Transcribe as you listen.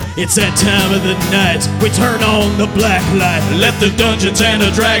It's that time of the night. We turn on the black light. Let the Dungeons and the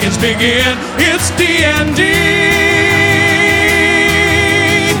Dragons begin. It's D&D.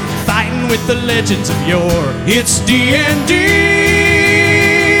 Fighting with the legends of yore. It's D&D.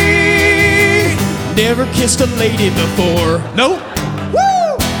 Never kissed a lady before. Nope.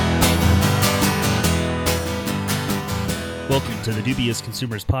 Woo! Welcome to the Dubious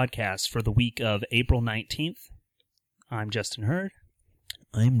Consumers Podcast for the week of April 19th. I'm Justin Hurd.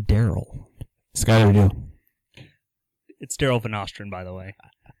 I'm Daryl. Skyler do. It's Daryl Van Ostrin, by the way.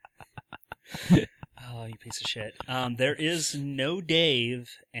 Oh, you piece of shit. There is no Dave,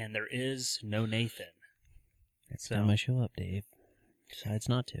 and there is no Nathan. Next time I show up, Dave decides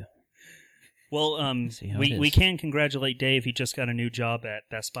not to. Well, we can congratulate Dave. He just got a new job at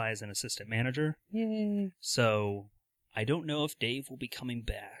Best Buy as an assistant manager. Yay. So, I don't know if Dave will be coming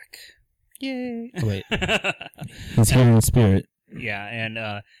back. Yay. Oh, wait. He's here in spirit. Yeah, and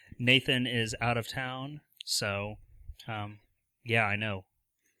Nathan is out of town, so, yeah, I know.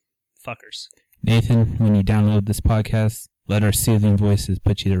 Fuckers. Nathan, when you download this podcast, let our soothing voices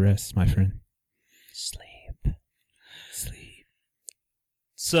put you to rest, my friend. Sleep.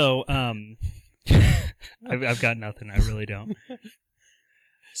 So, I've got nothing. I really don't.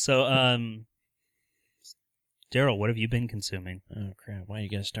 So, Daryl, what have you been consuming? Oh, crap. Why are you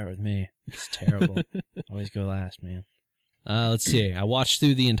going to start with me? It's terrible. Always go last, man. Let's see. I watched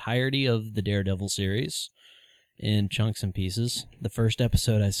through the entirety of the Daredevil series in chunks and pieces. The first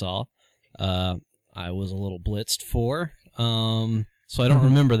episode I saw, I was a little blitzed for, so I don't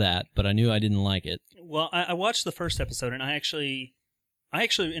remember that, but I knew I didn't like it. Well, I watched the first episode, and I actually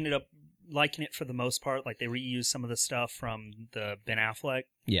ended up liking it for the most part. Like, they reused some of the stuff from the Ben Affleck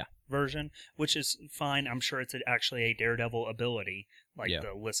version, which is fine. I'm sure it's actually a Daredevil ability, like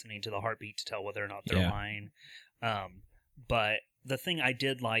the listening to the heartbeat to tell whether or not they're lying. But the thing I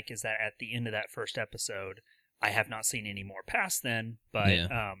did like is that at the end of that first episode, I have not seen any more past then, but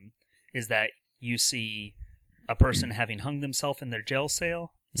is that you see a person having hung themselves in their jail cell,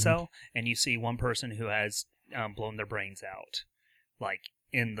 and you see one person who has blown their brains out, like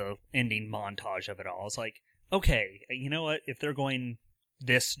in the ending montage of it all. It's like, okay, you know what? If they're going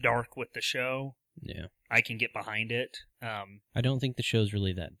this dark with the show, I can get behind it. I don't think the show's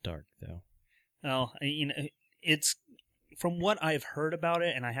really that dark, though. Well, you know, it's from what I've heard about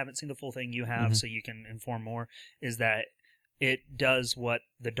it, and I haven't seen the full thing. You have, so you can inform more. Is that it does what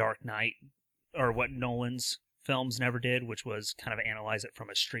the Dark Knight or what Nolan's films never did, which was kind of analyze it from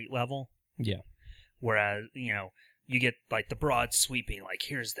a street level. Yeah. Whereas, you know, you get like the broad sweeping, like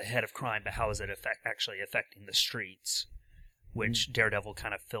here's the head of crime, but how is it actually affecting the streets? Which Daredevil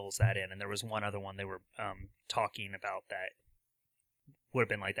kind of fills that in. And there was one other one they were talking about that would have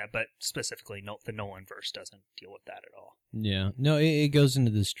been like that, but specifically the Nolan verse doesn't deal with that at all. Yeah. No, it goes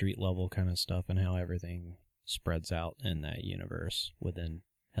into the street level kind of stuff and how everything spreads out in that universe within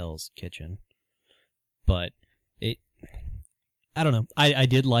Hell's Kitchen. But I don't know. I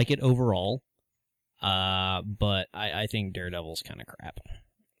did like it overall, but I think Daredevil's kind of crap.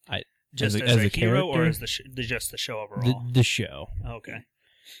 Just as a hero, or as just the show overall? The show. Okay.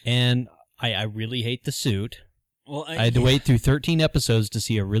 And I really hate the suit. Well, I had to wait through 13 episodes to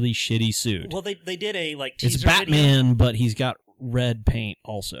see a really shitty suit. Well, they did a teaser It's Batman, video. But he's got red paint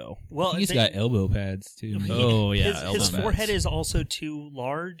also. Well, he's got elbow pads too. Oh yeah, his forehead is also too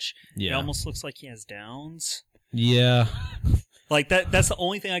large. Yeah, it almost looks like he has Downs. Yeah, like that's the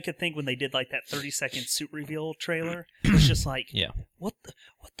only thing I could think when they did like that 30-second suit reveal trailer. It was just like, what the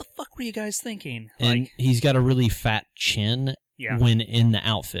fuck were you guys thinking? And he's got a really fat chin when in the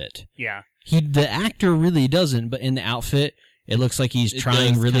outfit. Yeah. The actor really doesn't, but in the outfit, it looks like he's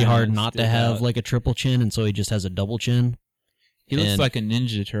trying really hard not to have like a triple chin, and so he just has a double chin. He looks like a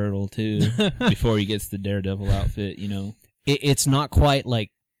Ninja Turtle, too, before he gets the Daredevil outfit, you know. It's not quite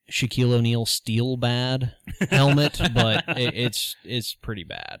like Shaquille O'Neal Steel Bad helmet, but it's pretty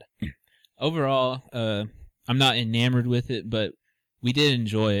bad. Overall, I'm not enamored with it, but we did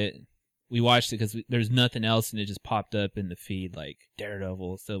enjoy it. We watched it because there's nothing else, and it just popped up in the feed like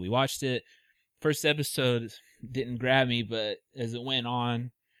Daredevil. So we watched it. First episode didn't grab me, but as it went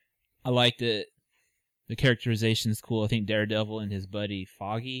on, I liked it. The characterization is cool. I think Daredevil and his buddy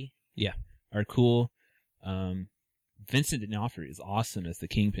Foggy are cool. Vincent D'Onofrio is awesome as the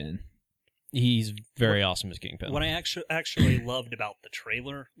Kingpin. He's very awesome as Kingpin. What I actually loved about the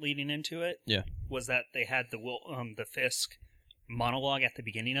trailer leading into it was that they had the Fisk monologue at the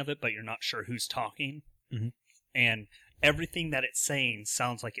beginning of it, but you're not sure who's talking. Mm-hmm. And everything that it's saying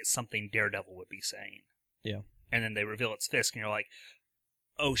sounds like it's something Daredevil would be saying. Yeah. And then they reveal it's Fisk, and you're like,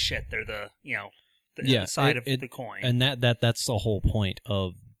 oh shit, they're the side of the coin. And that's the whole point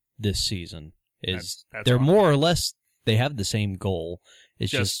of this season. Is that's they're awesome. more or less, they have the same goal.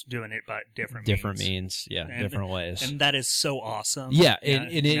 It's just doing it by different means. Yeah, different ways. And that is so awesome. Yeah, and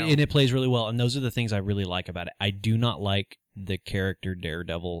it plays really well. And those are the things I really like about it. I do not like the character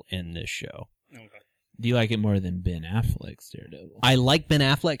Daredevil in this show. Okay. Do you like it more than Ben Affleck's Daredevil? I like Ben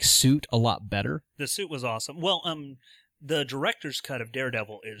Affleck's suit a lot better. The suit was awesome. Well, the director's cut of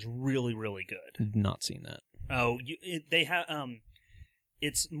Daredevil is really, really good. I've not seen that. Oh, they have.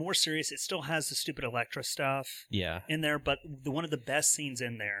 It's more serious. It still has the stupid Elektra stuff in there, but one of the best scenes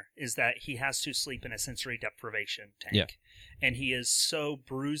in there is that he has to sleep in a sensory deprivation tank. Yeah. And he is so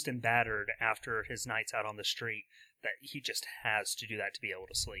bruised and battered after his nights out on the street that he just has to do that to be able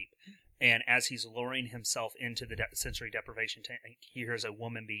to sleep. And as he's lowering himself into the sensory deprivation tank, he hears a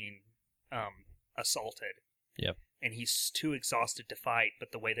woman being assaulted. Yep. And he's too exhausted to fight,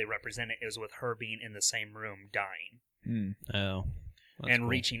 but the way they represent it is with her being in the same room dying. Oh. That's cool.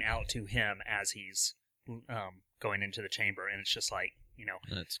 Reaching out to him as he's going into the chamber. And it's just like,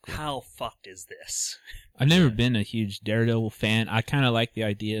 that's cool. How fucked is this? I've never been a huge Daredevil fan. I kind of like the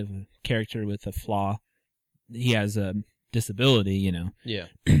idea of a character with a flaw. He has a disability, Yeah.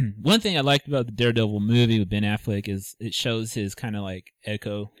 One thing I liked about the Daredevil movie with Ben Affleck is it shows his kind of like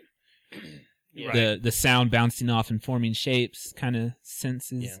echo. Right. The sound bouncing off and forming shapes kind of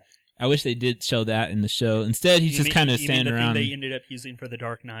senses. Yeah. I wish they did show that in the show. Instead, he's just kind of standing around. Thing they ended up using for the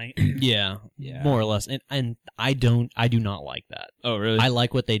Dark Knight. Yeah, more or less. And I do not like that. Oh, really? I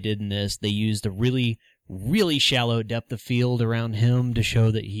like what they did in this. They used a really, really shallow depth of field around him to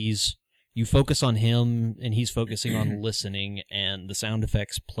show that you focus on him and he's focusing on listening, and the sound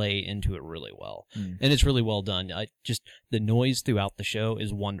effects play into it really well. And it's really well done. The noise throughout the show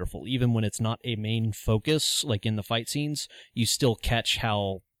is wonderful. Even when it's not a main focus, like in the fight scenes, you still catch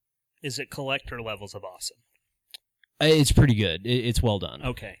how... Is it collector levels of awesome? It's pretty good. It's well done.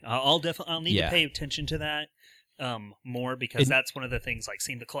 Okay, I'll need to pay attention to that more, because that's one of the things. Like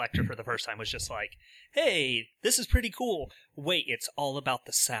seeing the collector for the first time was just like, "Hey, this is pretty cool." Wait, it's all about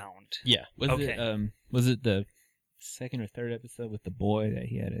the sound. Yeah. Was it the second or third episode with the boy that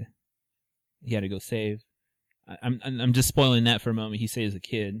he had to go save? I'm just spoiling that for a moment. He saves a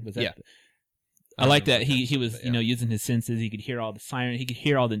kid. Was that? Yeah. I like that he was using his senses. He could hear all the siren. He could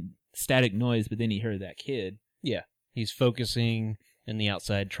hear all the static noise, but then he heard that kid. Yeah, he's focusing in the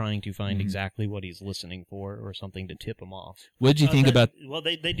outside, trying to find exactly what he's listening for, or something to tip him off. What did you think about? Well,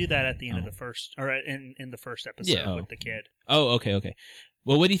 they do that at the end of the first, or in the first episode with the kid. Oh, okay.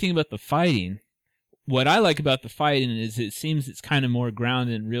 Well, what do you think about the fighting? What I like about the fighting is it seems it's kind of more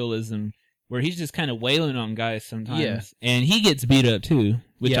grounded in realism, where he's just kind of wailing on guys sometimes, and he gets beat up too,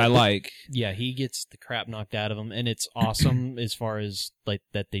 which I like. Yeah, he gets the crap knocked out of him, and it's awesome as far as like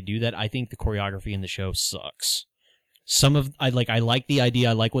that they do that. I think the choreography in the show sucks. I like the idea,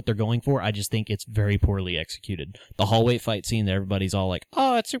 I like what they're going for. I just think it's very poorly executed. The hallway fight scene that everybody's all like,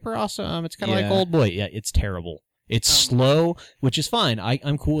 "Oh, it's super awesome. It's kind of like Old Boy." Yeah, it's terrible. It's slow, which is fine.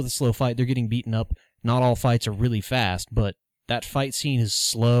 I'm cool with a slow fight. They're getting beaten up. Not all fights are really fast, but that fight scene is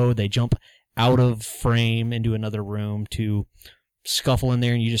slow. They jump out of frame into another room to scuffle in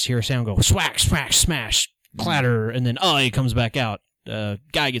there, and you just hear a sound go swack, smash, smash, clatter, and then he comes back out.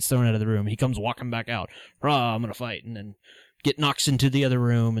 Guy gets thrown out of the room. He comes walking back out. I'm gonna fight, and then knocks into the other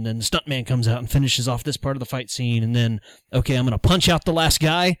room, and then the stuntman comes out and finishes off this part of the fight scene, and then I'm gonna punch out the last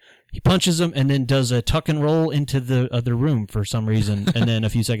guy. He punches him and then does a tuck and roll into the other room for some reason, and then a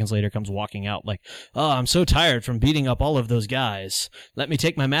few seconds later comes walking out like, I'm so tired from beating up all of those guys. Let me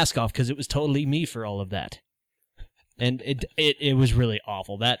take my mask off because it was totally me for all of that. And it was really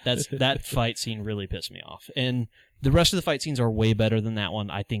awful. That fight scene really pissed me off. And the rest of the fight scenes are way better than that one.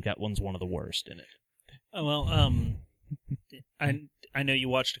 I think that one's one of the worst in it. Well, I know you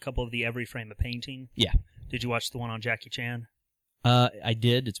watched a couple of the Every Frame of Painting. Yeah. Did you watch the one on Jackie Chan? I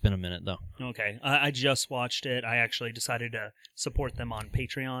did. It's been a minute, though. Okay. I just watched it. I actually decided to support them on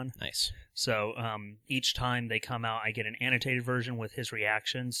Patreon. Nice. So each time they come out, I get an annotated version with his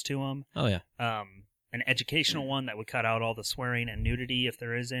reactions to them. Oh, yeah. An educational one that would cut out all the swearing and nudity, if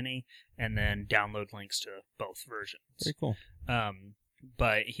there is any, and then download links to both versions. Very cool.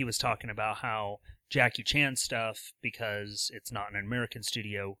 But he was talking about how Jackie Chan stuff, because it's not an American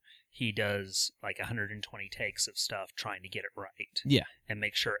studio, he does like 120 takes of stuff trying to get it right. Yeah. And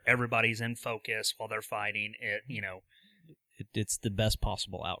make sure everybody's in focus while they're fighting it, It's the best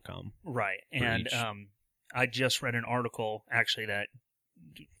possible outcome. Right. And I just read an article, actually, that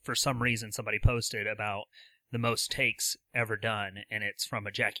for some reason somebody posted about the most takes ever done, and it's from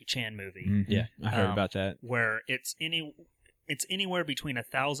a Jackie Chan movie. Mm-hmm. Yeah, I heard about that. Where it's anywhere between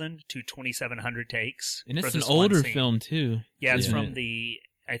 1,000 to 2,700 takes. And it's an older film, too. Yeah, it's from the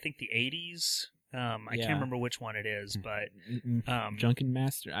I think the 80s. I can't remember which one it is, but Drunken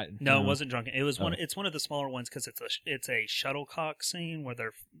Master. No, it wasn't Drunken. It was one. It's one of the smaller ones because it's a shuttlecock scene where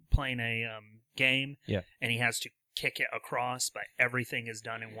they're playing a game. Yeah, and he has to kick it across, but everything is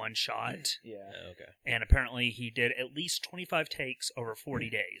done in one shot. Yeah. Okay. And apparently he did at least 25 takes over 40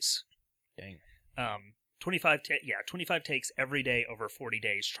 days. Dang. 25 takes every day over 40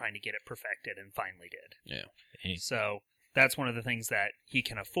 days trying to get it perfected, and finally did. Yeah. Dang. So that's one of the things that he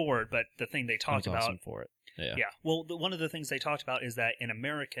can afford, but the thing they talked about... awesome for it. Yeah. Yeah. Well, one of the things they talked about is that in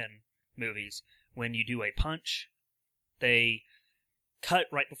American movies, when you do a punch, they cut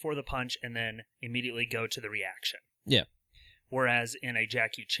right before the punch and then immediately go to the reaction. Yeah. Whereas in a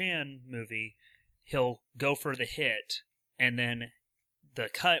Jackie Chan movie, he'll go for the hit, and then the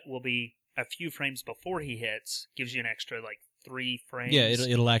cut will be a few frames before he hits, gives you an extra, 3 frames. Yeah,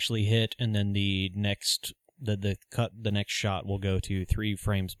 it'll actually hit, and then the next... The next shot will go to 3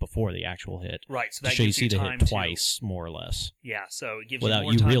 frames before the actual hit. Right, so that so you gives see the time hit twice, more or less. Yeah, so it gives without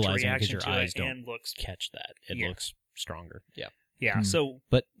you more time realizing to because reaction your to eyes it, don't and looks... catch that. It looks stronger. Yeah. Yeah, so...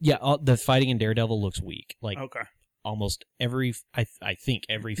 But yeah, the fighting in Daredevil looks weak. Okay. Almost every, I think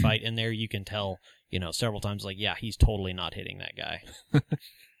every fight in there, you can tell, several times, he's totally not hitting that guy.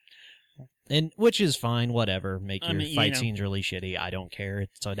 And which is fine, whatever. Make your fight scenes really shitty. I don't care.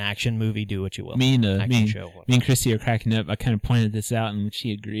 It's an action movie. Do what you will. Me and Christy are cracking up. I kind of pointed this out, and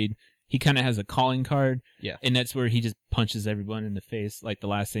she agreed. He kind of has a calling card, and that's where he just punches everyone in the face. Like the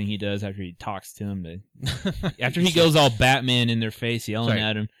last thing he does after he talks to him, after he goes all Batman in their face, yelling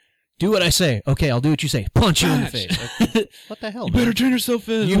at him. Do what I say. Okay, I'll do what you say. Punch you in the face. What the hell? You better turn yourself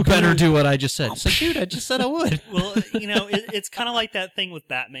in. You better do what I just said. It's like, dude, I just said I would. Well, it's kind of like that thing with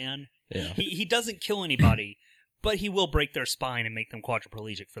Batman. Yeah. He doesn't kill anybody, but he will break their spine and make them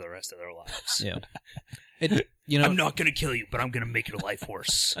quadriplegic for the rest of their lives. Yeah. I'm not going to kill you, but I'm going to make it a life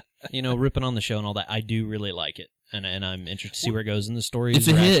force. Ripping on the show and all that, I do really like it. And I'm interested to see where it goes in the story. It's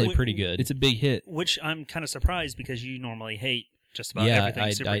a hit. Actually pretty good. It's a big hit. Which I'm kind of surprised because you normally hate just about everything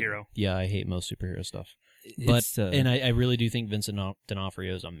superhero. I hate most superhero stuff. But and I really do think Vincent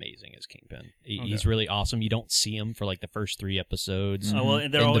D'Onofrio is amazing as Kingpin. He's really awesome. You don't see him for the first 3 episodes. Oh, well,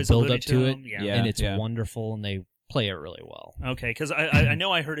 and they're and always the build alluding up to it, him. and it's wonderful, and they play it really well. Okay, because I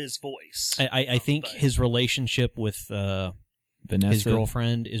know I heard his voice. I think his relationship with Vanessa, his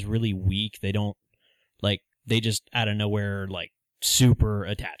girlfriend, is really weak. They don't they just out of nowhere super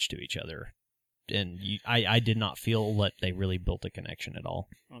attached to each other, and I did not feel that they really built a connection at all.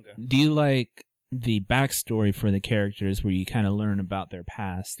 Okay. Do you like the backstory for the characters where you kind of learn about their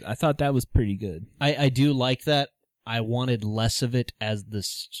past? I thought that was pretty good. I do like that. I wanted less of it as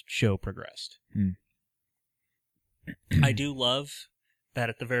this show progressed. I do love that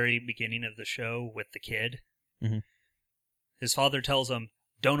at the very beginning of the show with the kid, his father tells him,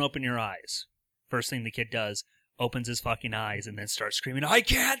 "Don't open your eyes." First thing the kid does, opens his fucking eyes and then starts screaming, "I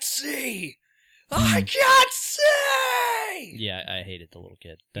can't see! I can't see!" Yeah, I hated the little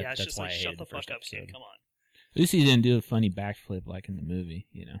kid. That's just why I hated shut the first fuck up, episode. kid. Come on. At least he didn't do a funny backflip like in the movie,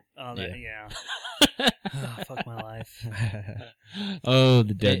 Oh, yeah. Oh, fuck my life. Oh,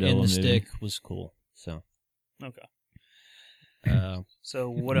 the Daredevil and the movie. stick was cool. So Okay. So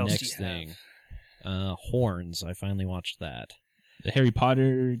what else next do you thing, have? Horns. I finally watched that. The Harry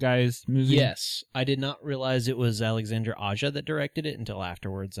Potter guys movie? Yes, I did not realize it was Alexandre Aja that directed it until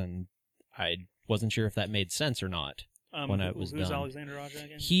afterwards, and I wasn't sure if that made sense or not when it was who's done. Alexander Aja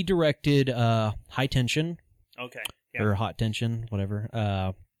again? He directed High Tension, Okay. Yeah. or Hot Tension, whatever.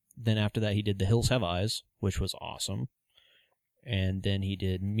 Then after that, he did The Hills Have Eyes, which was awesome. And then he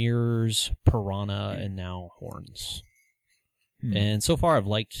did Mirrors, Piranha, and now Horns. And so far, I've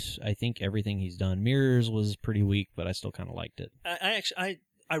liked, I think, everything he's done. Mirrors was pretty weak, but I still kind of liked it.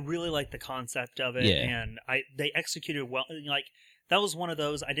 I really like the concept of it, Yeah. and they executed well. That was one of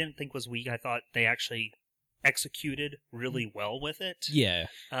those I didn't think was weak. I thought they actually executed really well with it. Yeah.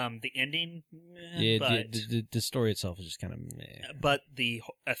 The ending, but the story itself is just kind of meh. But the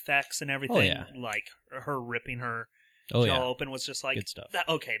effects and everything, like her ripping her jaw open, was just like, good stuff.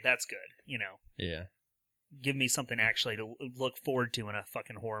 Okay, that's good. Yeah. Give me something actually to look forward to in a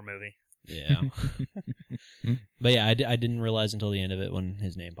fucking horror movie. Yeah. But yeah, I didn't realize until the end of it when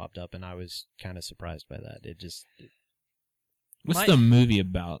his name popped up, and I was kind of surprised by that. What's the movie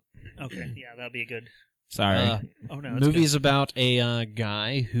about? Okay, yeah, that'd be a good... Sorry. Movie's about a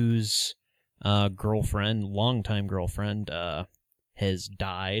guy whose girlfriend, longtime girlfriend, has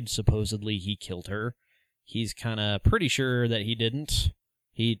died. Supposedly he killed her. He's kind of pretty sure that he didn't.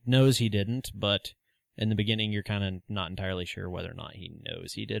 He knows he didn't, but in the beginning you're kind of not entirely sure whether or not he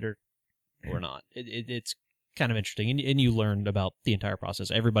knows he did or not. It's kind of interesting. And you learned about the entire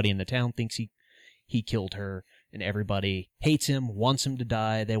process. Everybody in the town thinks he killed her, and everybody hates him, wants him to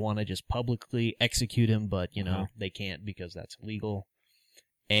die. They want to just publicly execute him, but, they can't because that's illegal.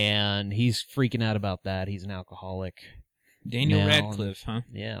 And he's freaking out about that. He's an alcoholic. Daniel Radcliffe, huh?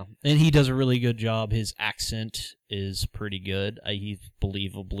 Yeah. And he does a really good job. His accent is pretty good. He's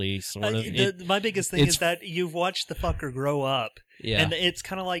believably sort of... my biggest thing is that you've watched the fucker grow up. Yeah. And it's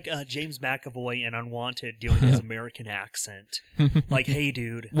kind of like James McAvoy in Unwanted doing his American accent. Like, hey,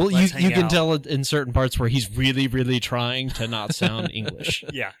 dude, well, let's you hang can out. tell it in certain parts where he's really, really trying to not sound English.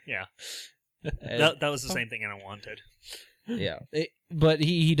 Yeah. That was the same thing in Unwanted. Yeah. But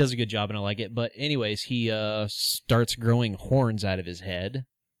he does a good job, and I like it. But anyways, he starts growing horns out of his head,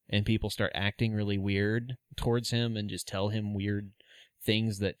 and people start acting really weird towards him and just tell him weird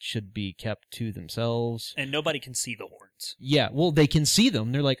things that should be kept to themselves. And nobody can see the horns. Yeah, well, they can see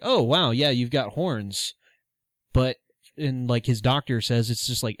them. They're like, oh, wow, yeah, you've got horns. But, and like his doctor says, it's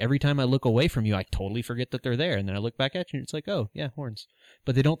just like every time I look away from you, I totally forget that they're there. And then I look back at you, and it's like, oh, yeah, horns.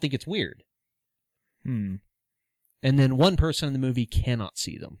 But they don't think it's weird. And then one person in the movie cannot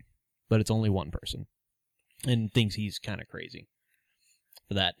see them, but it's only one person, and thinks he's kind of crazy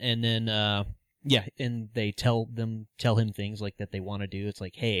for that. And then, and they tell him things like that they want to do. It's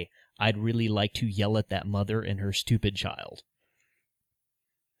like, hey, I'd really like to yell at that mother and her stupid child.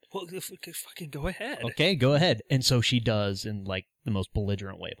 Well, fucking go ahead. Okay, go ahead. And so she does in like the most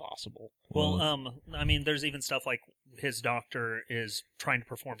belligerent way possible. Well, I mean, there's even stuff like his doctor is trying to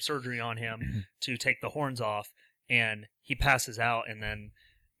perform surgery on him to take the horns off. And he passes out, and then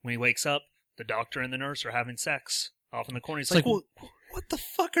when he wakes up, the doctor and the nurse are having sex off in the corner. He's like, well, what the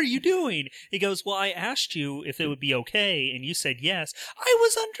fuck are you doing? He goes, well, I asked you if it would be okay, and you said yes. I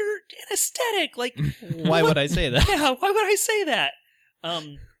was under anesthetic. Like, why would I say that? Yeah, why would I say that?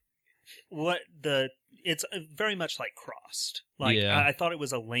 It's very much like Crossed. Like, yeah. I thought it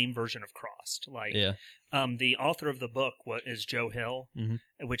was a lame version of Crossed. Like, yeah. The author of the book is Joe Hill,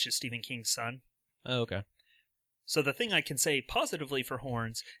 which is Stephen King's son. Oh, okay. So the thing I can say positively for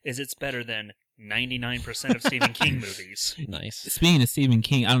Horns is it's better than 99% of Stephen King movies. Nice. Speaking of Stephen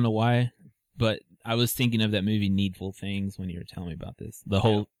King, I don't know why, but I was thinking of that movie Needful Things when you were telling me about this. The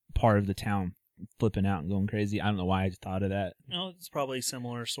whole part of the town flipping out and going crazy. I don't know why I just thought of that. No, it's probably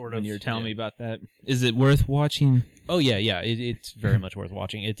similar sort of. When you were telling me about that. Is it worth watching? Oh, yeah. It's very much worth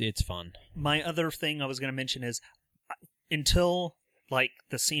watching. It's fun. My other thing I was going to mention is until like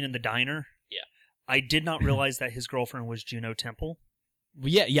the scene in the diner, I did not realize that his girlfriend was Juno Temple.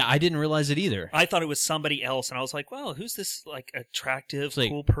 Yeah, I didn't realize it either. I thought it was somebody else, and I was like, "Well, who's this like attractive, like,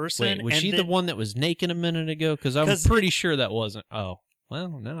 cool person?" Wait, was she the one that was naked a minute ago? Because I'm pretty sure that wasn't. Oh,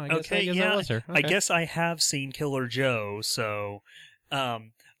 well, no, I guess that was her. Okay. I guess I have seen Killer Joe, so,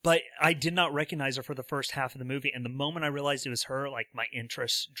 but I did not recognize her for the first half of the movie, and the moment I realized it was her, like my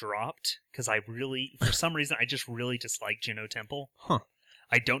interest dropped because I really, for some reason, I just really dislike Juno Temple. Huh.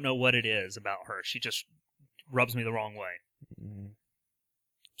 I don't know what it is about her. She just rubs me the wrong way.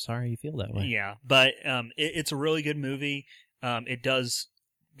 Sorry you feel that way. Yeah, but it's a really good movie. It does,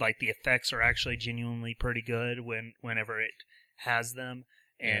 like, the effects are actually genuinely pretty good whenever it has them,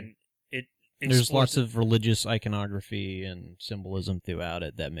 and there's lots of religious iconography and symbolism throughout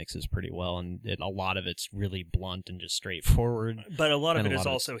it that mixes pretty well, and a lot of it's really blunt and just straightforward. But a lot of it is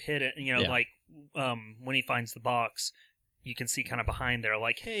also hidden. Like when he finds the box, you can see kind of behind there,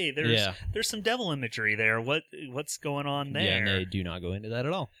 like, hey, there's some devil imagery there. What's going on there? Yeah, and they do not go into that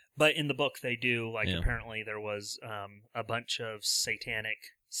at all. But in the book, they do. Like, apparently there was a bunch of satanic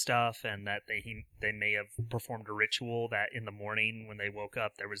stuff, and that they may have performed a ritual that in the morning when they woke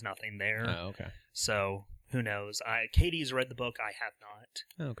up, there was nothing there. Oh, okay. So who knows? Katie's read the book. I have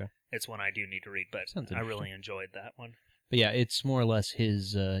not. Oh, okay. It's one I do need to read, but I really enjoyed that one. But yeah, it's more or less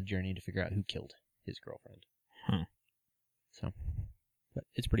his journey to figure out who killed his girlfriend. Huh. So, but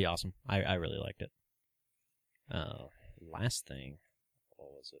it's pretty awesome. I really liked it. Last thing,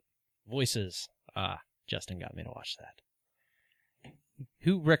 what was it? Voices. Justin got me to watch that.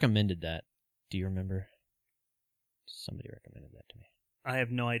 Who recommended that? Do you remember? Somebody recommended that to me. I have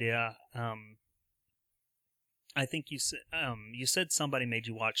no idea. I think you said somebody made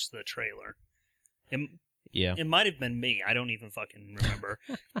you watch the trailer. It might have been me. I don't even fucking remember.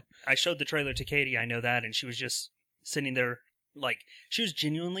 I showed the trailer to Katie. I know that, and she was just sitting there, like, she was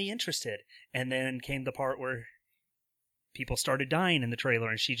genuinely interested. And then came the part where people started dying in the trailer,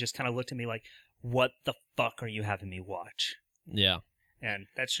 and she just kind of looked at me like, what the fuck are you having me watch? Yeah. And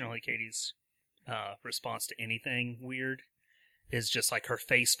that's generally Katie's response to anything weird, is just like her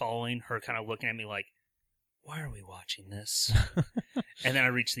face falling, her kind of looking at me like, why are we watching this? And then I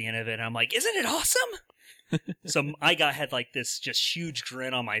reach the end of it, and I'm like, isn't it awesome? So I had like this just huge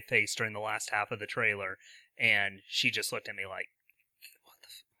grin on my face during the last half of the trailer, and she just looked at me like, "What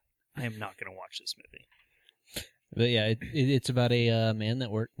the? I am not going to watch this movie." But yeah, it's about a man that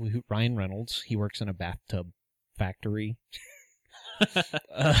Ryan Reynolds. He works in a bathtub factory.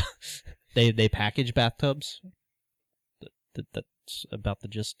 They package bathtubs. That's about the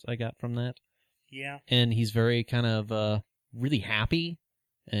gist I got from that. Yeah. And he's very kind of really happy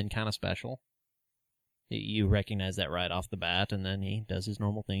and kind of special. You recognize that right off the bat, and then he does his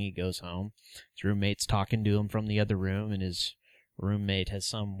normal thing. He goes home. His roommate's talking to him from the other room, and his roommate has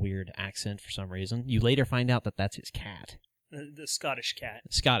some weird accent for some reason. You later find out that that's his cat. The Scottish cat.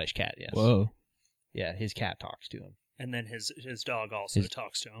 Scottish cat, yes. Whoa. Yeah, his cat talks to him. And then his dog also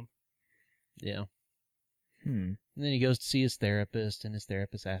talks to him. Yeah. And then he goes to see his therapist, and his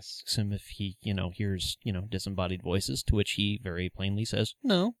therapist asks him if he, hears, disembodied voices, to which he very plainly says,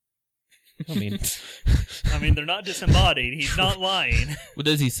 no. I mean, they're not disembodied. He's not lying. Well,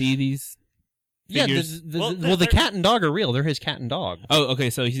 does he see these figures? Yeah, the cat and dog are real. They're his cat and dog. Oh, okay.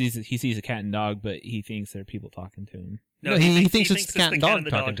 So he sees a cat and dog, but he thinks there are people talking to him. No, he thinks it's the cat and dog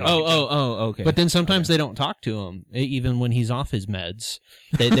talking to him. Oh, okay. But then sometimes they don't talk to him, even when he's off his meds.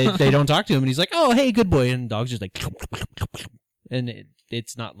 They don't talk to him, and he's like, "Oh, hey, good boy," and the dog's just like, and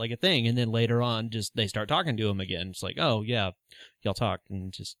it's not like a thing. And then later on, just they start talking to him again. It's like, "Oh yeah, y'all talk,"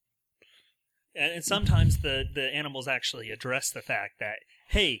 and just. And sometimes the animals actually address the fact that,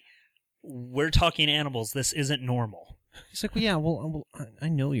 hey, we're talking animals. This isn't normal. It's like, well, yeah, well, I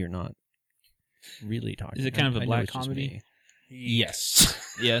know you're not really talking. Is it kind of a black comedy? Yes.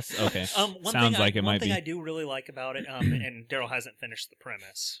 Yes. Okay. Sounds like it might be. One thing I do really like about it, and Daryl hasn't finished the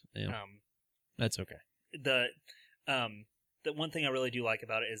premise. Yeah. That's okay. The one thing I really do like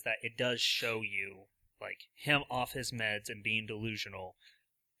about it is that it does show you, like, him off his meds and being delusional,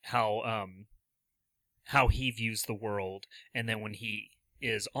 how he views the world, and then when he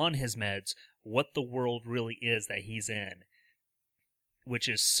is on his meds, what the world really is that he's in, which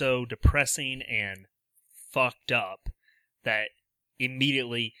is so depressing and fucked up that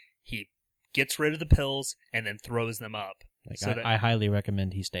immediately he gets rid of the pills and then throws them up. I highly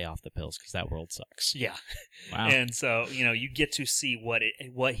recommend he stay off the pills because that world sucks. Yeah. Wow. And so, you get to see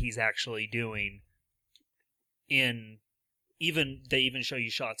what he's actually doing they even show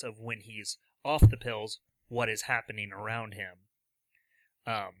you shots of when he's off the pills, what is happening around him.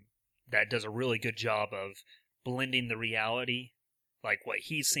 That does a really good job of blending the reality, like what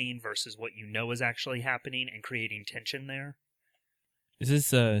he's seeing versus what is actually happening, and creating tension there. Is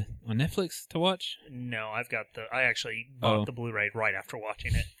this on Netflix to watch? No, I actually bought the Blu-ray right after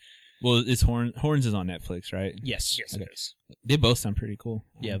watching it. Well, it's Horns is on Netflix, right? Yes. Yes, okay. It is. They both sound pretty cool.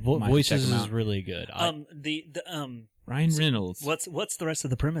 Yeah, Voices is really good. Ryan Reynolds. What's the rest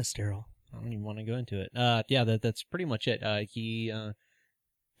of the premise, Daryl? I don't even want to go into it. Yeah, that's pretty much it.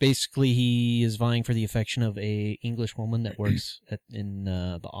 Basically, he is vying for the affection of a English woman that works in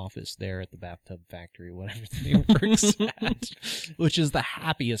the office there at the bathtub factory, whatever the name works at, which is the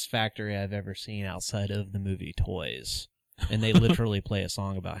happiest factory I've ever seen outside of the movie Toys. And they literally play a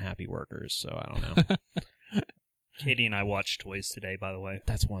song about happy workers, so I don't know. Katie and I watched Toys today, by the way.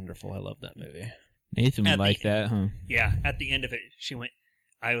 That's wonderful. I love that movie. Nathan would like that, huh? Yeah, at the end of it, she went,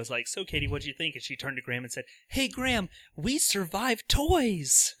 I was like, so Katie, what'd you think? And she turned to Graham and said, hey, Graham, we survived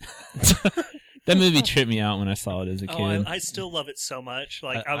Toys. That movie tripped me out when I saw it as a kid. Oh, I still love it so much.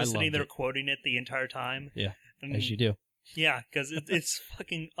 Like, I was sitting there quoting it the entire time. Yeah, as you do. Yeah, because it's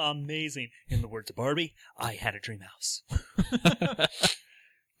fucking amazing. In the words of Barbie, I had a dream house.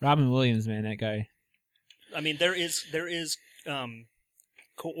 Robin Williams, man, that guy. I mean, there is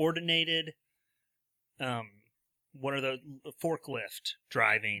coordinated, what are the forklift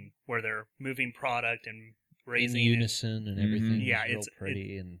driving, where they're moving product and raising in unison and everything. Yeah, it's real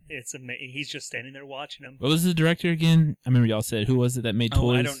pretty. It's amazing. He's just standing there watching them. What was the director again? I remember y'all said, who was it that made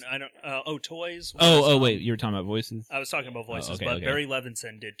Toys? I don't. Toys. Wait, you were talking about Voices. I was talking about Voices, but Barry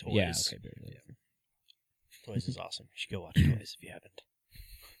Levinson did Toys. Yeah, okay, Barry Levinson. Toys is awesome. You should go watch Toys if you haven't.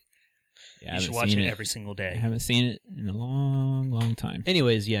 Yeah, you should watch it every single day. I haven't seen it in a long, long time.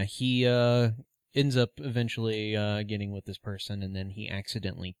 Anyways, yeah, he ends up eventually getting with this person, and then he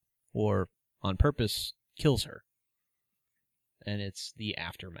accidentally, or on purpose, kills her. And it's the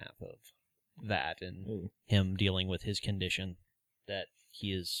aftermath of that and him dealing with his condition that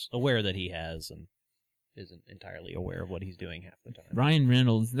he is aware that he has and isn't entirely aware of what he's doing half the time. Ryan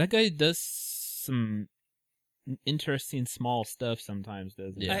Reynolds, that guy does some interesting small stuff sometimes,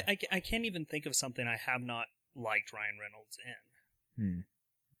 doesn't he? Yeah. I can't even think of something I have not liked Ryan Reynolds in.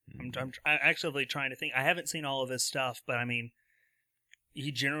 I'm actively trying to think. I haven't seen all of his stuff, but I mean,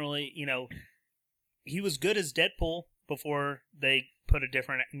 he generally, he was good as Deadpool before they put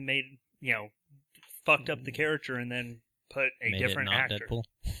fucked up the character and then put a different actor. Deadpool.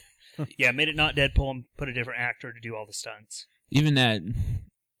 Yeah, made it not Deadpool and put a different actor to do all the stunts. Even that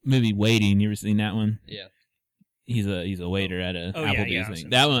movie Waiting, you ever seen that one? Yeah. He's a waiter at a Applebee's yeah, thing.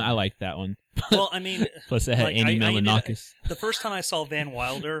 That one, I like that one. Well, I mean, Plus it had Andy Milonakis. The first time I saw Van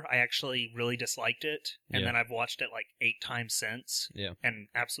Wilder, I actually really disliked it, and then I've watched it like 8 times since. Yeah. And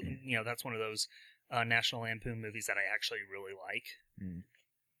absolutely, that's one of those National Lampoon movies that I actually really like. Mm.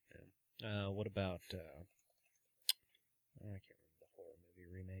 Yeah. What about? I can't remember the horror movie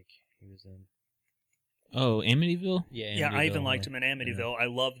remake he was in. Oh, Amityville? Yeah, I even liked him in Amityville. Yeah. I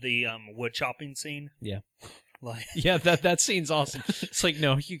love the wood chopping scene. Yeah. Like, yeah, that scene's awesome. It's like,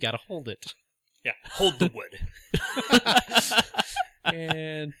 no, you gotta hold it. Yeah, hold the wood.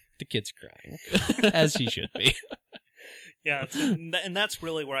 And the kid's crying, as he should be. Yeah, and that's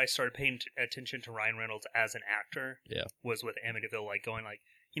really where I started paying attention to Ryan Reynolds as an actor. Yeah, was with Amityville, like going like,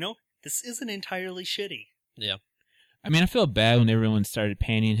 this isn't entirely shitty. Yeah, I mean, I feel bad when everyone started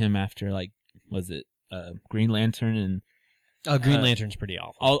panning him after, like, was it Green Lantern and. Green Lantern's pretty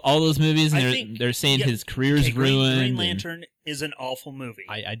awful. All those movies, and they're saying his career's ruined. Green Lantern is an awful movie.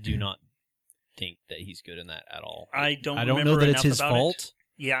 I do not think that he's good in that at all. I don't know that it's his fault.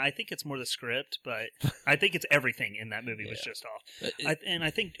 Yeah, I think it's more the script, but I think it's everything in that movie was just off. I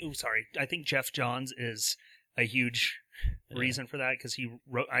think Jeff Johns is a huge reason for that, because he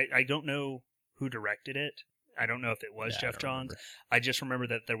wrote. I don't know who directed it. I don't know if it was Jeff Johns. I just remember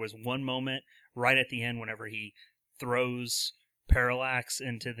that there was one moment right at the end whenever he throws Parallax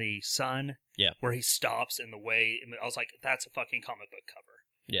into the sun, where he stops in the way. I was like, that's a fucking comic book cover.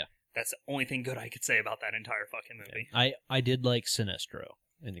 Yeah. That's the only thing good I could say about that entire fucking movie. Yeah. I did like Sinestro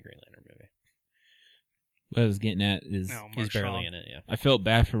in the Green Lantern movie. What I was getting at is he's barely in it, yeah. I felt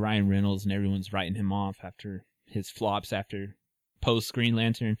bad for Ryan Reynolds, and everyone's writing him off after his flops after post Green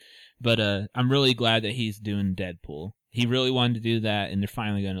Lantern, but I'm really glad that he's doing Deadpool. He really wanted to do that, and they're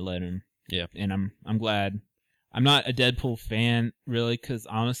finally going to let him. Yeah. And I'm glad. I'm not a Deadpool fan, really, because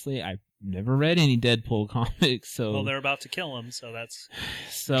honestly, I've never read any Deadpool comics. So well, they're about to kill him, so that's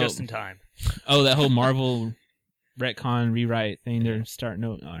just in time. Oh, that whole Marvel retcon rewrite thing they're starting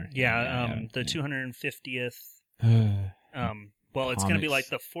out. The 250th. Well, it's going to be like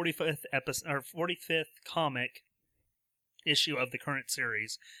the 45th episode or 45th comic issue of the current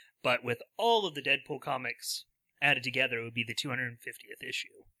series, but with all of the Deadpool comics added together, it would be the 250th issue.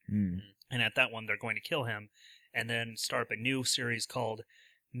 Mm. And at that one, they're going to kill him, and then start up a new series called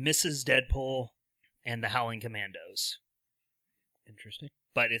Mrs. Deadpool and the Howling Commandos. Interesting.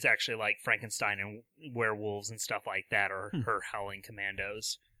 But it's actually like Frankenstein and werewolves and stuff like that, or her Howling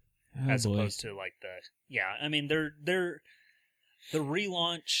Commandos, as opposed to like I mean, the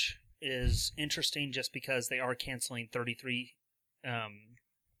relaunch is interesting just because they are canceling 33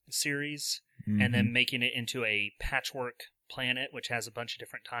 series and then making it into a patchwork planet, which has a bunch of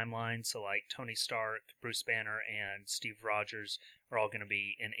different timelines. So like Tony Stark, Bruce Banner, and Steve Rogers are all going to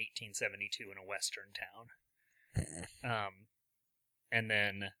be in 1872 in a western town. And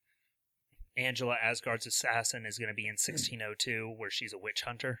then Angela, Asgard's assassin, is going to be in 1602, where she's a witch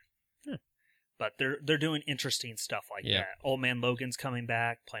hunter. But they're doing interesting stuff like that. Old Man Logan's coming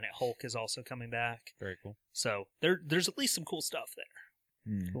back. Planet Hulk is also coming back. Very cool. So there's at least some cool stuff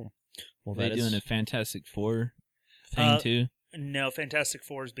there. Cool. Well, they're doing a Fantastic Four thing too. No, Fantastic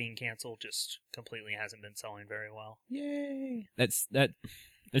Four is being canceled. Just completely hasn't been selling very well. Yay! That's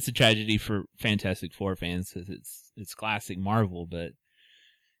a tragedy for Fantastic Four fans, because it's classic Marvel, but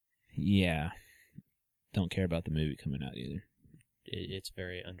don't care about the movie coming out either. It's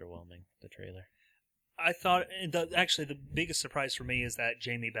very underwhelming, the trailer. I thought actually the biggest surprise for me is that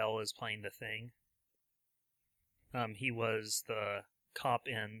Jamie Bell is playing the Thing. He was the cop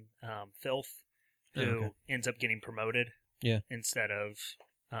in Filth, who ends up getting promoted. Instead of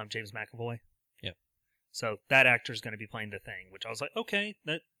James McAvoy. Yeah. So that actor's going to be playing the Thing, which I was like, okay,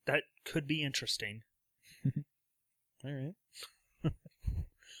 that could be interesting. All right.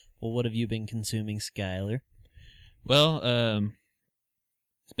 Well, what have you been consuming, Skylar? Well,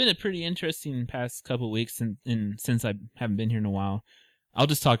 it's been a pretty interesting past couple of weeks, and since I haven't been here in a while, I'll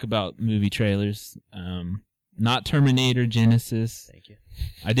just talk about movie trailers. Not Terminator Genesis. Thank you.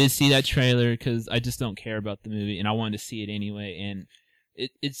 I did see that trailer because I just don't care about the movie, and I wanted to see it anyway. And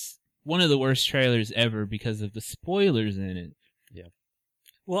it's one of the worst trailers ever because of the spoilers in it. Yeah.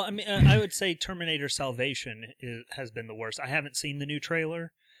 Well, I mean, I would say Terminator Salvation has been the worst. I haven't seen the new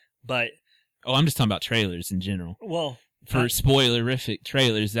trailer, but I'm just talking about trailers in general. Well, for spoilerific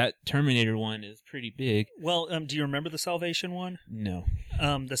trailers, that Terminator one is pretty big. Well, do you remember the Salvation one? No.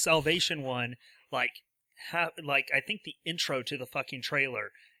 The Salvation one like I think the intro to the fucking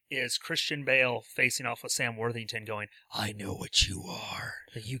trailer is Christian Bale facing off with Sam Worthington going, "I know what you are.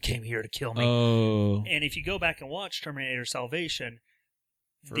 That you came here to kill me." Oh. And if you go back and watch Terminator Salvation,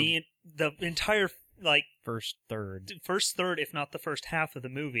 the entire first third, if not the first half of the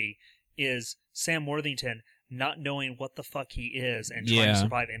movie, is Sam Worthington not knowing what the fuck he is and trying to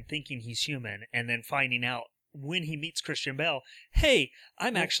survive and thinking he's human, and then finding out when he meets Christian Bale, hey,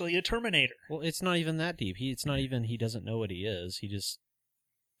 I'm actually a Terminator. Well, it's not even that deep. He doesn't know what he is. He just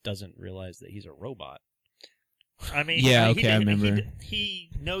doesn't realize that he's a robot. I mean, I remember.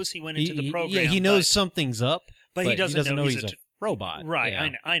 He knows he went into the program. Yeah, he knows something's up, but he doesn't know he's a robot. Right, yeah.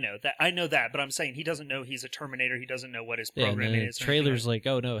 I know that, but I'm saying he doesn't know he's a Terminator. He doesn't know what his program is. The trailer's like,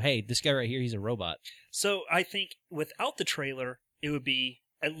 oh no, hey, this guy right here, he's a robot. So I think without the trailer, it would be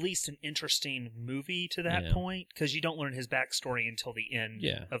at least an interesting movie to that point, because you don't learn his backstory until the end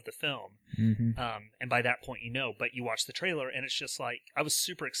of the film. Mm-hmm. And by that point, but you watch the trailer, and it's just like, I was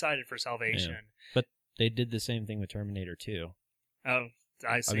super excited for Salvation. Yeah. But they did the same thing with Terminator 2. Oh,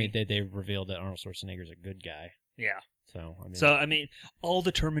 I see. I mean, they revealed that Arnold Schwarzenegger's a good guy. Yeah. So, I mean, all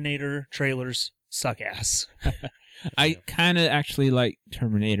the Terminator trailers suck ass. I kind of actually like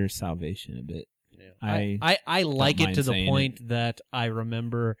Terminator Salvation a bit. Yeah. I like it to the point that I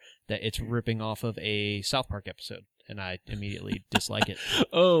remember that it's ripping off of a South Park episode, and I immediately dislike it.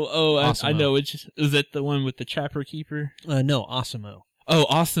 I know. Is that the one with the Trapper Keeper? No, Osimo. Oh,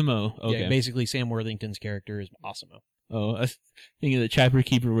 Osimo. Okay. Yeah, basically Sam Worthington's character is Osimo. Oh, I was thinking of the Trapper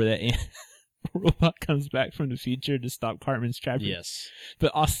Keeper where that robot comes back from the future to stop Cartman's trapper. Yes.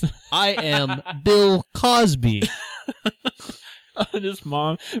 But I am Bill Cosby. His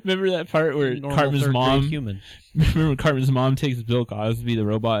mom. Remember that part where Normal Cartman's mom. Human. Remember when Cartman's mom takes Bill Cosby, the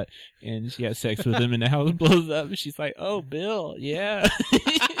robot, and she has sex with him, and the house blows up, and she's like, "Oh, Bill, yeah."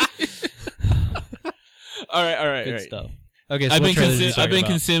 All right. Good stuff. Okay, so I've been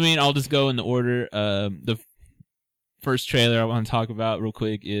consuming. I'll just go in the order. The first trailer I want to talk about real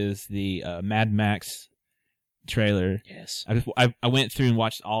quick is the Mad Max trailer. Yes. I went through and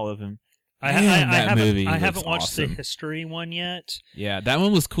watched all of them. I haven't watched awesome. the history one yet. Yeah, that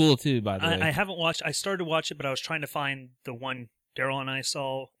one was cool too, by the way. I haven't watched. I started to watch it, but I was trying to find the one Daryl and I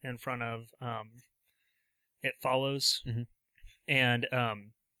saw in front of It Follows, and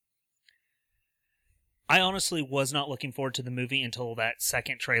I honestly was not looking forward to the movie until that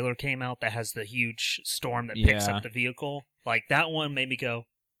second trailer came out that has the huge storm that picks up the vehicle. Like, that one made me go,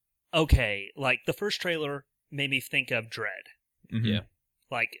 okay. Like, the first trailer made me think of Dread. Mm-hmm. Yeah.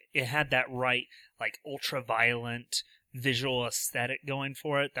 Like, it had that right, like, ultra-violent visual aesthetic going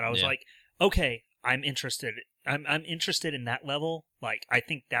for it that I was like, okay, I'm interested. I'm interested in that level. Like, I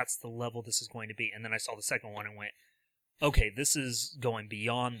think that's the level this is going to be. And then I saw the second one and went, okay, this is going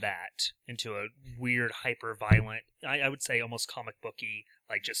beyond that into a weird, hyper-violent, I would say almost comic booky,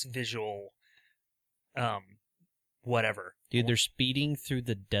 like, just visual, whatever. Dude, they're speeding through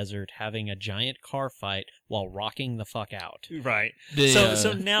the desert, having a giant car fight while rocking the fuck out. Right.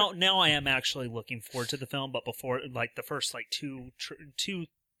 So now I am actually looking forward to the film, but before, like, the first, like, two,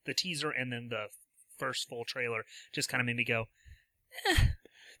 the teaser and then the first full trailer just kind of made me go,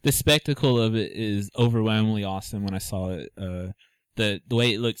 The spectacle of it is overwhelmingly awesome when I saw it. The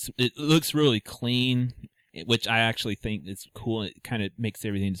way it looks really clean, which I actually think is cool. It kind of makes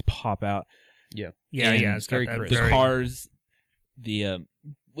everything just pop out. Yeah. It's very crisp. The cars,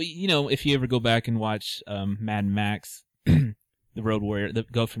 if you ever go back and watch Mad Max, the Road Warrior,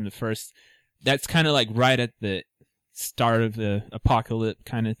 go from the first, that's kind of like right at the start of the apocalypse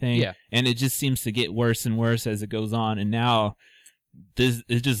kind of thing. Yeah. And it just seems to get worse and worse as it goes on. And now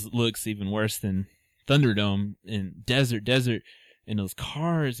it just looks even worse than Thunderdome and Desert. And those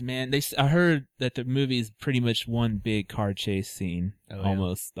cars, man. I heard that the movie is pretty much one big car chase scene,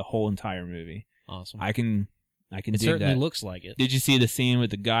 almost the whole entire movie. Awesome. I can It do certainly that. looks like it. Did you see the scene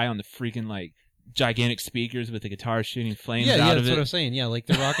with the guy on the freaking like gigantic speakers with the guitar shooting flames out of it? Yeah, that's what I was saying. Yeah, like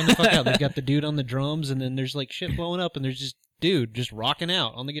they're rocking the fuck out. They've got the dude on the drums, and then there's like shit blowing up, and there's just dude just rocking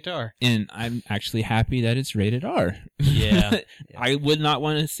out on the guitar. And I'm actually happy that it's rated R. Yeah. I would not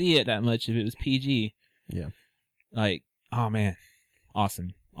want to see it that much if it was PG. Yeah. Like, oh man,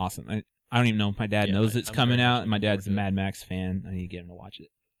 awesome. I don't even know if my dad knows it's coming out, and my dad's a Mad Max fan. I need to get him to watch it.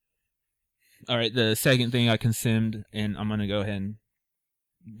 All right, the second thing I consumed, and I'm going to go ahead and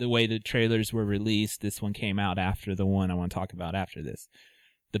the way the trailers were released, this one came out after the one I want to talk about after this.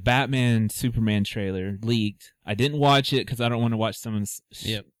 The Batman Superman trailer leaked. I didn't watch it because I don't want to watch someone's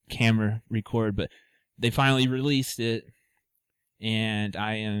camera record, but they finally released it, and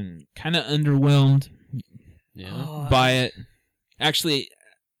I am kind of underwhelmed by it. Actually,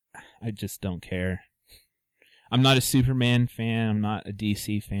 I just don't care. I'm not a Superman fan. I'm not a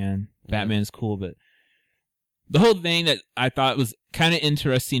DC fan. Batman's cool, but the whole thing that I thought was kind of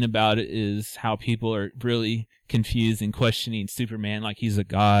interesting about it is how people are really confused and questioning Superman like he's a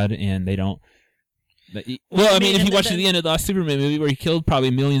god, and they don't. If you watch the end of the last Superman movie where he killed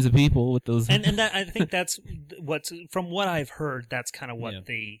probably millions of people with those, and that, I think that's what's from what I've heard. That's kind of what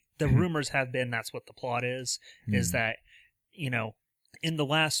the rumors have been. That's what the plot is that in the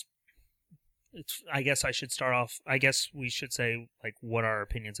last. I guess I should start off. I guess we should say like what our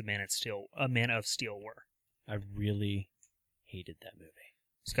opinions of Man of Steel were. I really hated that movie.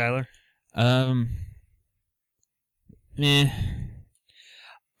 Skylar? Meh.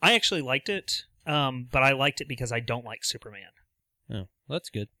 I actually liked it, but I liked it because I don't like Superman. Oh, that's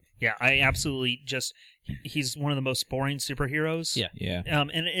good. Yeah, I absolutely he's one of the most boring superheroes. Yeah.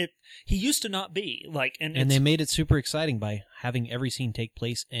 And he used to not be like, and they made it super exciting by having every scene take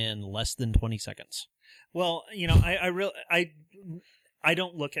place in less than 20 seconds. Well, I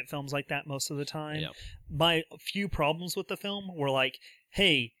don't look at films like that most of the time. Yep. My few problems with the film were like,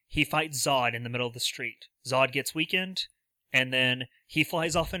 hey, he fights Zod in the middle of the street. Zod gets weakened, and then he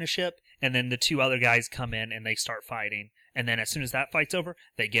flies off in a ship, and then the two other guys come in and they start fighting. And then as soon as that fight's over,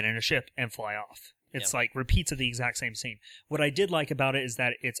 they get in a ship and fly off. It's like repeats of the exact same scene. What I did like about it is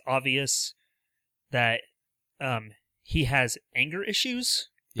that it's obvious that he has anger issues,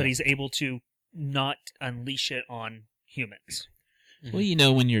 but he's able to not unleash it on humans.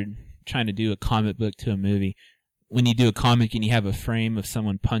 Well, when you're trying to do a comic book to a movie, when you do a comic and you have a frame of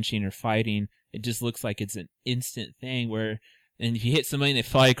someone punching or fighting, it just looks like it's an instant thing and if you hit somebody and they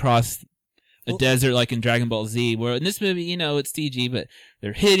fly across a desert like in Dragon Ball Z, where in this movie, it's CG, but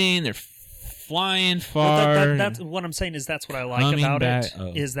they're hitting, they're flying far. That's what I'm saying is that's what I like about it,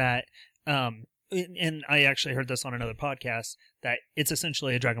 is that, and I actually heard this on another podcast, that it's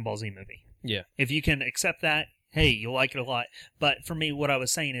essentially a Dragon Ball Z movie. Yeah. If you can accept that, hey, you'll like it a lot. But for me, what I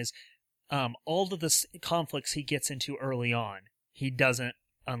was saying is, all of the conflicts he gets into early on, he doesn't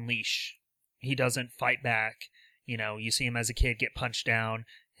unleash. He doesn't fight back. You see him as a kid get punched down.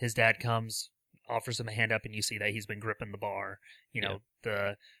 His dad comes, offers him a hand up, and you see that he's been gripping the bar.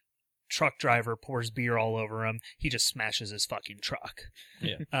 The truck driver pours beer all over him. He just smashes his fucking truck.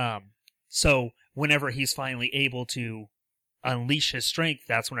 Yeah. So whenever he's finally able to unleash his strength,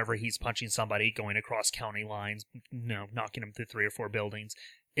 that's whenever he's punching somebody, going across county lines, knocking him through 3 or 4 buildings.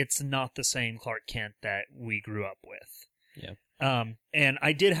 It's not the same Clark Kent that we grew up with. Yeah. And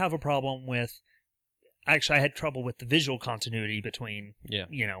I did have a problem with. Actually, I had trouble with the visual continuity between,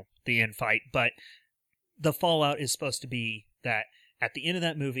 the end fight. But the fallout is supposed to be that at the end of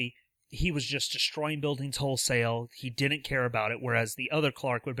that movie, he was just destroying buildings wholesale. He didn't care about it. Whereas the other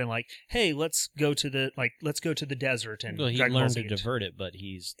Clark would have been like, "Hey, let's go to the desert and." Well, he learned to divert it, but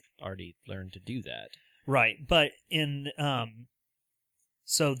he's already learned to do that. Right, but in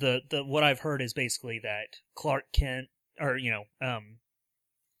so the what I've heard is basically that Clark Kent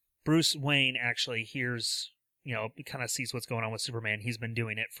Bruce Wayne actually hears, kind of sees what's going on with Superman. He's been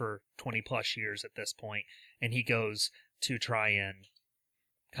doing it for 20 plus years at this point, and he goes to try and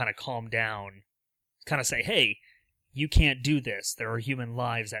kind of calm down, kind of say, hey, you can't do this. There are human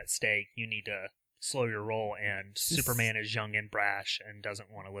lives at stake. You need to slow your roll, and Superman is young and brash and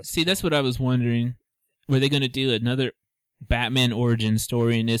doesn't want to listen. See, that's what I was wondering. Were they going to do another Batman origin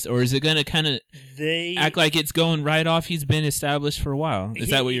story in this, or is it going to kind of act like it's going right off? He's been established for a while.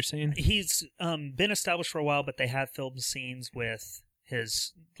 Is that what you're saying? He's been established for a while, but they have filmed scenes with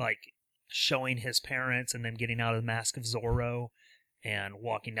his, showing his parents and them getting out of the Mask of Zorro and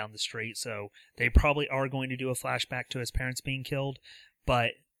walking down the street. So they probably are going to do a flashback to his parents being killed,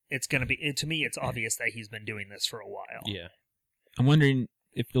 but it's going to be, to me, it's obvious that he's been doing this for a while. Yeah. I'm wondering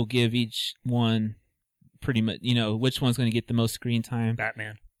if they'll give each one pretty much, which one's going to get the most screen time.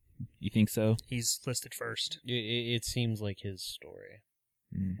 Batman. You think so? He's listed first. It seems like his story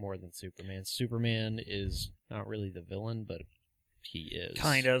more than Superman. Superman is not really the villain, but he is.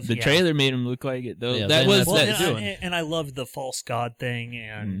 Kind of. The trailer made him look like it, though. Yeah, and I loved the false god thing,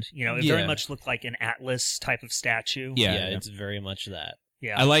 and it very much looked like an Atlas type of statue. Yeah, it's very much that.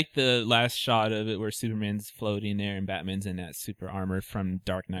 Yeah, I like the last shot of it where Superman's floating there and Batman's in that super armor from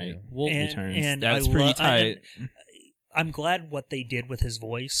Dark Knight Returns. And that's pretty tight. I'm glad what they did with his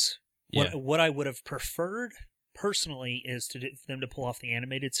voice. Yeah. What I would have preferred personally is for them to pull off the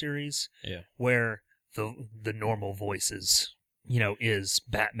animated series, where the normal voices, is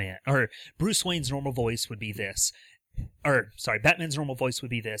Batman, or Bruce Wayne's normal voice would be this. Batman's normal voice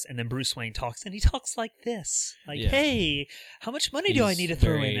would be this, and then Bruce Wayne talks, and he talks like this. Like, hey, how much money do I need to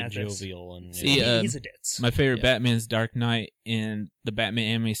throw in at this? Jovial and He's a ditz. My favorite Batman's Dark Knight, and the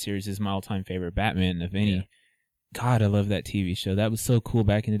Batman anime series is my all-time favorite Batman of any. Yeah. God, I love that TV show. That was so cool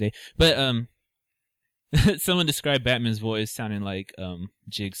back in the day. But someone described Batman's voice sounding like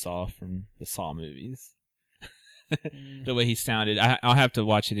Jigsaw from the Saw movies. The way he sounded. I'll have to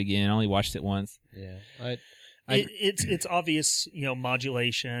watch it again. I only watched it once. Yeah, it's obvious,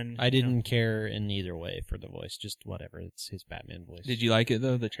 modulation. I didn't care in either way for the voice, just whatever. It's his Batman voice. Did you like it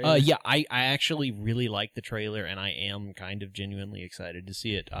though? The trailer? Yeah, I actually really like the trailer, and I am kind of genuinely excited to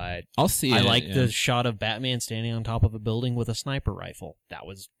see it. I'll see it. I like the shot of Batman standing on top of a building with a sniper rifle. That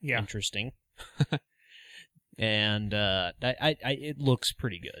was interesting, and it looks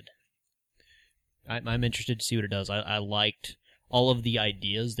pretty good. I'm interested to see what it does. I liked all of the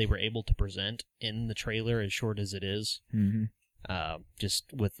ideas they were able to present in the trailer, as short as it is. Mm-hmm.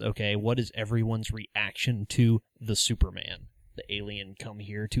 Just with, what is everyone's reaction to the Superman? The alien come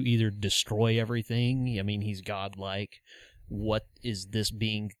here to either destroy everything. I mean, he's godlike. What is this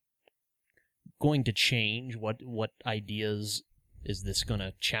going to change? What ideas is this going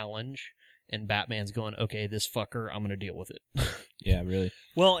to challenge? And Batman's going, this fucker, I'm going to deal with it. Yeah, really.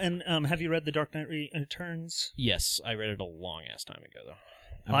 Well, and have you read The Dark Knight Returns? Yes, I read it a long-ass time ago, though.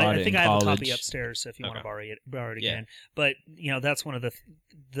 I think I have a copy upstairs, so if you want to borrow it again. But, that's one of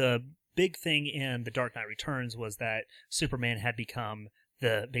the big thing in The Dark Knight Returns was that Superman had become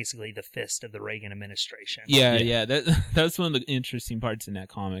basically the fist of the Reagan administration. Yeah. That's one of the interesting parts in that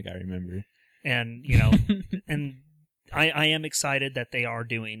comic, I remember. And, and I am excited that they are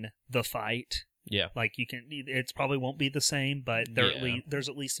doing the fight. Yeah. Like, it probably won't be the same, but there's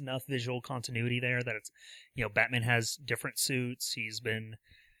at least enough visual continuity there that it's, Batman has different suits. He's been,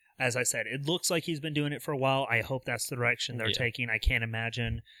 as I said, it looks like he's been doing it for a while. I hope that's the direction they're taking. I can't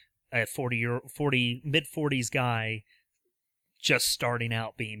imagine a mid-40s guy just starting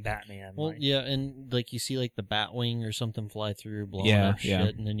out being Batman. Well, and like you see like the Batwing or something fly through, blowing up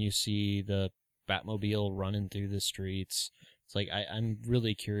shit, and then you see the Batmobile running through the streets. It's like I'm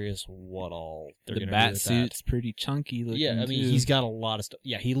really curious what all they're going to do with that. The Batsuit's pretty chunky looking. Yeah, I mean he's got a lot of stuff.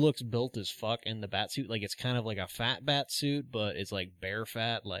 Yeah, he looks built as fuck, and the Batsuit, like it's kind of like a fat Batsuit, but it's like bear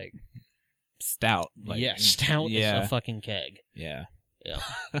fat, like stout. Like, stout as a fucking keg. Yeah.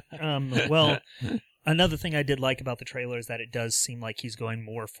 Well, another thing I did like about the trailer is that it does seem like he's going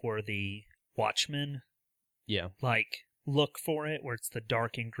more for the Watchmen. Yeah. Like, look for it, where it's the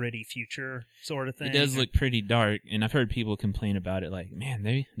dark and gritty future sort of thing. It does look pretty dark, and I've heard people complain about it, like,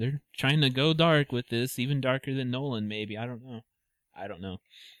 man, they're trying to go dark with this, even darker than Nolan, maybe. I don't know.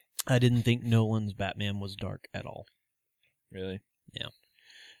 I didn't think Nolan's Batman was dark at all. Really? Yeah.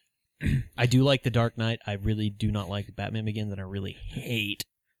 I do like The Dark Knight. I really do not like Batman Begins, and I really hate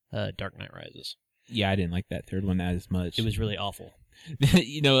Dark Knight Rises. Yeah, I didn't like that third one as much. It was really awful.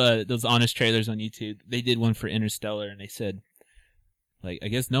 Those honest trailers on YouTube, they did one for Interstellar, and they said, like, I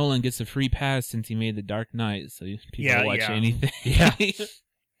guess Nolan gets a free pass since he made The Dark Knight, so people will watch anything. Yeah.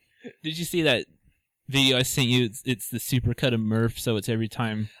 Did you see that video I sent you? It's the supercut of Murph, so it's every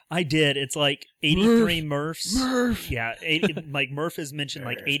time. I did. It's like 83 Murphs. Murph! Yeah, like Murph is mentioned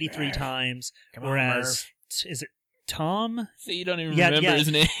like 83 times, whereas, is it Tom? So you don't even remember his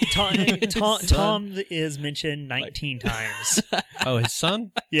name. Tom is mentioned 19 times. Oh, his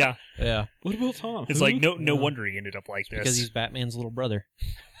son? Yeah. Yeah. What about Tom? It's like no wonder he ended up like this. Because he's Batman's little brother.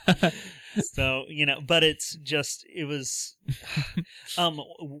 So, but it was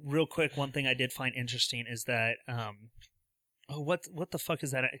real quick, one thing I did find interesting is that what the fuck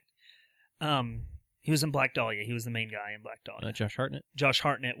is that? He was in Black Dahlia. He was the main guy in Black Dahlia. Josh Hartnett? Josh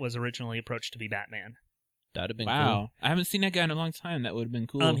Hartnett was originally approached to be Batman. That'd have been cool. Wow. I haven't seen that guy in a long time. That would have been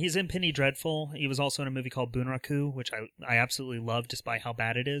cool. He's in Penny Dreadful. He was also in a movie called Bunraku, which I absolutely love despite how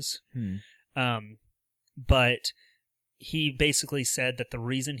bad it is. But he basically said that the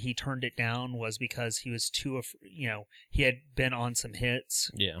reason he turned it down was because he was he had been on some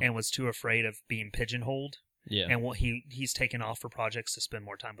hits and was too afraid of being pigeonholed. Yeah. And he's taken off for projects to spend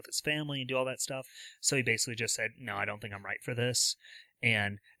more time with his family and do all that stuff. So he basically just said, no, I don't think I'm right for this.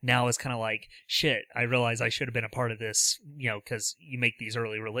 And now it's kind of like, shit, I realize I should have been a part of this, because you make these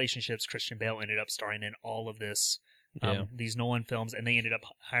early relationships. Christian Bale ended up starring in all of this, these Nolan films, and they ended up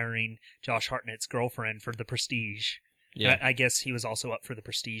hiring Josh Hartnett's girlfriend for The Prestige. Yeah. I guess he was also up for The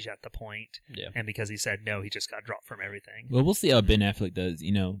Prestige at the point. Yeah. And because he said no, he just got dropped from everything. Well, we'll see how Ben Affleck does.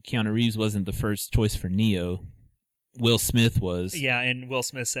 Keanu Reeves wasn't the first choice for Neo. Will Smith was. Yeah, and Will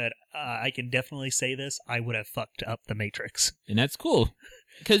Smith said, I can definitely say this, I would have fucked up The Matrix. And that's cool.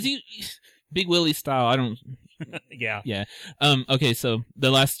 Because Big Willie style. I don't. Yeah. Yeah. Okay, so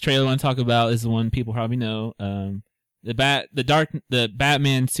the last trailer I want to talk about is the one people probably know. The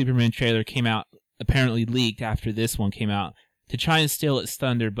Batman Superman trailer came out, apparently leaked after this one came out, to try and steal its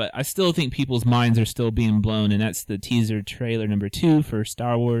thunder, but I still think people's minds are still being blown, and that's the teaser trailer number 2 for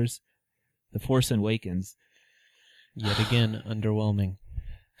Star Wars: The Force Awakens. Yet again, underwhelming.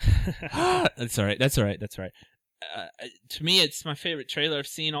 That's all right. To me, it's my favorite trailer I've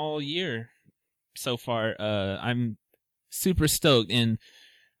seen all year so far. I'm super stoked, and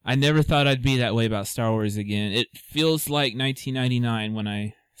I never thought I'd be that way about Star Wars again. It feels like 1999 when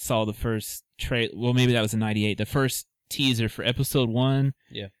I saw the first trailer. Well, maybe that was in 98. The first teaser for Episode 1.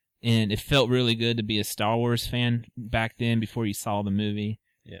 Yeah. And it felt really good to be a Star Wars fan back then before you saw the movie.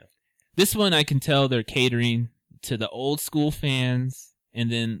 Yeah. This one, I can tell they're catering to the old school fans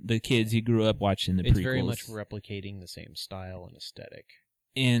and then the kids who grew up watching the prequels. It's very much replicating the same style and aesthetic.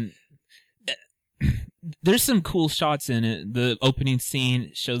 And there's some cool shots in it. The opening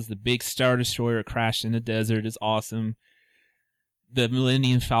scene shows the big Star Destroyer crash in the desert. It's awesome. The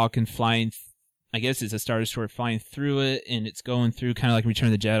Millennium Falcon flying, I guess it's a Star Destroyer flying through it, and it's going through kind of like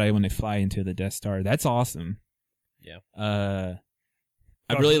Return of the Jedi when they fly into the Death Star. That's awesome. Yeah. I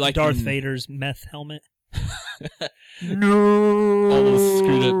really like Darth Vader's meth helmet. No! All those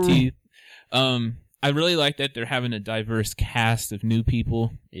screwed up teeth. I really like that they're having a diverse cast of new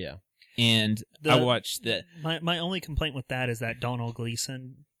people. Yeah. And I watched that. My only complaint with that is that Donald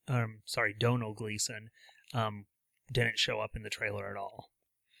Gleason, didn't show up in the trailer at all.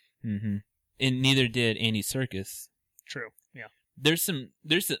 Mm-hmm. And neither did Andy Serkis. True. Yeah.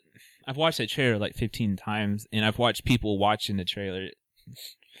 I've watched that trailer like 15 times, and I've watched people watching the trailer.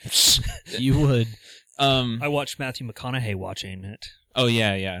 You would. I watched Matthew McConaughey watching it. Oh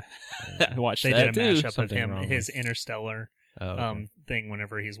yeah. I watched they that did a too. mashup of him, his Interstellar okay. thing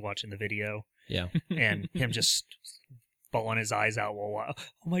whenever he's watching the video. Yeah. And him just bawling his eyes out while,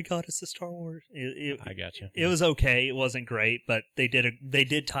 oh my god, it's the Star Wars. I got you. It was okay. It wasn't great, but they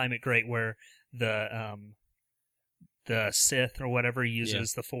did time it great where the Sith or whatever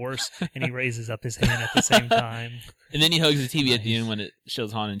uses the Force, and he raises up his hand at the same time. And then he hugs the TV at the end when it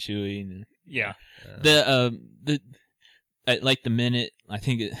shows Han and Chewie. And yeah. Like the minute, I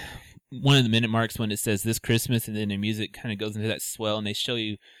think one of the minute marks when it says this Christmas, and then the music kind of goes into that swell, and they show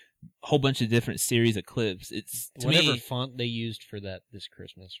you a whole bunch of different series of clips. It's whatever font they used for that this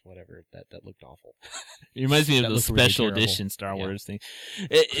Christmas, whatever that looked awful. It reminds me of the special really edition Star Wars thing.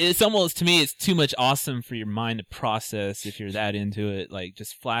 It's almost, to me, it's too much awesome for your mind to process if you're that into it. Like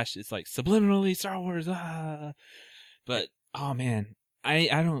just flash, it's like subliminally Star Wars. But oh man, I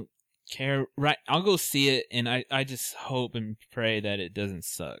don't care. Right, I'll go see it, and I just hope and pray that it doesn't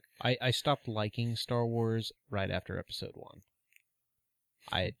suck. I stopped liking Star Wars right after Episode 1.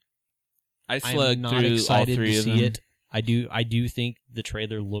 I slugged not through excited all three to of see them. it. I do think the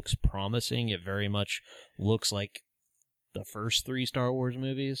trailer looks promising. It very much looks like the first 3 Star Wars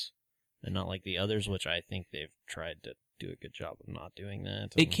movies, and not like the others, which I think they've tried to do a good job of not doing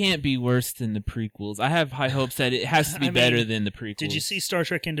that. It can't be worse than the prequels. I have high hopes that it has to be better than the prequels. Did you see Star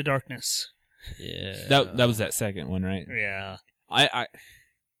Trek Into Darkness? Yeah. That was that second one, right? Yeah.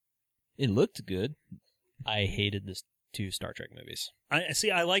 It looked good. I hated the 2 Star Trek movies.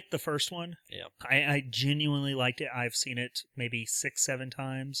 I liked the first one. Yeah. I genuinely liked it. I've seen it maybe 6-7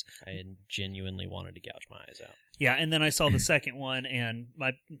 times. I genuinely wanted to gouge my eyes out. Yeah, and then I saw the second one, and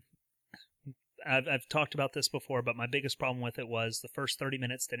I've talked about this before, but my biggest problem with it was the first 30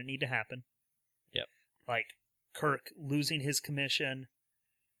 minutes didn't need to happen. Yep. Like Kirk losing his commission,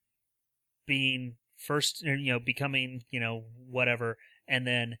 being first, becoming, whatever, and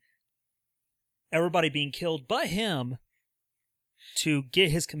then everybody being killed but him to get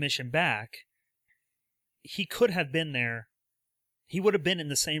his commission back. He could have been there. He would have been in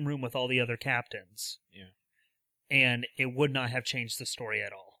the same room with all the other captains. Yeah. And it would not have changed the story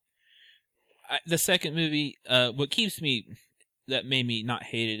at all. The second movie, what made me not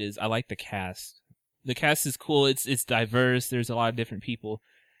hate it is I like the cast. The cast is cool. It's diverse. There's a lot of different people.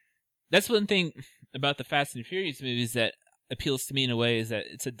 That's one thing about the Fast and Furious movies that appeals to me in a way, is that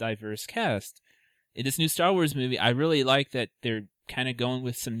it's a diverse cast. In this new Star Wars movie, I really like that they're kind of going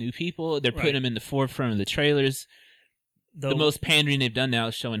with some new people. They're putting them in the forefront of the trailers. The most pandering they've done now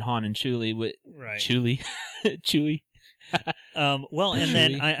is showing Han and Chewie with Chewie. Well, and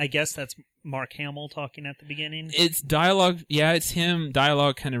then I guess that's Mark Hamill talking at the beginning. It's dialogue. Yeah, it's him.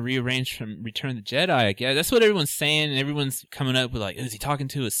 Dialogue kind of rearranged from Return of the Jedi, I guess. That's what everyone's saying. Everyone's coming up with like, is he talking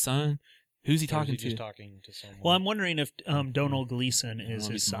to his son? Who's he talking to? Just talking to someone? Well, I'm wondering if Donald Gleason is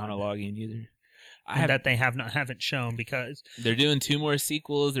his son. Monologuing either. that they haven't shown because they're doing 2 more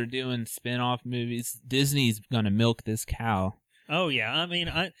sequels. They're doing spin-off movies. Disney's gonna milk this cow. Oh yeah, I mean,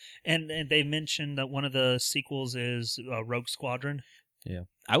 and they mentioned that one of the sequels is Rogue Squadron. Yeah,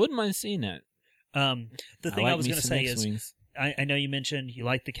 I wouldn't mind seeing that. The thing I was going to say is, X-Wings. I know you mentioned you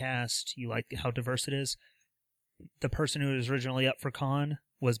like the cast, you like how diverse it is. The person who was originally up for Khan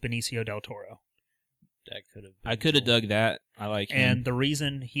was Benicio del Toro. that could have. I could have dug that. I like him. And the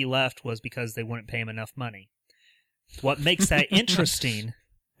reason he left was because they wouldn't pay him enough money. What makes that interesting?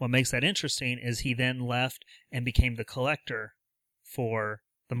 What makes that interesting is he then left and became the collector for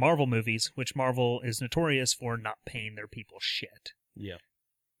the Marvel movies, which Marvel is notorious for not paying their people shit. Yeah.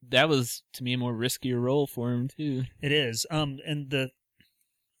 That was, to me, a more riskier role for him, too. It is. And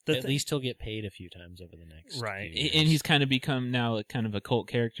at least he'll get paid a few times over the next right. few years. And he's kind of become now kind of a cult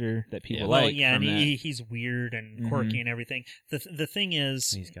character that people Well, like. yeah, and from that. he's weird and quirky and everything. The thing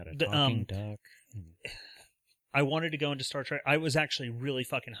is, He's got a talking duck. I wanted to go into Star Trek. I was actually really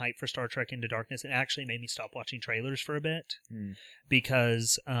fucking hyped for Star Trek Into Darkness. It actually made me stop watching trailers for a bit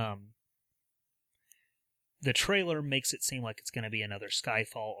because the trailer makes it seem like it's going to be another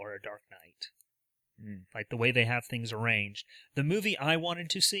Skyfall or a Dark Knight. Like the way they have things arranged. The movie I wanted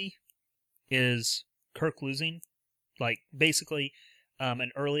to see is Kirk losing. Like basically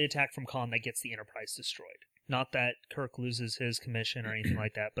an early attack from Khan that gets the Enterprise destroyed. Not that Kirk loses his commission or anything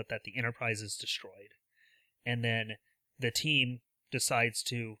like that, but that the Enterprise is destroyed. And then the team decides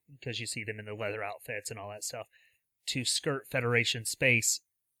to, because you see them in the leather outfits and all that stuff, to skirt Federation space,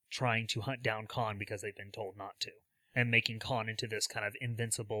 trying to hunt down Khan because they've been told not to. And making Khan into this kind of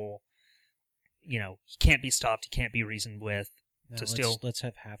invincible, he can't be stopped, he can't be reasoned with. Let's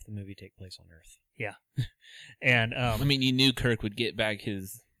have half the movie take place on Earth. Yeah. And I mean, you knew Kirk would get back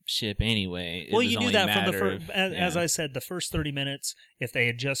his ship anyway. Well, you knew that from the first, as I said, the first 30 minutes, if they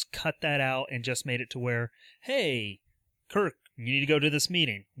had just cut that out and just made it to where, hey, Kirk, you need to go to this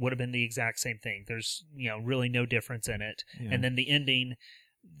meeting, would have been the exact same thing. There's, really no difference in it. Yeah. And then the ending,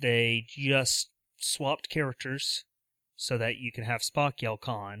 they just swapped characters so that you can have Spock yell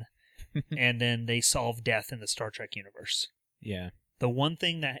Khan, and then they solve death in the Star Trek universe. Yeah. The one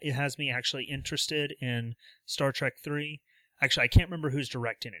thing that it has me actually interested in Star Trek 3, actually, I can't remember who's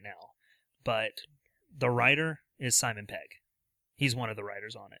directing it now, but the writer is Simon Pegg. He's one of the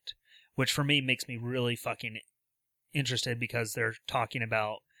writers on it, which for me makes me really fucking interested because they're talking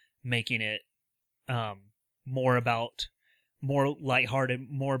about making it more lighthearted,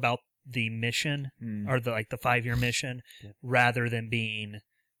 more about the mission or the 5-year mission, rather than being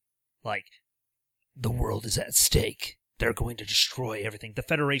like the world is at stake. They're going to destroy everything. The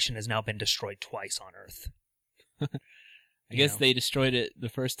Federation has now been destroyed twice on Earth. I guess they destroyed it the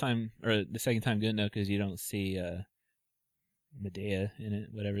first time, or the second time good enough, because you don't see Medea in it,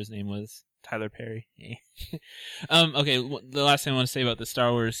 whatever his name was. Tyler Perry. Okay, the last thing I want to say about the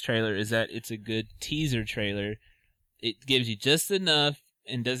Star Wars trailer is that it's a good teaser trailer. It gives you just enough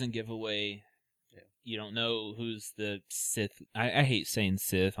and doesn't give away. You don't know who's the Sith. I hate saying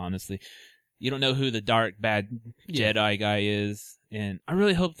Sith, honestly. You don't know who the dark, bad Jedi guy is. And I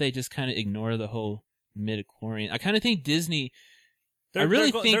really hope they just kind of ignore the whole midichlorian. I kind of think Disney... They're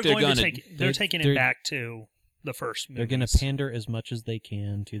taking it back to the first movies. They're going to pander as much as they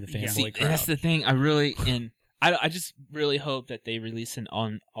can to the fanboy crowd. That's the thing. I just really hope that they release an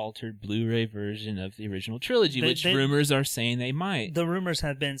unaltered Blu-ray version of the original trilogy, which rumors are saying they might. The rumors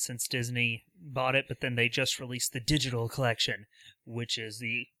have been since Disney bought it, but then they just released the digital collection, which is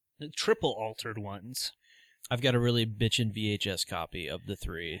the triple altered ones. I've got a really bitchin' VHS copy of the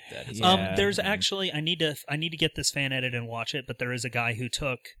 3. There's actually I need to get this fan edit and watch it, but there is a guy who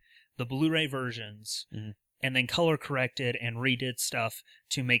took the Blu-ray versions and then color corrected and redid stuff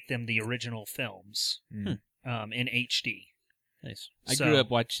to make them the original films in HD. Nice. I grew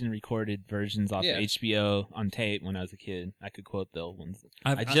up watching recorded versions off of HBO on tape when I was a kid. I could quote the old ones.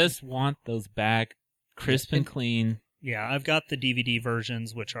 I just want those back, crisp and clean. Yeah, I've got the DVD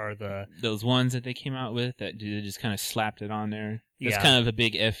versions, which are those ones that they came out with that they just kind of slapped it on there. That's kind of a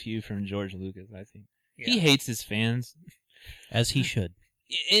big FU from George Lucas, I think. Yeah. He hates his fans. As he should.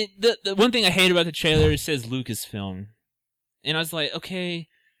 The one thing I hate about the trailer, it says Lucasfilm. And I was like, okay,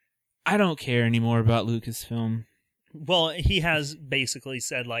 I don't care anymore about Lucasfilm. Well, he has basically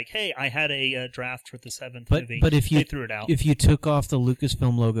said, like, hey, I had a draft for the 7th movie. But if they threw it out. If you took off the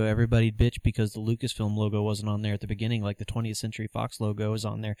Lucasfilm logo, everybody'd bitch because the Lucasfilm logo wasn't on there at the beginning, like the 20th Century Fox logo is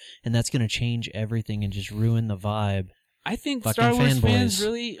on there, and that's going to change everything and just ruin the vibe. I think Star Wars fans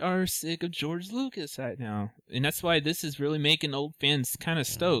really are sick of George Lucas right now, and that's why this is really making old fans kind of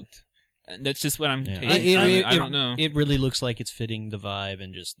stoked. That's just what I'm Yeah. taking. I don't know. It really looks like it's fitting the vibe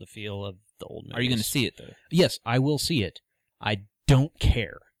and just the feel of the old movies. Are you going to see it, though? Yes, I will see it. I don't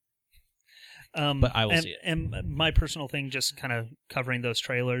care. But I will see it. And my personal thing, just kind of covering those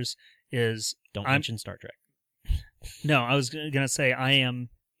trailers, is... Don't mention Star Trek. No, I was going to say I am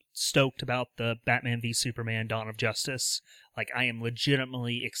stoked about the Batman v Superman Dawn of Justice. Like, I am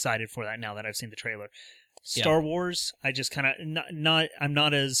legitimately excited for that now that I've seen the trailer. Star Wars, I just kind of... I'm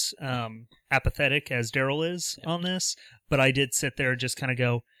not as apathetic as Daryl is on this, but I did sit there and just kind of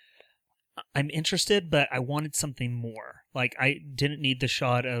go, I'm interested, but I wanted something more. Like, I didn't need the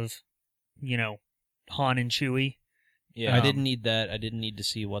shot of... Han and Chewie. Yeah, I didn't need that. I didn't need to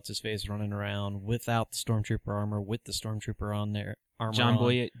see what's his face running around without the stormtrooper armor, with the stormtrooper on there. John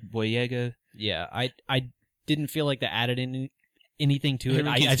Boyega. Yeah, I didn't feel like that added anything to it.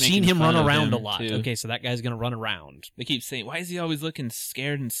 I've seen making him fun run of around him, a lot. too. Okay, so that guy's gonna run around. They keep saying, why is he always looking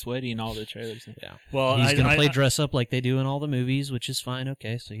scared and sweaty in all the trailers? Yeah. Well, he's gonna play dress up like they do in all the movies, which is fine.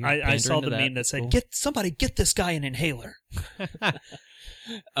 Okay, so you're I saw the to meme that said, Cool. somebody get this guy an inhaler."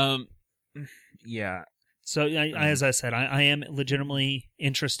 Yeah. So, as I said, I am legitimately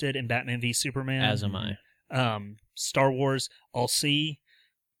interested in Batman v Superman. As am I. Star Wars, I'll see.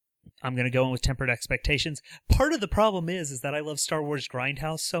 I'm going to go in with tempered expectations. Part of the problem is that I love Star Wars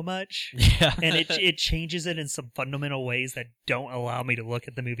Grindhouse so much, Yeah. and it changes it in some fundamental ways that don't allow me to look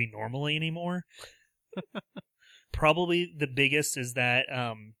at the movie normally anymore. Probably the biggest is that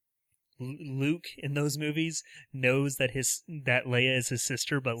Luke in those movies knows that Leia is his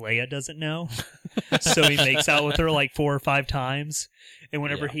sister, but Leia doesn't know. So he makes out with her like 4 or 5 times. And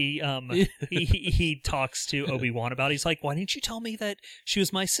whenever he talks to Obi-Wan about it, he's like, "Why didn't you tell me that she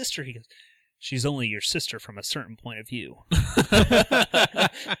was my sister?" He goes, "She's only your sister from a certain point of view."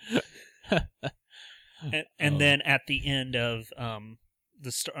 and then at the end of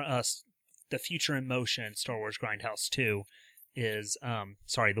the Future in Motion, Star Wars Grindhouse 2, is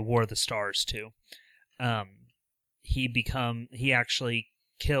the War of the Stars 2. He actually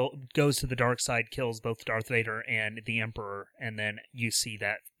goes to the dark side, kills both Darth Vader and the Emperor, and then you see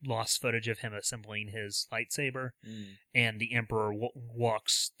that lost footage of him assembling his lightsaber, and the Emperor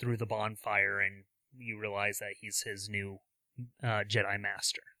walks through the bonfire, and you realize that he's his new Jedi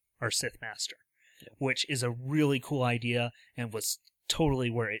Master, or Sith Master, which is a really cool idea, and was totally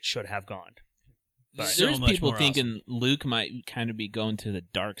where it should have gone. But There's people thinking Luke might kind of be going to the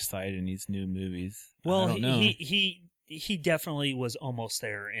dark side in these new movies. Well, I don't know. He definitely was almost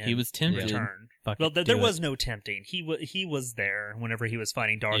there in He was tempted. Return. Well, there was no tempting. He was there whenever he was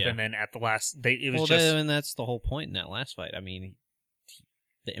fighting Darth, and then at the last, it was and that's the whole point in that last fight. I mean,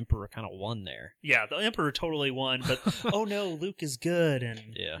 the Emperor kind of won there. Yeah, the Emperor totally won, but oh no, Luke is good, and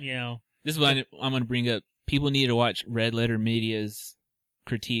This is what I'm going to bring up. People need to watch Red Letter Media's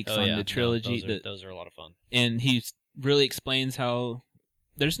critiques on the trilogy. Those are a lot of fun. And he really explains how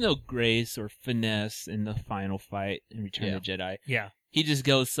there's no grace or finesse in the final fight in Return of the Jedi. Yeah. He just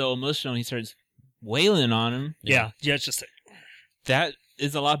goes so emotional and he starts wailing on him. Yeah, it's just... That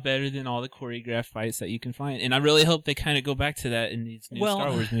is a lot better than all the choreographed fights that you can find. And I really hope they kind of go back to that in these new Star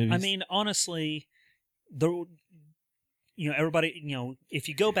Wars movies. I mean, honestly, everybody, if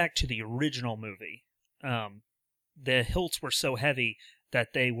you go back to the original movie, the hilts were so heavy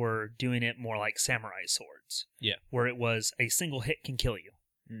that they were doing it more like samurai swords. Yeah. Where it was a single hit can kill you.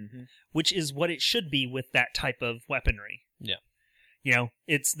 Mm-hmm. Which is what it should be with that type of weaponry. Yeah.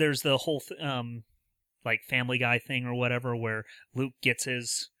 There's the whole like Family Guy thing or whatever where Luke gets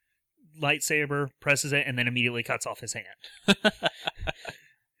his lightsaber, presses it, and then immediately cuts off his hand.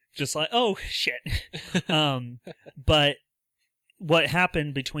 Just like, oh shit. But what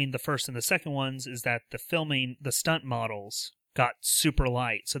happened between the first and the second ones is that the stunt models got super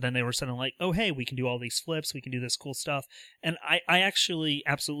light. So then they were suddenly like, oh, hey, we can do all these flips. We can do this cool stuff. And I actually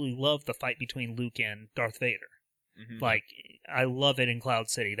absolutely love the fight between Luke and Darth Vader. Mm-hmm. Like, I love it in Cloud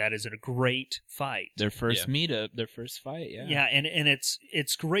City. That is a great fight. Their first meetup, their first fight, yeah. Yeah, and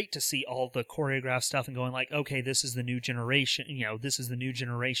it's great to see all the choreographed stuff and going like, okay, this is the new generation, this is the new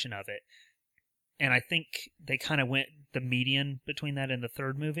generation of it. And I think they kind of went the median between that and the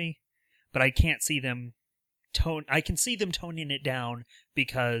third movie, but I can't see them I can see them toning it down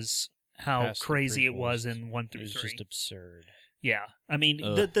because how crazy it was in 1 through 3. It was just absurd. Yeah. I mean,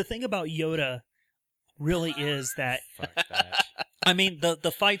 the thing about Yoda really is that... Fuck that. I mean,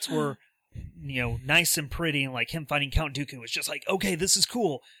 the fights were, nice and pretty, and like him fighting Count Dooku was just like, okay, this is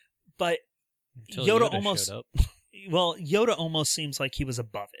cool. But Yoda almost... showed up. Well, Yoda almost seems like he was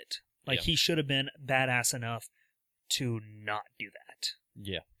above it. Like he should have been badass enough to not do that.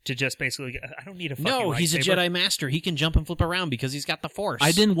 Yeah. To just basically, I don't need a fucking No, he's a lightsaber. Jedi Master. He can jump and flip around because he's got the Force.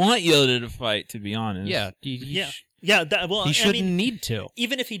 I didn't want Yoda to fight, to be honest. Yeah. Yeah. Well, He shouldn't need to.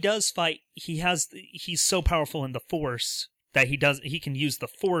 Even if he does fight, he's so powerful in the Force that he can use the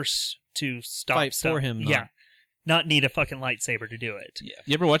Force to stop Fight stuff. for him. Not need a fucking lightsaber to do it. Yeah.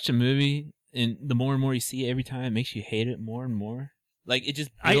 You ever watch a movie and the more and more you see it every time, it makes you hate it more and more? Like, it just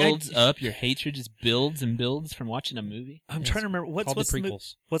builds up. Your hatred just builds and builds from watching a movie. I'm trying to remember what's the the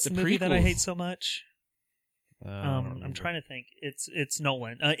prequels. What's the movie that I hate so much? I'm trying to think. It's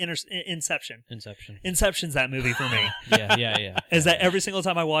Nolan. Inception. Inception. Inception's that movie for me. Yeah. Is that every single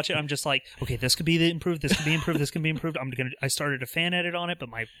time I watch it, I'm just like, okay, this could be improved. This could be improved. This can be improved. I started a fan edit on it, but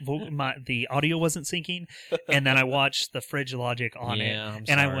the audio wasn't syncing, and then I watched the Fridge Logic on it,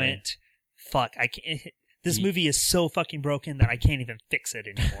 and I went, fuck, I can't. This movie is so fucking broken that I can't even fix it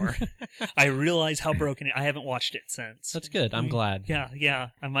anymore. I realize how broken I haven't watched it since. That's good. I'm glad. Yeah.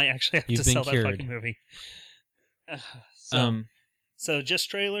 I might actually have You've to been sell cured. that fucking movie. So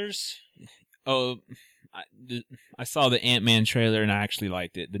just trailers. Oh, I saw the Ant-Man trailer and I actually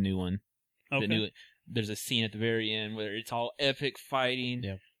liked it. The new one. Okay. There's a scene at the very end where it's all epic fighting.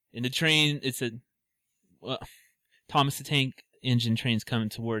 Yeah. In the train, it's Thomas the Tank Engine train's coming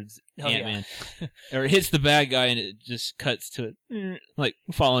towards Ant-Man. Or it hits the bad guy and it just cuts to it, like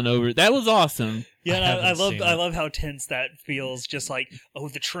falling over. That was awesome. Yeah, I love how tense that feels. Just like, oh,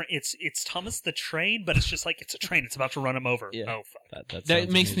 the train. It's Thomas the Train, but it's just like it's a train. It's about to run him over. Yeah. Oh fuck.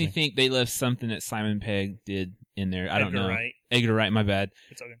 That makes me think they left something that Simon Pegg did in there. I don't know. Wright. Edgar Wright. My bad.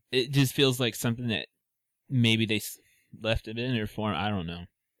 It's okay. It just feels like something that maybe they left it in their form. I don't know.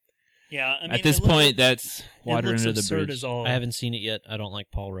 Yeah, I mean, at this point, that's water under the bridge. As all. I haven't seen it yet. I don't like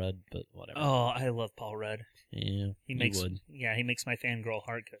Paul Rudd, but whatever. Oh, I love Paul Rudd. Yeah, he makes my fangirl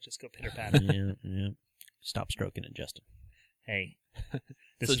heart just go pitter patter. yeah. Stop stroking it, Justin. Hey.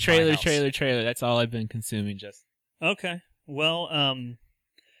 So trailer. That's all I've been consuming, Justin. Okay. Well,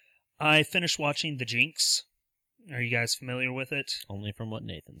 I finished watching The Jinx. Are you guys familiar with it? Only from what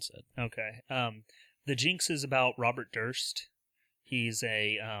Nathan said. Okay. The Jinx is about Robert Durst. He's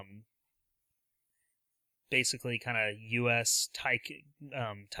a basically kind of U.S.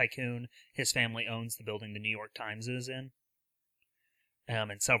 tycoon. His family owns the building the New York Times is in,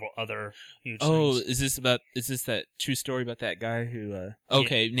 and several other huge things. Is this that true story about that guy who?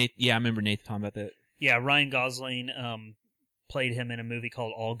 Okay, I remember Nathan talking about that. Yeah, Ryan Gosling played him in a movie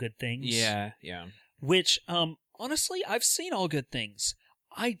called All Good Things. Yeah. Which, honestly, I've seen All Good Things.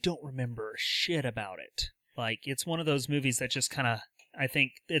 I don't remember shit about it. Like, it's one of those movies that just kind of, I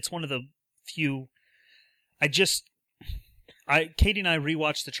think it's one of the few. Katie and I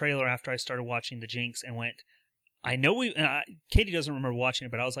rewatched the trailer after I started watching The Jinx and went, Katie doesn't remember watching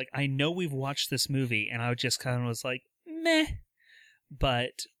it, but I was like, I know we've watched this movie, and I just kind of was like, meh.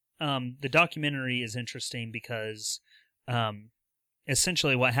 But the documentary is interesting because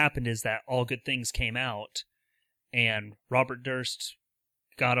essentially what happened is that All Good Things came out, and Robert Durst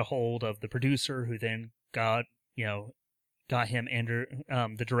got a hold of the producer, who then got him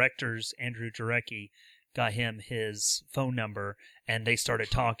the director's Andrew Jarecki got him his phone number, and they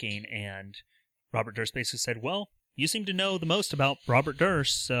started talking, and Robert Durst basically said, well, you seem to know the most about Robert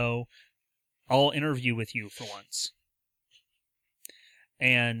Durst, so I'll interview with you for once.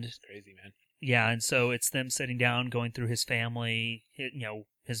 And it's crazy, man. Yeah, and so it's them sitting down, going through his family.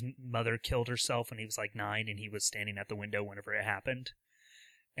 His mother killed herself when he was like 9, and he was standing at the window whenever it happened.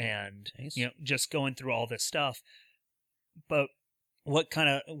 And, just going through all this stuff. But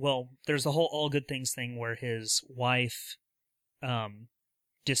there's the whole All Good Things thing where his wife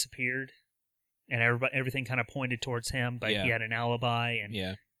disappeared, and everything kind of pointed towards him, but he had an alibi,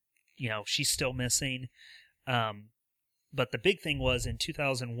 and she's still missing. But the big thing was in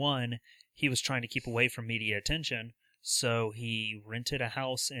 2001, he was trying to keep away from media attention, so he rented a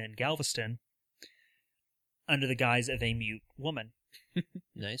house in Galveston under the guise of a mute woman.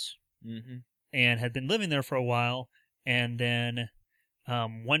 Nice. Mm-hmm. And had been living there for a while, and then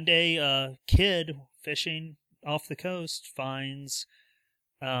one day a kid fishing off the coast finds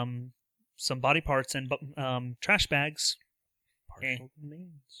some body parts and trash bags. Partial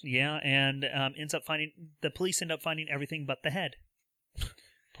remains. Yeah, and the police end up finding everything but the head.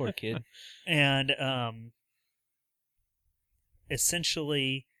 Poor kid. And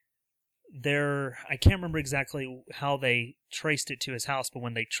essentially, I can't remember exactly how they traced it to his house, but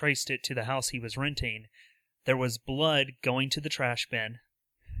when they traced it to the house he was renting, there was blood going to the trash bin.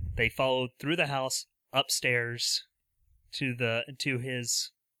 They followed through the house upstairs to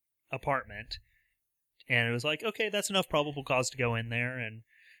his apartment, and it was like, okay, that's enough probable cause to go in there, and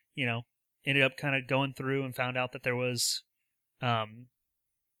ended up kind of going through and found out that there was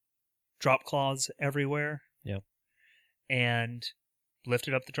drop cloths everywhere. Yep. And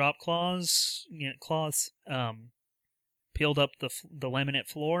lifted up the drop cloths, peeled up the laminate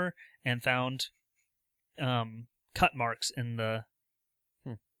floor, and found cut marks in the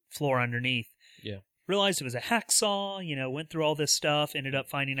floor underneath. Yeah. Realized it was a hacksaw, went through all this stuff, ended up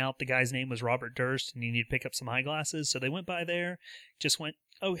finding out the guy's name was Robert Durst and he needed to pick up some eyeglasses. So they went by there, just went,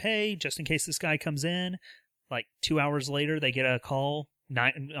 oh, hey, just in case this guy comes in. Like 2 hours later, they get a call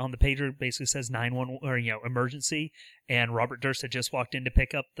on the pager, basically says 911 or, emergency. And Robert Durst had just walked in to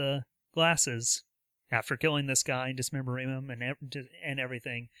pick up the glasses after killing this guy and dismembering him and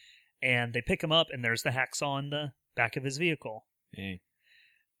everything. And they pick him up and there's the hacksaw in the back of his vehicle. Hey.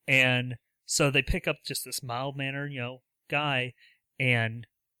 And so they pick up just this mild-mannered, guy, and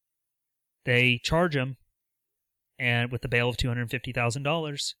they charge him and with the bail of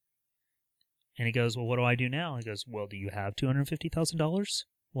 $250,000. And he goes, well, what do I do now? He goes, well, do you have $250,000?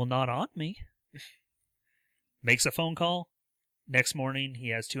 Well, not on me. Makes a phone call. Next morning, he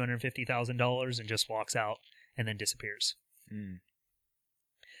has $250,000 and just walks out and then disappears. Mm.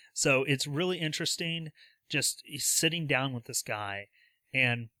 So it's really interesting just sitting down with this guy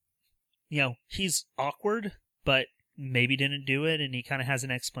and, he's awkward, but maybe didn't do it, and he kind of has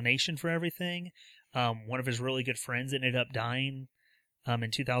an explanation for everything. One of his really good friends ended up dying in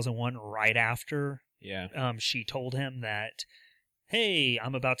 2001 right after she told him that, hey,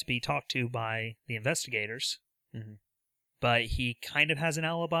 I'm about to be talked to by the investigators. Mm-hmm. But he kind of has an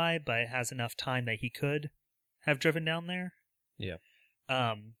alibi, but has enough time that he could have driven down there. Yeah.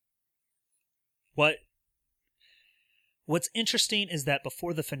 What's interesting is that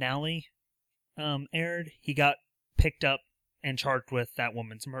before the finale aired, he got picked up and charged with that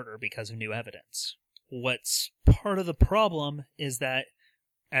woman's murder because of new evidence. What's part of the problem is that,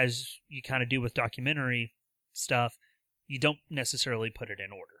 as you kind of do with documentary stuff, you don't necessarily put it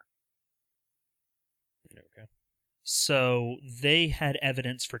in order. Okay. So they had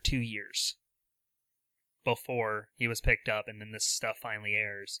evidence for 2 years before he was picked up, and then this stuff finally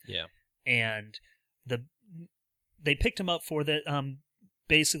airs. Yeah. And they picked him up for the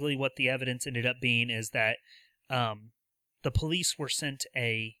basically what the evidence ended up being is that the police were sent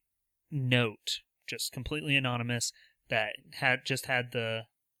a note, just completely anonymous, that had the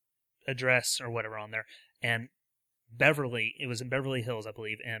address or whatever on there, and Beverly, it was in Beverly Hills, I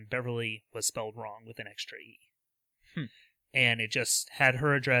believe, and Beverly was spelled wrong with an extra E. And it just had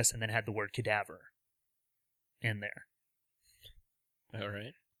her address and then had the word cadaver in there. All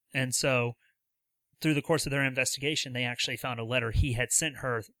right. And so, through the course of their investigation, they actually found a letter he had sent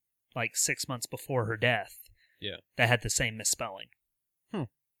her like 6 months before her death. Yeah. That had the same misspelling.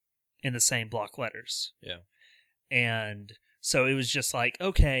 In the same block letters. Yeah. And so it was just like,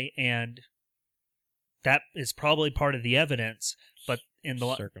 okay, and that is probably part of the evidence, but in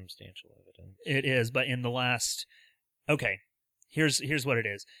the circumstantial evidence. It is, but in the last, okay, here's what it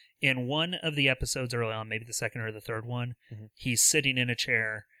is. In one of the episodes early on, maybe the second or the third one, he's sitting in a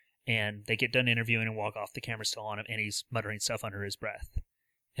chair, and they get done interviewing and walk off. The camera's still on him, and he's muttering stuff under his breath.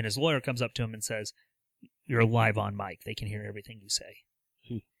 And his lawyer comes up to him and says, "You're live on mic. They can hear everything you say."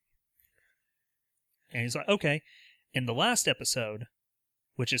 And he's like, okay. In the last episode,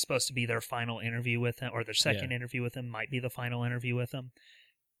 which is supposed to be their final interview with him, or their second interview with him, might be the final interview with him,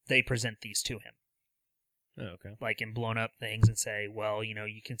 they present these to him. Oh, okay. Like in blown up things and say, well,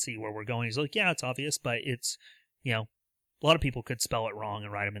 you can see where we're going. He's like, yeah, it's obvious, but it's, a lot of people could spell it wrong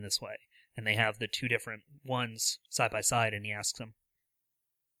and write them in this way. And they have the two different ones side by side, and he asks them,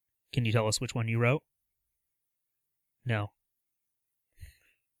 can you tell us which one you wrote? No.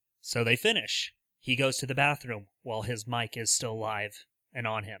 So they finish. He goes to the bathroom while his mic is still live and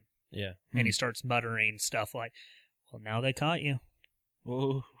on him. Yeah. And he starts muttering stuff like, well, now they caught you.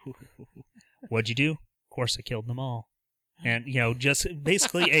 What'd you do? Of course I killed them all. And, just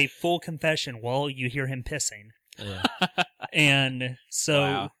basically a full confession while you hear him pissing. Yeah. And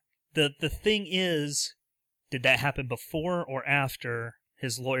so the thing is, did that happen before or after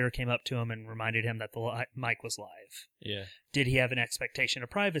his lawyer came up to him and reminded him that the mic was live? Yeah. Did he have an expectation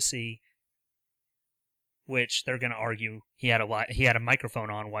of privacy? Which they're going to argue he had a microphone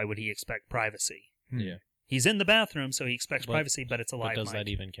on. Why would he expect privacy? Yeah. He's in the bathroom, so he expects privacy, but it's a live mic. Does that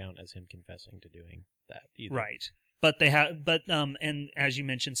even count as him confessing to doing that either? Right. But they have, and as you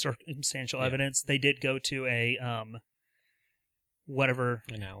mentioned, circumstantial evidence. They did go to a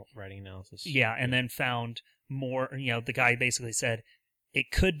writing analysis. Yeah, and then found more. The guy basically said it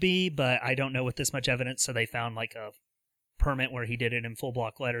could be, but I don't know with this much evidence. So they found like a permit where he did it in full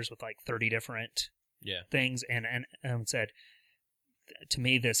block letters with like 30 different things, and said, to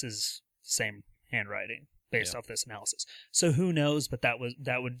me, this is the same handwriting. based off this analysis. So who knows? But that was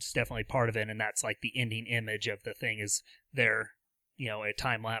definitely part of it, and that's like the ending image of the thing is there, a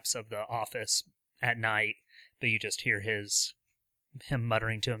time lapse of the office at night, but you just hear him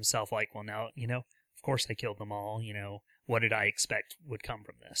muttering to himself like, well, now of course I killed them all. What did I expect would come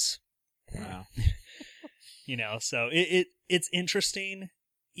from this? Wow. So it's interesting.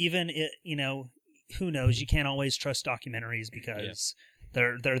 Even who knows? You can't always trust documentaries because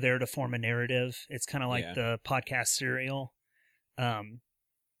they're there to form a narrative. It's kind of like the podcast Serial.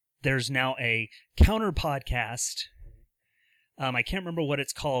 There's now a counter podcast. I can't remember what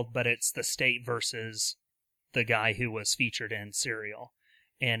it's called, but it's the state versus the guy who was featured in Serial,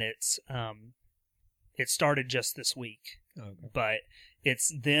 and it started just this week. Okay. But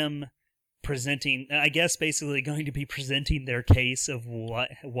it's them presenting, I guess, basically going to be presenting their case of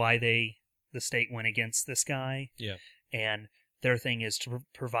why the state went against this guy. Yeah. And their thing is to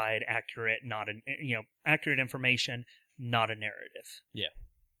provide accurate information, not a narrative. Yeah.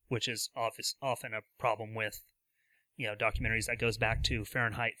 Which is often a problem with, documentaries that goes back to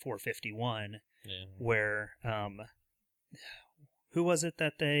Fahrenheit 451, where, who was it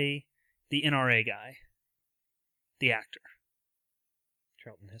that the NRA guy, the actor?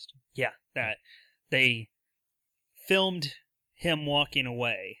 Charlton Heston. Yeah, that they filmed him walking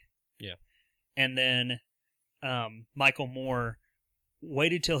away. Yeah. And then Michael Moore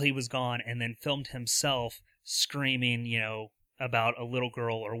waited till he was gone and then filmed himself screaming, about a little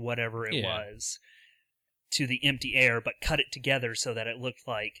girl or whatever it was to the empty air, but cut it together so that it looked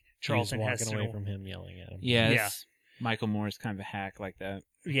like Charlton Heston walking away from him yelling at him. Yeah. Michael Moore is kind of a hack like that.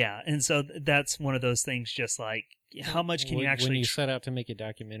 Yeah, and so that's one of those things. Just like, how much can you actually? When you set out to make a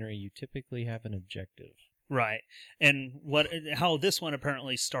documentary, you typically have an objective, right? And how this one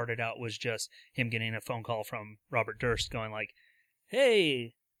apparently started out was just him getting a phone call from Robert Durst, going like,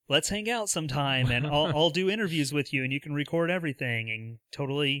 "Hey, let's hang out sometime, and I'll do interviews with you, and you can record everything." And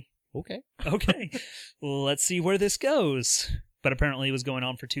totally okay. Well, let's see where this goes. But apparently, it was going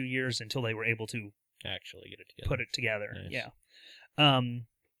on for 2 years until they were able to actually get it together. Put it together. Nice. Yeah.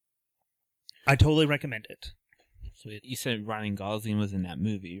 I totally recommend it. Sweet. You said Ryan Gosling was in that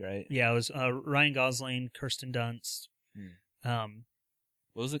movie, right? Yeah, it was Ryan Gosling, Kirsten Dunst. What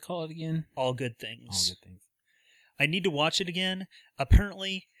was it called again? All Good Things. All Good Things. I need to watch it again.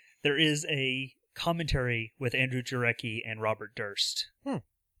 Apparently, there is a commentary with Andrew Jarecki and Robert Durst.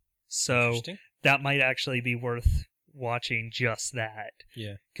 So that might actually be worth watching just that.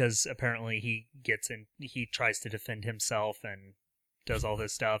 Yeah. Because apparently he tries to defend himself and does all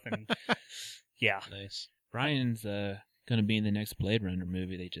this stuff, and yeah. Nice. Ryan's going to be in the next Blade Runner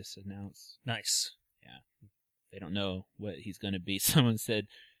movie they just announced. Nice. Yeah. They don't know what he's going to be. Someone said,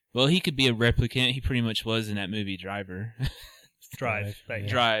 well, he could be a replicant. He pretty much was in that movie Driver. Drive.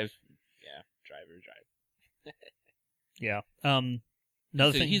 Drive. Yeah. Drive. Yeah.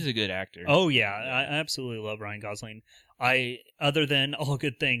 He's a good actor. Oh, yeah. I absolutely love Ryan Gosling. Other than All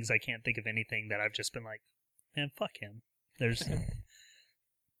Good Things, I can't think of anything that I've just been like, man, fuck him. There's...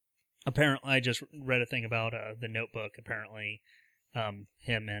 Apparently, I just read a thing about The Notebook. Apparently,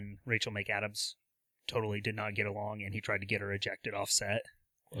 him and Rachel McAdams totally did not get along, and he tried to get her ejected off set.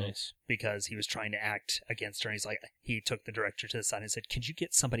 Nice. Because he was trying to act against her. And he took the director to the side and said, "Could you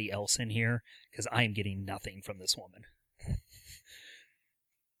get somebody else in here? Because I am getting nothing from this woman."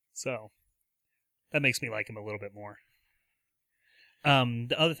 So, that makes me like him a little bit more.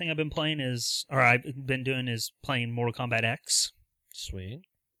 The other thing I've been doing is playing Mortal Kombat X. Sweet.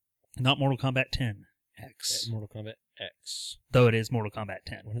 Not Mortal Kombat 10. X. Mortal Kombat X. Though it is Mortal Kombat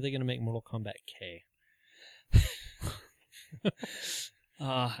 10. When are they going to make Mortal Kombat K?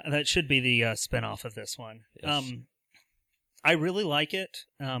 That should be the spinoff of this one. Yes. I really like it.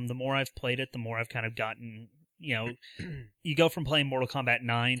 The more I've played it, the more I've kind of gotten... you go from playing Mortal Kombat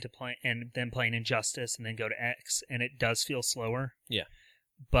 9 and then playing Injustice and then go to X, and it does feel slower. Yeah.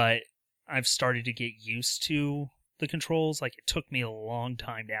 But I've started to get used to the controls. Like, it took me a long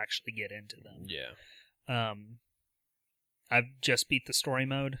time to actually get into them. Yeah. I've just beat the story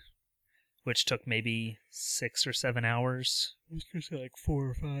mode, which took maybe 6 or 7 hours. I was going to say like 4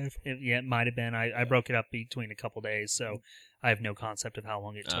 or 5. It might have been. I broke it up between a couple days, so I have no concept of how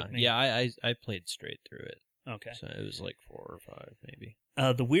long it took me. Yeah, I played straight through it. Okay. So it was like 4 or 5, maybe.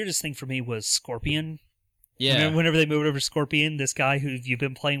 The weirdest thing for me was Scorpion. Yeah. Whenever they moved over to Scorpion, this guy who you've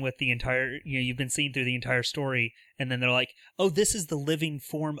been playing with the entire, you've been seeing through the entire story, and then they're like, "Oh, this is the living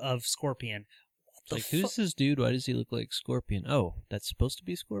form of Scorpion." Like, who's this dude? Why does he look like Scorpion? Oh, that's supposed to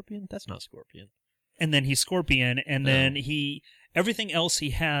be Scorpion? That's not Scorpion. And then he's Scorpion, and then everything else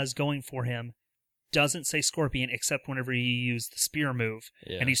he has going for him doesn't say Scorpion except whenever you use the spear move,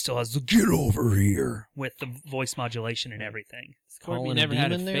 Yeah. and he still has the "get over here" with the voice modulation and everything. Scorpion never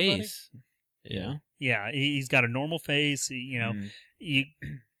had a demon there, face. buddy? Yeah. Yeah, he's got a normal face. You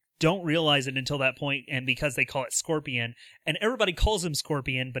don't realize it until that point, and because they call it Scorpion, and everybody calls him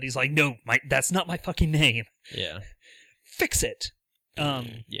Scorpion, but he's like, no, that's not my fucking name. Yeah. Fix it. Yeah,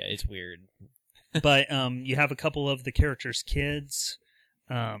 it's weird. But you have a couple of the characters' kids.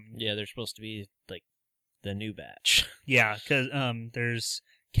 Yeah, they're supposed to be like the new batch. Yeah, because there's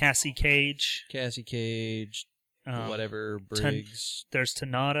Cassie Cage. Cassie Cage, whatever, Briggs. There's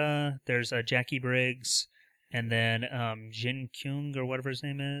Tanada. There's Jackie Briggs. And then Jin Kyung or whatever his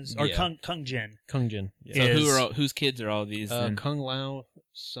name is. Or Yeah. Kung Jin. Kung Jin. So Yeah. whose kids are all these? then? Kung Lao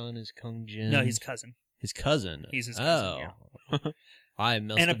son is Kung Jin. No, he's cousin. his cousin. He's his cousin, Oh. I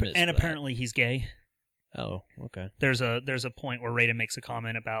must have missed And that. apparently he's gay. Oh, okay. There's a point where Raiden makes a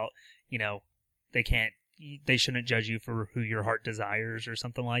comment about, they shouldn't judge you for who your heart desires or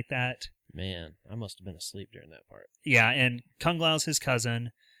something like that. Man, I must have been asleep during that part. Yeah, and Kung Lao's his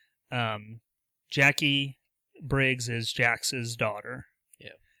cousin. Jackie Briggs is Jax's daughter.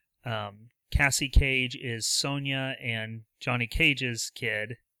 Yeah. Cassie Cage is Sonya and Johnny Cage's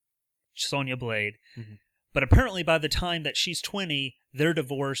kid, Sonya Blade. Mhm. But apparently by the time that she's 20, they're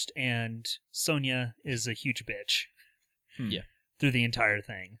divorced and Sonya is a huge bitch. Yeah. Through the entire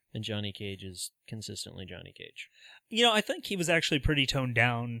thing. And Johnny Cage is consistently Johnny Cage. I think he was actually pretty toned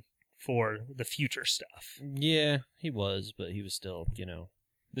down for the future stuff. Yeah, he was, but he was still,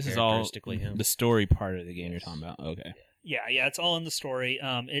 This is all characteristically him. the story part of the game you're talking about. Okay. Yeah, it's all in the story.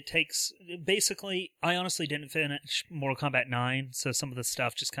 It takes basically. I honestly didn't finish Mortal Kombat 9, so some of the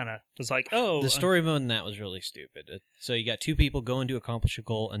stuff just kind of was like, oh, The story mode in that was really stupid. So you got two people going to accomplish a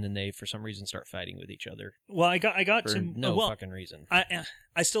goal, and then they, for some reason, start fighting with each other Well, I got for to no fucking reason.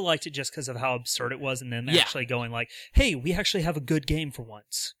 I still liked it just because of how absurd it was, and then Yeah. actually going like, hey, we actually have a good game for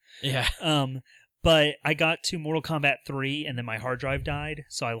once. Yeah. But I got to Mortal Kombat 3, and then my hard drive died,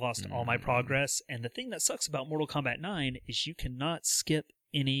 so I lost all my progress. And the thing that sucks about Mortal Kombat 9 is you cannot skip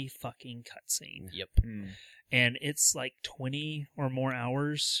any fucking cutscene. Yep. And it's like 20 or more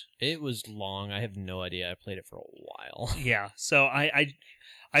hours. It was long. I have no idea. I played it for a while. Yeah, so I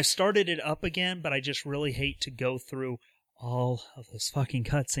started it up again, but I just really hate to go through all of those fucking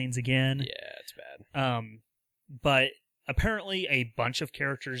cutscenes again. Yeah, it's bad. But apparently a bunch of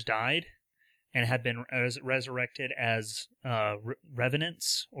characters died and had been resurrected as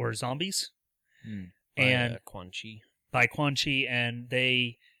revenants or zombies. And Quan Chi. by Quan Chi, and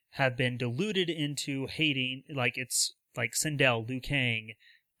they have been deluded into hating, like it's like Sindel, Liu Kang,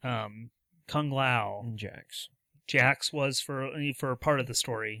 Kung Lao, And Jax. Jax was for part of the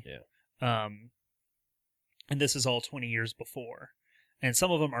story. Yeah. And this is all 20 years before. And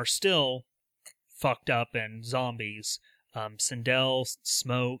some of them are still fucked up and zombies. Sindel,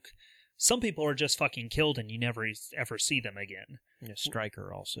 Smoke. Some people are just fucking killed and you never ever see them again. Yeah,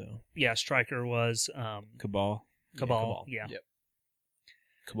 Stryker also. Yeah, Stryker was Cabal. Cabal. Yeah. Yep.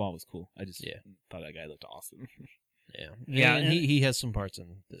 Cabal was cool. I just Yeah. thought that guy looked awesome. Yeah, and he has some parts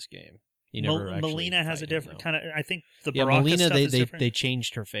in this game. You never actually Melina has a fight him, different though. kind of. I think the Yeah, Baraka Melina, stuff is they different. they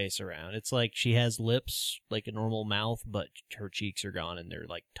changed her face around. It's like she has lips like a normal mouth, but her cheeks are gone and they're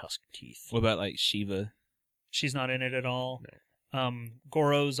like tusk teeth. What about like Shiva? She's not in it at all.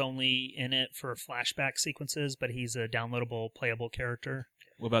 Goro's only in it for flashback sequences, but he's a downloadable, playable character.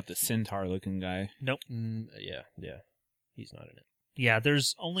 What about the centaur looking guy? Nope. Yeah, he's not in it. Yeah,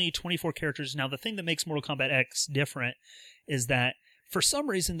 there's only 24 characters. Now, the thing that makes Mortal Kombat X different is that for some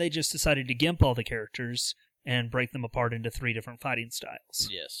reason they just decided to gimp all the characters and break them apart into 3 different fighting styles.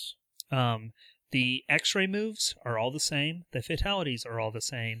 Yes. The X-ray moves are all the same. The fatalities are all the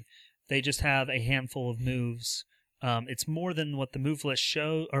same. They just have a handful of moves. It's more than what the move list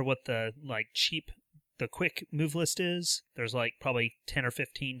show, or what the quick move list is. There's like probably 10 or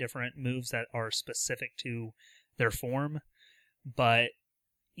 15 different moves that are specific to their form, but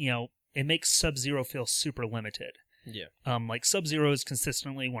it makes Sub-Zero feel super limited. Yeah. Like Sub-Zero is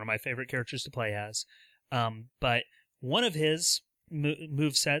consistently one of my favorite characters to play as, but one of his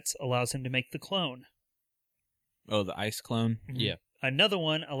move sets allows him to make the clone. Oh, the ice clone? Yeah. Another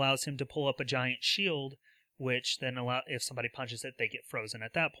one allows him to pull up a giant shield, which then if somebody punches it, they get frozen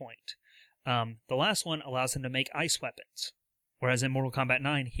at that point. The last one allows him to make ice weapons. Whereas in Mortal Kombat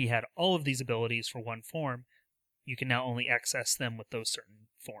 9, he had all of these abilities for one form. You can now only access them with those certain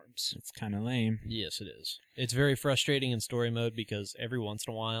forms. It's kind of lame. Yes, it is. It's very frustrating in story mode because every once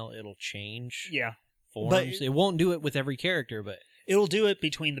in a while it'll change Yeah. forms. But it won't do it with every character, but it'll do it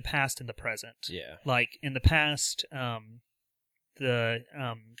between the past and the present. yeah. Like in the past, the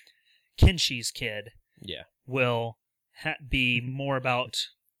Kenshi's kid Yeah. will be more about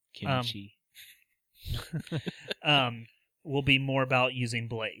Kimchi. will be more about using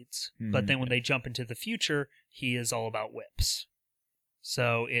blades. But then when Okay. they jump into the future, he is all about whips.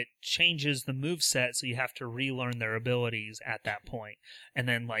 So it changes the moveset, so you have to relearn their abilities at that point. And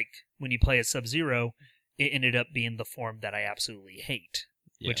then, like, when you play as Sub-Zero, it ended up being the form that I absolutely hate,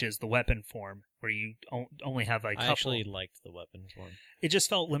 which is the weapon form, where you only have a couple. I actually liked the weapon form. It just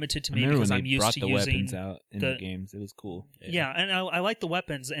felt limited to I me remember because when I'm they used brought to the using weapons out in the games. It was cool. Yeah, and I like the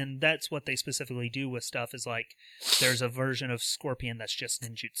weapons, and that's what they specifically do with stuff is like there's a version of Scorpion that's just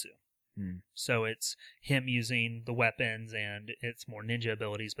ninjutsu. So it's him using the weapons and it's more ninja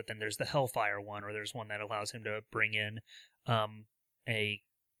abilities, but then there's the Hellfire one, or there's one that allows him to bring in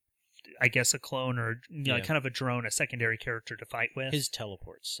I guess a clone or kind of a drone, a secondary character to fight with. His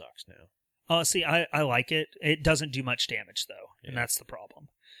teleport sucks now. Oh, see, I like it. It doesn't do much damage though, and that's the problem.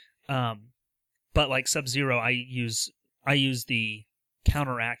 But like Sub-Zero, I use the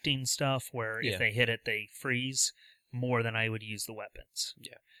counteracting stuff where if they hit it, they freeze more than I would use the weapons.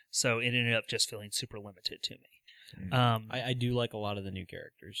 Yeah. So it ended up just feeling super limited to me. I do like a lot of the new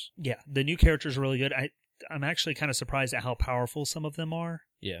characters. Yeah, the new characters are really good. I'm actually kind of surprised at how powerful some of them are.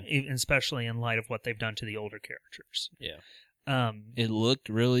 Yeah. Especially in light of what they've done to the older characters. Yeah. It looked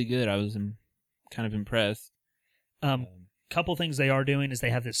really good. I was kind of impressed. Couple things they are doing is they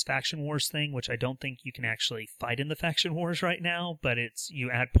have this faction wars thing, which I don't think you can actually fight in the faction wars right now, but you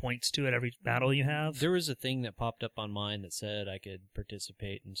add points to it every battle you have. There was a thing that popped up on mine that said I could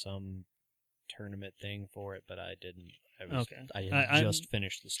participate in some tournament thing for it, but I didn't. I had just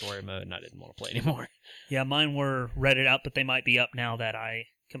finished the story mode and I didn't want to play anymore. Yeah, mine were redded out, but they might be up now that I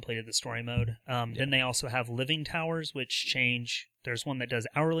completed the story mode. Then they also have living towers, which change. There's one that does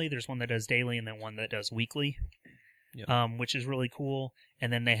hourly, there's one that does daily, and then one that does weekly. Yep. Which is really cool.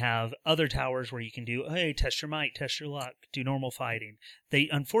 And then they have other towers where you can do, hey, test your might, test your luck, do normal fighting. They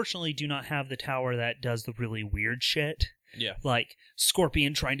unfortunately do not have the tower that does the really weird shit. Yeah. Like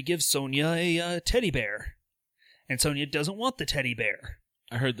Scorpion trying to give Sonya a teddy bear. And Sonya doesn't want the teddy bear.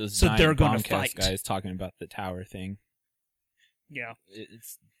 I heard those so they're going to Bombcast fight. guys talking about the tower thing. Yeah. It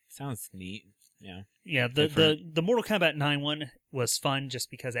sounds neat. Yeah. Yeah, the Mortal Kombat 9 one was fun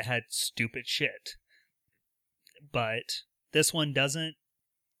just because it had stupid shit. But this one doesn't.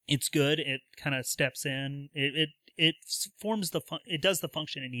 It's good. It kind of steps in. It forms it does the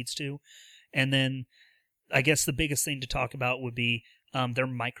function it needs to. And then I guess the biggest thing to talk about would be they're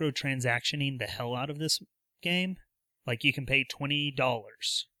microtransactioning the hell out of this game. Like you can pay $20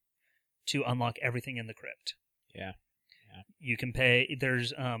 to unlock everything in the crypt. Yeah. You can pay.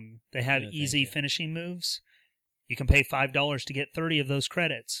 There's they have easy finishing moves. You can pay $5 to get 30 of those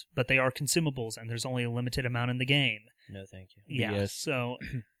credits, but they are consumables, and there's only a limited amount in the game. No, thank you. Yeah, yes. So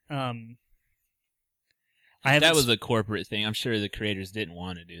that was a corporate thing. I'm sure the creators didn't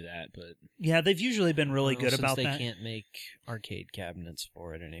want to do that, but yeah, they've usually been really good about they that. They can't make arcade cabinets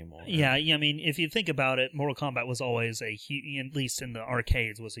for it anymore. Yeah, I mean, if you think about it, Mortal Kombat was always at least in the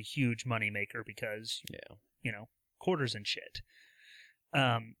arcades, was a huge moneymaker because quarters and shit.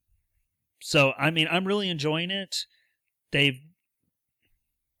 So, I mean, I'm really enjoying it. The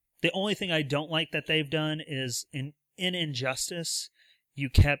only thing I don't like that they've done is in Injustice, you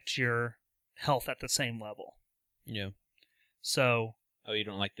kept your health at the same level. Yeah. So. Oh, you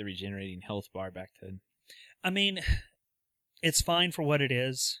don't like the regenerating health bar back then? I mean, it's fine for what it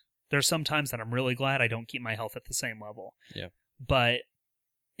is. There's some times that I'm really glad I don't keep my health at the same level. Yeah. But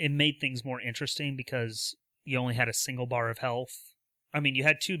it made things more interesting because you only had a single bar of health. I mean, you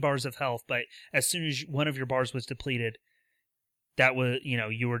had 2 bars of health, but as soon as one of your bars was depleted, that was,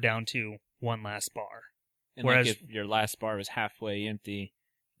 you were down to one last bar. And whereas if your last bar was halfway empty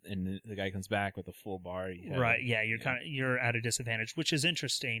and the guy comes back with a full bar, you're at a disadvantage, which is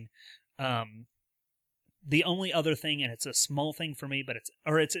interesting. The only other thing, and it's a small thing for me, but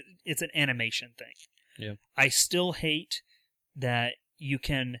it's an animation thing. Yeah. I still hate that you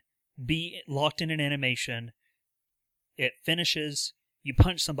can be locked in an animation, it finishes, you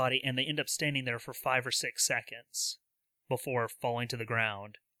punch somebody, and they end up standing there for 5 or 6 seconds before falling to the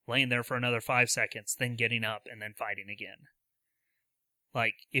ground, laying there for another 5 seconds, then getting up, and then fighting again.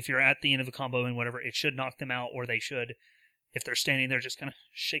 Like, if you're at the end of a combo and whatever, it should knock them out, or they should, if they're standing there, just kind of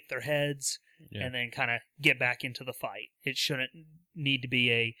shake their heads, and then kind of get back into the fight. It shouldn't need to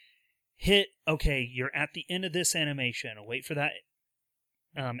be a hit, okay, you're at the end of this animation, wait for that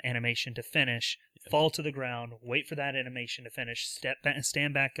animation to finish, fall to the ground, wait for that animation to finish, step back and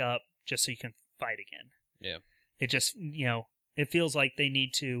stand back up just so you can fight again. Yeah. It just, It feels like they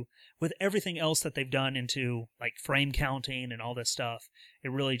need to, with everything else that they've done into like frame counting and all this stuff,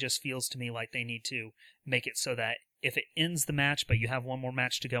 it really just feels to me like they need to make it so that if it ends the match, but you have one more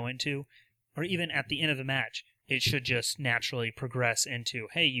match to go into, or even at the end of the match, it should just naturally progress into,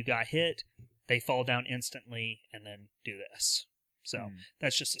 hey, you got hit, they fall down instantly, and then do this. So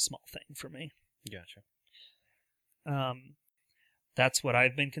that's just a small thing for me. Gotcha. That's what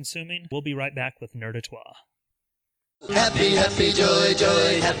I've been consuming. We'll be right back with Nerdatoire. Happy, happy, joy,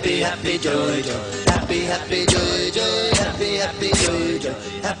 joy, happy, happy, joy, joy, happy, happy, joy, joy, happy, happy, joy,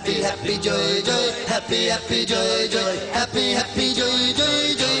 joy, happy, happy, joy, joy, happy, happy, joy, joy, happy, happy, joy,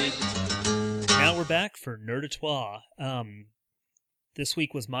 joy, joy. Now we're back for Nerdatoire. This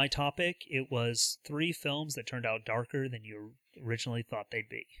week was my topic. It was 3 films that turned out darker than you originally thought they'd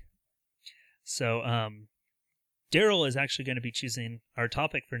be. So, Daryl is actually going to be choosing our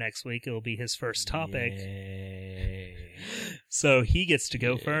topic for next week. It will be his first topic. Yay. So he gets to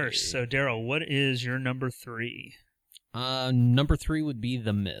go first. So, Daryl, what is your number 3? Number 3 would be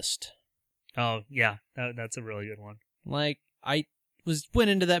The Mist. Oh, yeah. That's a really good one. Like, I went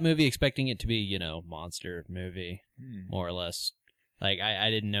into that movie expecting it to be, monster movie, more or less. Like, I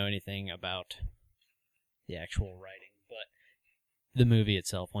didn't know anything about the actual writing, but the movie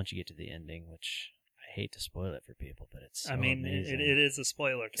itself, once you get to the ending, which I hate to spoil it for people, but it's so amazing. It is a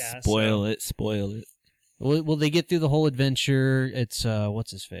spoiler cast. Spoil so. it. Well, they get through the whole adventure. It's,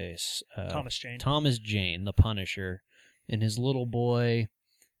 what's his face? Thomas Jane. Thomas Jane, the Punisher, and his little boy,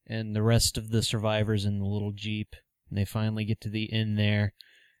 and the rest of the survivors in the little Jeep. And they finally get to the end there,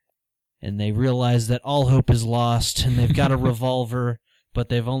 and they realize that all hope is lost, and they've got a revolver, but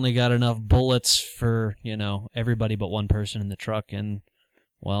they've only got enough bullets for, everybody but one person in the truck, and,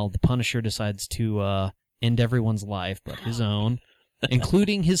 well, the Punisher decides to end everyone's life but his own,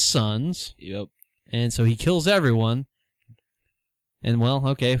 including his son's. Yep. And so he kills everyone, and, well,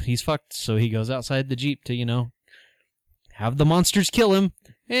 okay, he's fucked, so he goes outside the Jeep to, have the monsters kill him,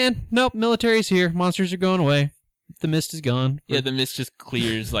 and, nope, military's here, monsters are going away. The mist is gone. Yeah, the mist just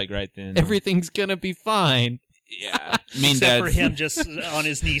clears like right then. Everything's gonna be fine. Yeah. Except for him just on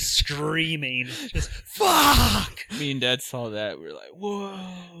his knees screaming. Just, fuck! Me and Dad saw that. We were like,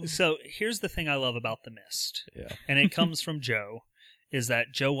 whoa. So here's the thing I love about The Mist. Yeah. And it comes from Joe, is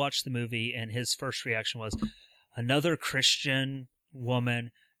that Joe watched the movie and his first reaction was, another Christian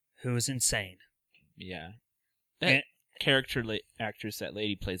woman who is insane. Yeah. That actress, that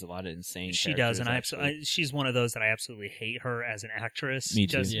lady plays a lot of insane She characters. Does, and she's one of those that I absolutely hate her as an actress. Me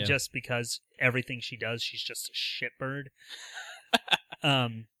too. Just because everything she does, she's just a shitbird.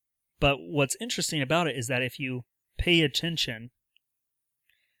 But what's interesting about it is that if you pay attention,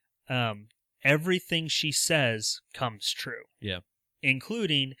 everything she says comes true. Yeah.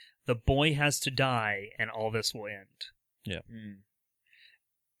 Including the boy has to die and all this will end. Yeah.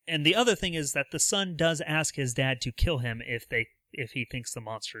 And the other thing is that the son does ask his dad to kill him if he thinks the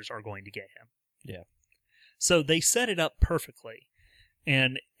monsters are going to get him. Yeah. So they set it up perfectly.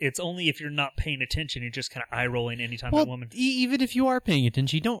 And it's only if you're not paying attention, you're just kind of eye-rolling anytime that woman... even if you are paying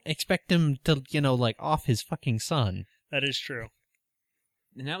attention, you don't expect him to, off his fucking son. That is true.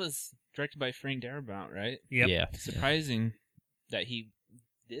 And that was directed by Frank Darabont, right? Yep. Yeah. Surprising that he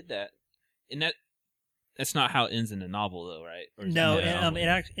did that. And that's not how it ends in the novel, though, right? No,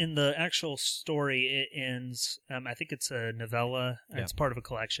 in the actual story, it ends. I think it's a novella. Yeah. It's part of a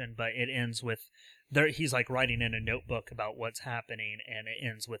collection, but it ends with he's like writing in a notebook about what's happening, and it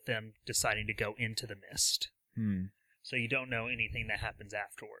ends with them deciding to go into the mist. So you don't know anything that happens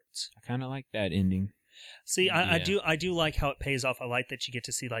afterwards. I kind of like that ending. See, I do like how it pays off. I like that you get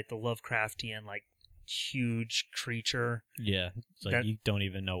to see like the Lovecraftian huge creature. Yeah. It's like you don't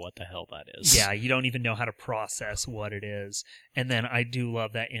even know what the hell that is. Yeah, you don't even know how to process what it is. And then I do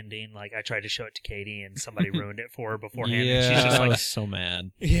love that ending. Like, I tried to show it to Katie, and somebody ruined it for her beforehand. Yeah, and she's just I was so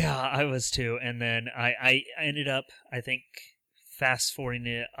mad. Yeah, I was too. And then I ended up, I think, fast-forwarding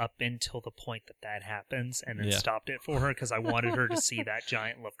it up until the point that happens, and then stopped it for her, because I wanted her to see that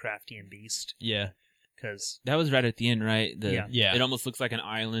giant Lovecraftian beast. Yeah. Because that was right at the end, right? Yeah. It almost looks like an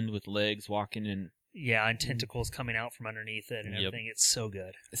island with legs walking in. Yeah, and tentacles coming out from underneath it and everything. It's so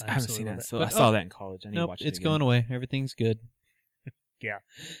good. I haven't seen that. So I saw that in college. I need to watch it. It's going away. Everything's good. Yeah.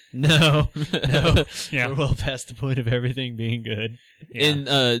 No. Yeah. We're well past the point of everything being good. Yeah.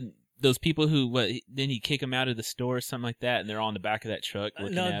 And those people who, then you kick them out of the store or something like that, and they're on the back of that truck.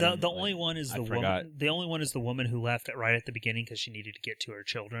 The only one is the woman. The only one is the woman who left right at the beginning because she needed to get to her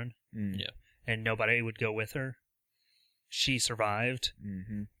children. Yeah. And nobody would go with her. She survived.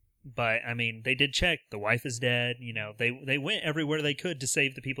 Mm-hmm. But, I mean, they did check. The wife is dead. They went everywhere they could to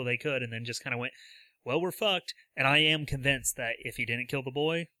save the people they could, and then just kind of went, well, we're fucked. And I am convinced that if he didn't kill the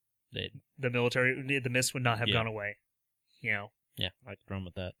boy, the mist would not have gone away. You know? Yeah, I could run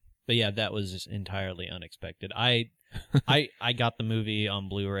with that. But yeah, that was just entirely unexpected. I got the movie on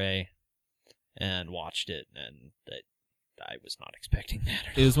Blu-ray and watched it, and I was not expecting that.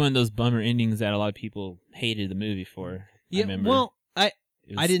 It was one of those bummer endings that a lot of people hated the movie for. Yeah, I remember. well,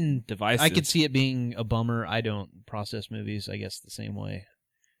 I didn't. Divisive. I could see it being a bummer. I don't process movies, I guess, the same way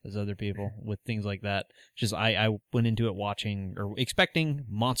as other people with things like that. Just I went into it watching or expecting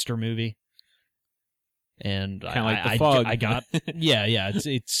monster movie, and kind of like The Fog. I got yeah.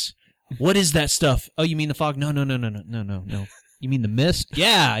 It's what is that stuff? Oh, you mean The Fog? No. You mean The Mist?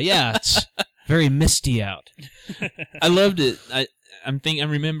 Yeah. It's very misty out. I loved it. I'm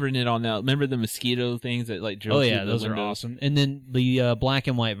remembering it all now. Remember the mosquito things that like drove? Oh yeah, through those the are windows? awesome. And then the black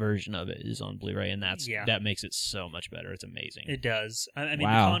and white version of it is on Blu-ray, and that makes it so much better. It's amazing. It does. I mean,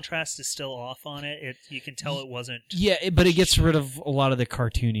 Wow. the contrast is still off on it. You can tell it wasn't. Yeah, but it gets rid of a lot of the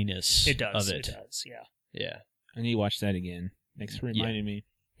cartooniness. It does. Of it. It does. Yeah. Yeah. I need to watch that again. Thanks for reminding me.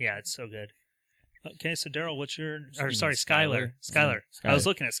 Yeah, it's so good. Okay, so Daryl, what's your? Or mean sorry, Skylar. Skylar? I was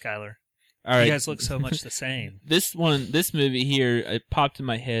looking at Skylar. All right. You guys look so much the same. This movie here, it popped in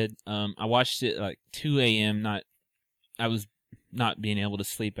my head. I watched it like 2 a.m. I was not being able to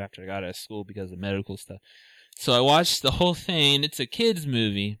sleep after I got out of school because of medical stuff. So I watched the whole thing. It's a kids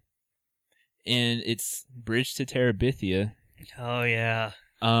movie, and it's Bridge to Terabithia. Oh yeah.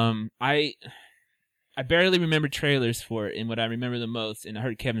 I barely remember trailers for it, and what I remember the most, and I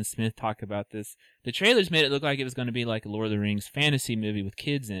heard Kevin Smith talk about this, the trailers made it look like it was going to be like a Lord of the Rings fantasy movie with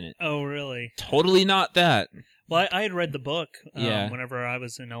kids in it. Oh really? Totally not that. Well, I had read the book Yeah. whenever I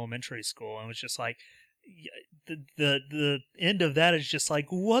was in elementary school, and it was just like, the end of that is just like,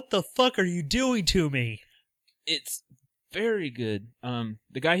 what the fuck are you doing to me? It's very good.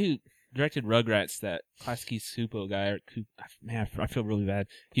 The guy who directed Rugrats, that Klasky Supo guy, man, I feel really bad.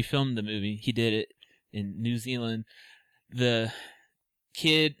 He filmed the movie. He did it in New Zealand. The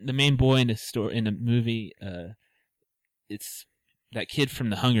kid, the main boy in the movie, it's that kid from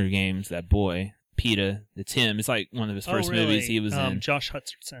the Hunger Games, that boy, PETA, the Tim. It's like one of his first movies he was in. Josh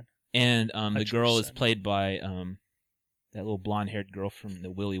Hutcherson. And the girl is Hutcherson. played by that little blonde-haired girl from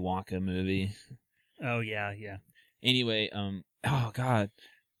the Willy Wonka movie. Oh yeah. Anyway, oh god,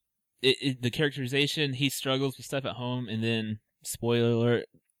 the characterization, he struggles with stuff at home, and then spoiler alert,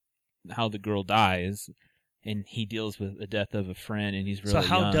 how the girl dies, and he deals with the death of a friend, and he's really So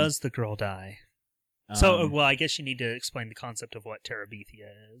how young. does the girl die? Well, I guess you need to explain the concept of what Terabithia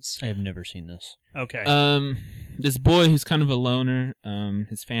is. I have never seen this. Okay. This boy who's kind of a loner,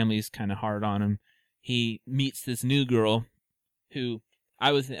 his family's kind of hard on him. He meets this new girl, who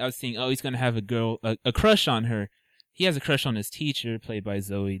I was thinking, oh, he's gonna have a crush on her. He has a crush on his teacher, played by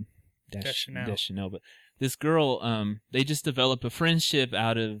Zoe Deschanel. But this girl, they just develop a friendship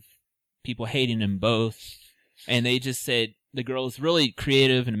out of people hating them both, and they just said the girl is really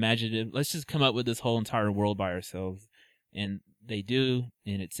creative and imaginative. Let's just come up with this whole entire world by ourselves, and they do,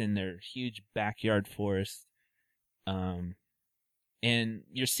 and it's in their huge backyard forest. And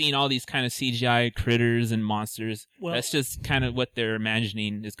you're seeing all these kind of CGI critters and monsters. Well, that's just kind of what they're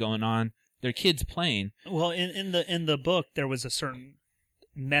imagining is going on. They're kids playing. Well, in the book, there was a certain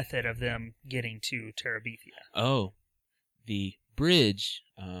method of them getting to Terabithia. Oh, the bridge.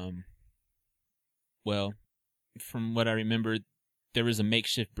 Well, from what I remember, there was a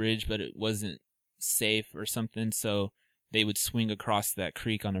makeshift bridge, but it wasn't safe or something, so they would swing across that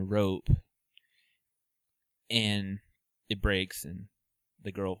creek on a rope, and it breaks, and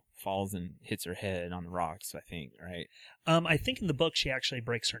the girl falls and hits her head on the rocks, I think, right? I think in the book she actually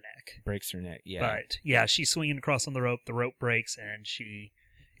breaks her neck. Breaks her neck, yeah. But yeah, she's swinging across on the rope breaks, and she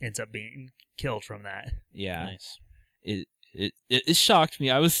ends up being killed from that. Yeah. Nice. It shocked me.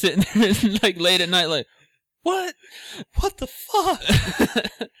 I was sitting there like late at night, like, what the fuck?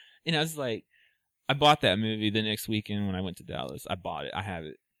 And I was like, I bought that movie the next weekend when I went to Dallas. I bought it. I have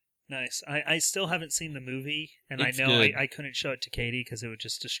it. Nice. I still haven't seen the movie, and It's I know good. I couldn't show it to Katie because it would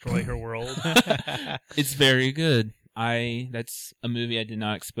just destroy her world. It's very good. That's a movie I did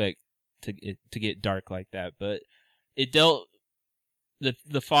not expect to get dark like that, but it dealt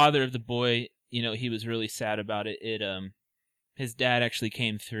the father of the boy. You know, he was really sad about it. His dad actually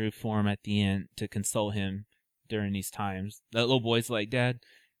came through for him at the end to console him during these times. That little boy's like, Dad,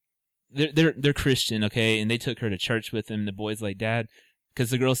 they're Christian, okay, and they took her to church with him. The boy's like, Dad, because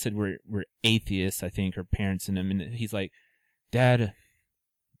the girl said we're atheists, I think, her parents and him, and he's like, Dad,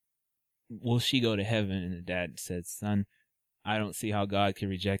 will she go to heaven? And the dad said, Son, I don't see how God could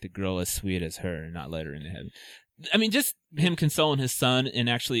reject a girl as sweet as her and not let her into heaven. I mean, just him consoling his son and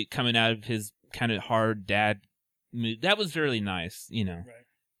actually coming out of his kind of hard dad mood. That was really nice, you know. Right.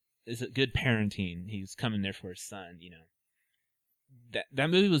 It's a good parenting. He's coming there for his son, you know. That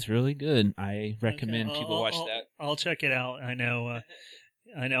movie was really good. I recommend people watch that. I'll check it out. I know,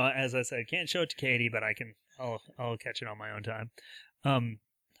 as I said, I can't show it to Katie, but I'll catch it on my own time.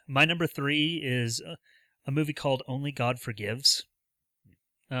 My number 3 is a movie called Only God Forgives.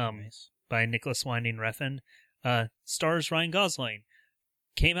 Nice. By Nicholas Winding Refn. Stars Ryan Gosling.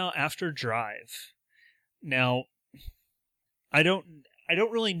 Came out after Drive. Now, I don't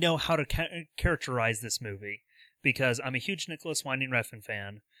really know how to characterize this movie because I'm a huge Nicholas Winding Refn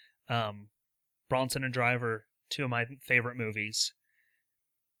fan. Bronson and Drive are 2 of my favorite movies.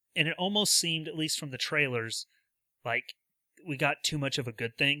 And it almost seemed, at least from the trailers, like we got too much of a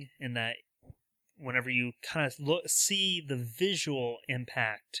good thing in that whenever you kind of see the visual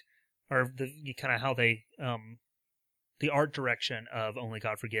impact or kind of how they, the art direction of Only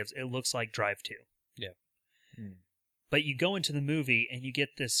God Forgives, it looks like Drive 2. Yeah. But you go into the movie and you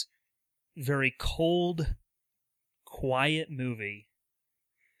get this very cold, quiet movie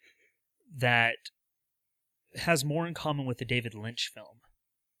that has more in common with the David Lynch film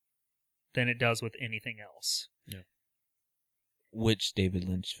than it does with anything else. Yeah. Which David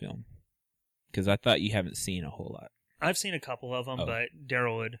Lynch film? Because I thought you haven't seen a whole lot. I've seen a couple of them, Oh. but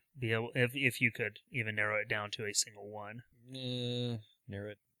Daryl would be able, if you could even narrow it down to a single one.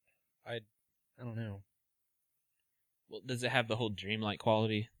 Narrow it. I don't know. Well, does it have the whole dreamlike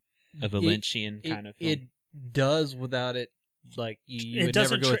quality of a It- Lynchian kind of film? It does without it. Like you It would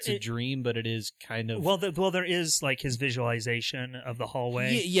never doesn't go. tr- It's a it- dream, but it is kind of. Well, there is like his visualization of the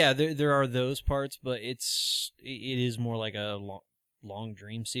hallway. Yeah, there are those parts, but it is more like a long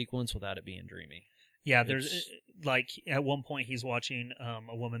dream sequence without it being dreamy. Yeah, there's It's- like at one point he's watching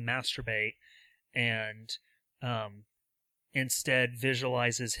a woman masturbate, and instead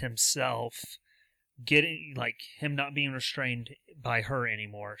visualizes himself getting like him not being restrained by her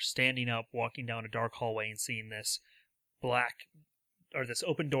anymore, standing up, walking down a dark hallway, and seeing this black or this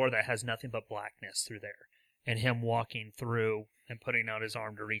open door that has nothing but blackness through there, and him walking through and putting out his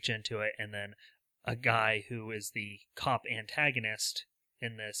arm to reach into it, and then a guy who is the cop antagonist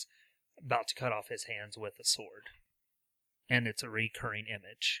in this about to cut off his hands with a sword. And it's a recurring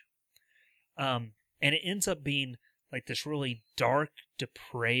image. And it ends up being like this really dark,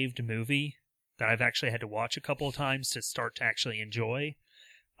 depraved movie that I've actually had to watch a couple of times to start to actually enjoy.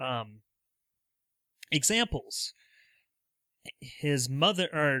 Examples. His mother,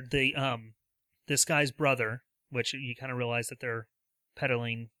 or this guy's brother, which you kind of realize that they're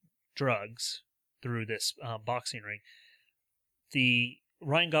peddling drugs through this boxing ring. The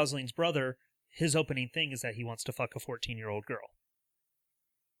Ryan Gosling's brother, his opening thing is that he wants to fuck a 14-year-old girl.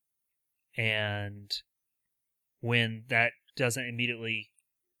 And when that doesn't immediately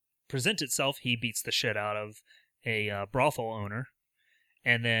present itself, he beats the shit out of a brothel owner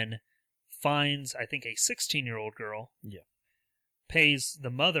and then finds, I think, a 16-year-old girl. Yeah. Pays the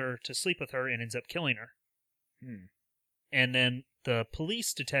mother to sleep with her and ends up killing her. And then the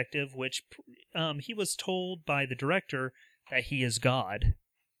police detective, which he was told by the director that he is God,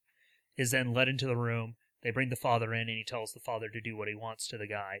 is then led into the room. They bring the father in, and he tells the father to do what he wants to the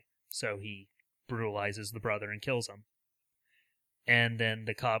guy. So he brutalizes the brother and kills him. And then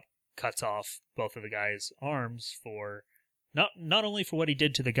the cop cuts off both of the guy's arms for not only for what he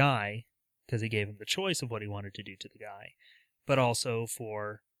did to the guy, because he gave him the choice of what he wanted to do to the guy, but also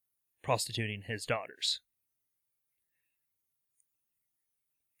for prostituting his daughters.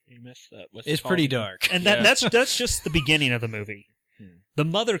 You messed up. It's pretty dark. And that's just the beginning of the movie. The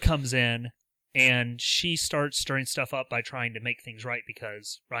mother comes in and she starts stirring stuff up by trying to make things right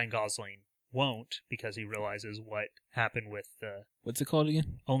because Ryan Gosling won't, because he realizes what happened with the What's it called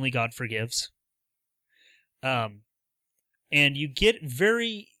again? Only God Forgives. And you get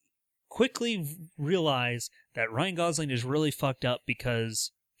very quickly realize that Ryan Gosling is really fucked up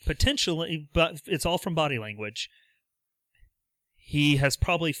because potentially, but it's all from body language, he has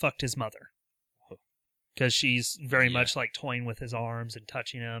probably fucked his mother. Because she's very much like toying with his arms and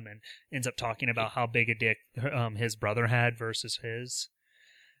touching him, and ends up talking about how big a dick his brother had versus his.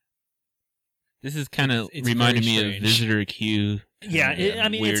 This is kind of It's reminding very me strange. of Visitor Q. Yeah, kinda I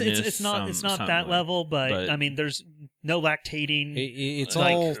mean weirdness, it's not something that like- level, but I mean there's no lactating. It's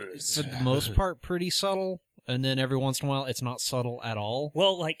Like- all, for the most part, pretty subtle, and then every once in a while, it's not subtle at all.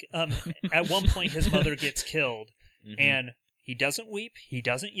 Well, like at one point his mother gets killed, Mhm. and he doesn't weep, he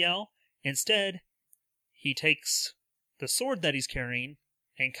doesn't yell. Instead, he takes the sword that he's carrying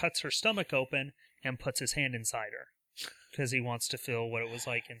and cuts her stomach open and puts his hand inside her because he wants to feel what it was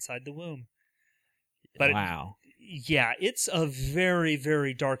like inside the womb. But wow. Yeah, it's a very,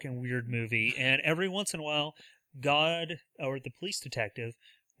 very dark and weird movie. And every once in a while, God or the police detective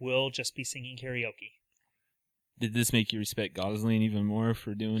will just be singing karaoke. Did this make you respect Gosling even more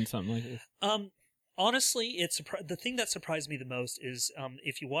for doing something like this? Honestly, the thing that surprised me the most is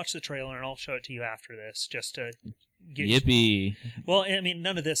if you watch the trailer, and I'll show it to you after this, just to get Yippee! Well, I mean,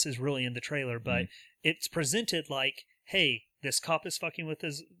 none of this is really in the trailer, but it's presented like, hey, this cop is fucking with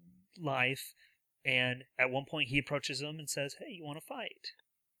his life, and at one point he approaches him and says, hey, you want to fight?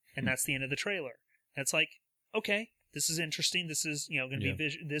 And that's the end of the trailer. And it's like, okay, this is interesting. This is, going to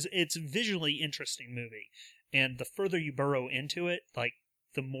be it's a visually interesting movie. And the further you burrow into it, like,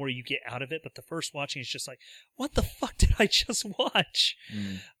 the more you get out of it. But the first watching is just like, what the fuck did I just watch?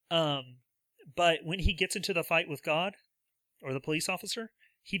 But when he gets into the fight with God, or the police officer,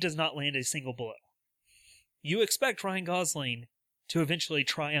 he does not land a single blow. You expect Ryan Gosling to eventually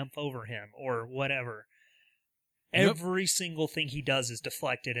triumph over him, or whatever. Every single thing he does is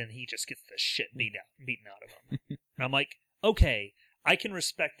deflected, and he just gets the shit beaten out of him. And I'm like, okay, I can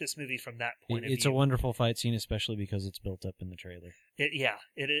respect this movie from that point of view. It's a wonderful fight scene, especially because it's built up in the trailer. It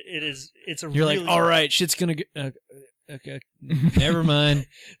is. It's a. You're really like, all right, shit's gonna get. Okay, never mind.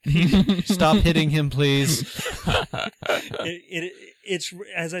 Stop hitting him, please. It's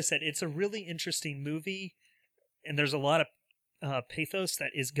as I said, it's a really interesting movie, and there's a lot of pathos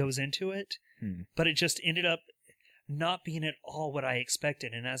that goes into it. But it just ended up not being at all what I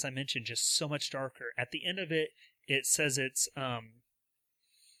expected, and as I mentioned, just so much darker. At the end of it, it says it's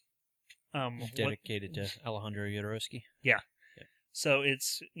dedicated to Alejandro Jodorowsky. Yeah. So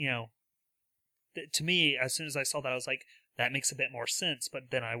it's, to me, as soon as I saw that, I was like, that makes a bit more sense.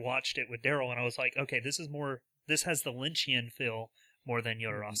 But then I watched it with Daryl, and I was like, okay, this has the Lynchian feel more than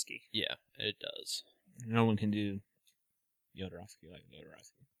Jodorowsky. Yeah, it does. No one can do Jodorowsky like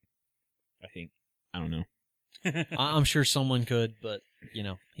Jodorowsky. I think. I don't know. I'm sure someone could, but,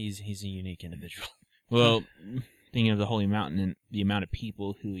 he's a unique individual. Well, thinking of the Holy Mountain and the amount of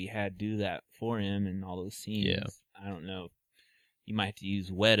people who he had do that for him and all those scenes, I don't know. You might have to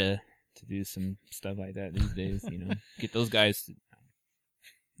use Weta to do some stuff like that these days, Get those guys to...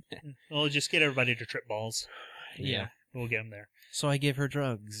 Well, just get everybody to trip balls. Yeah. We'll get them there. So I gave her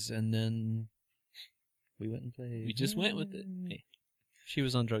drugs, and then we went and played. We just went with it. Hey. She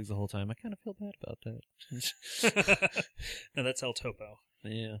was on drugs the whole time. I kind of feel bad about that. No, that's El Topo.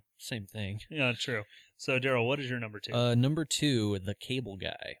 Yeah, same thing. Yeah, true. So, Daryl, what is your number 2? Number 2, The Cable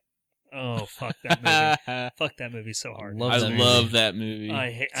Guy. Oh, fuck that movie. Fuck that movie so hard. I love that movie.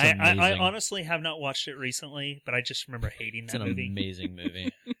 I honestly have not watched it recently, but I just remember hating that movie. It's an amazing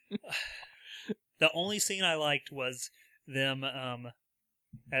movie. The only scene I liked was them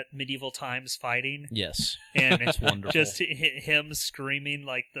at medieval times fighting. Yes. And it's wonderful. Just him screaming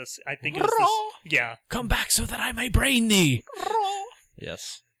like this. I think it was this. Yeah. Come back so that I may brain thee.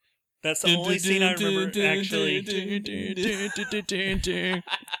 Yes. That's the only scene I remember actually.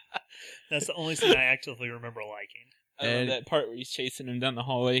 That's the only scene I actively remember liking. I love that part where he's chasing him down the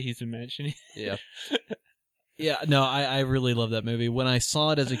hallway. He's imagining. Yeah. Yeah, no, I really love that movie. When I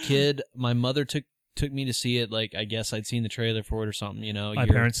saw it as a kid, my mother took me to see it. Like, I guess I'd seen the trailer for it or something, My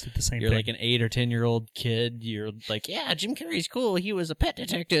parents did the same thing. You're like an 8 or 10-year-old kid. You're like, yeah, Jim Carrey's cool. He was a pet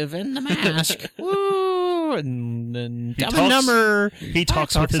detective in The Mask. Woo! And then Dumb and Dumber. He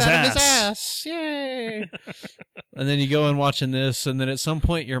talks with his ass. Of his ass. Yay! And then you go and watching this, and then at some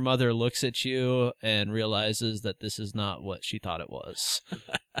point your mother looks at you and realizes that this is not what she thought it was.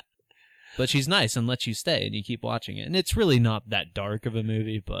 But she's nice and lets you stay, and you keep watching it. And it's really not that dark of a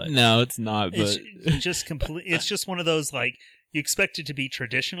movie, but no, it's not. But it's just It's just one of those, like, you expect it to be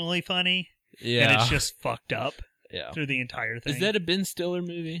traditionally funny, yeah, and it's just fucked up. Yeah. Through the entire thing. Is that a Ben Stiller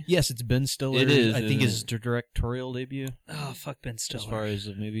movie? Yes, it's Ben Stiller. It is. I think his directorial debut. Oh, fuck Ben Stiller. As far as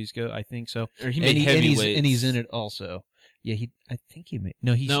the movies go, I think so. Or he made Heavyweights. And he's in it also. Yeah, I think he made.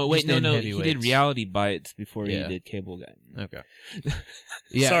 No, he did Reality Bites before he did Cable Guy. Okay.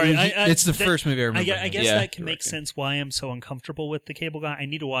 Yeah, sorry, it's the first movie I remember. I guess that can make sense why I'm so uncomfortable with the Cable Guy. I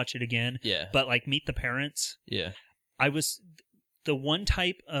need to watch it again. Yeah. But like Meet the Parents. Yeah. The one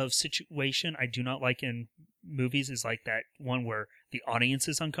type of situation I do not like in movies is like that one where the audience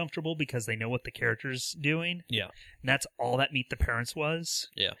is uncomfortable because they know what the character's doing. Yeah. And that's all that Meet the Parents was.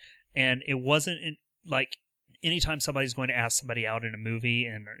 Yeah. And it wasn't like anytime somebody's going to ask somebody out in a movie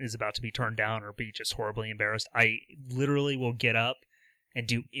and is about to be turned down or be just horribly embarrassed, I literally will get up and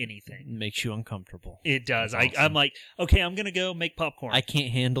do anything. Makes you uncomfortable. It does. That's awesome. I'm like, okay, I'm going to go make popcorn. I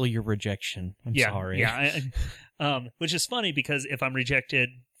can't handle your rejection. I'm sorry. Yeah. Which is funny because if I'm rejected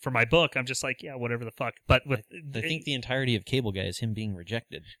for my book, I'm just like, yeah, whatever the fuck. But with I think the entirety of Cable Guy is him being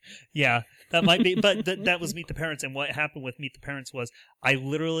rejected. Yeah, that might be. But that was Meet the Parents. And what happened with Meet the Parents was I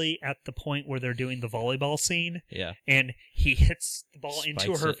literally, at the point where they're doing the volleyball scene, and he hits the ball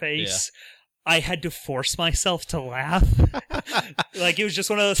into her face, I had to force myself to laugh. Like, it was just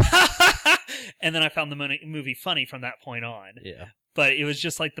one of those, and then I found the movie funny from that point on. Yeah. But it was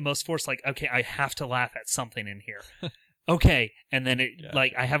just like the most forced, like, okay, I have to laugh at something in here. Okay. And then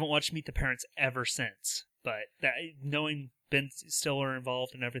like, I haven't watched Meet the Parents ever since. But that, knowing Ben Stiller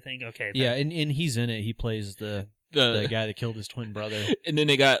involved and everything, okay. Yeah, and he's in it. He plays the guy that killed his twin brother. And then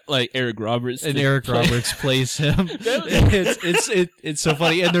they got like Eric Roberts. And Eric Roberts plays him. It's so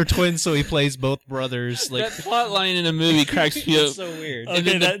funny. And they're twins, so he plays both brothers. Like, that plot line in a movie cracks me up. It's so weird.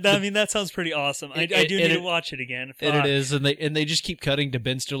 Okay, that sounds pretty awesome. I do need to watch it again. And it is, and they just keep cutting to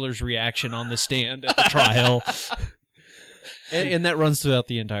Ben Stiller's reaction on the stand at the trial. And that runs throughout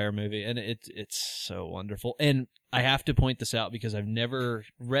the entire movie, and it's so wonderful. And I have to point this out because I've never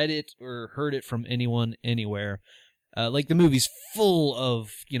read it or heard it from anyone anywhere. Like, the movie's full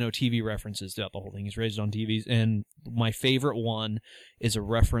of, TV references throughout the whole thing. He's raised on TVs, and my favorite one is a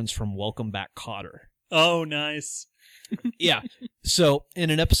reference from Welcome Back, Kotter. Oh, nice. Yeah. So, in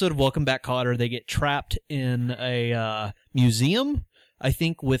an episode of Welcome Back, Kotter, they get trapped in a museum, I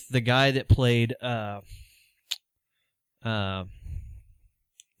think, with the guy that played the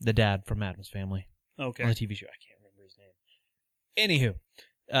dad from Addams Family. Okay. On the TV show. I can't remember his name. Anywho,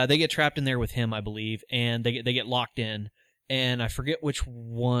 they get trapped in there with him, I believe, and they get locked in. And I forget which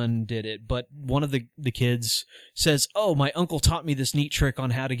one did it, but one of the kids says, "Oh, my uncle taught me this neat trick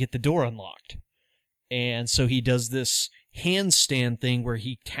on how to get the door unlocked." And so he does this handstand thing where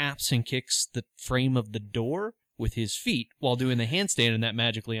he taps and kicks the frame of the door with his feet while doing the handstand, and that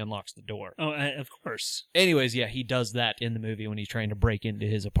magically unlocks the door. Oh, of course. Anyways, yeah, he does that in the movie when he's trying to break into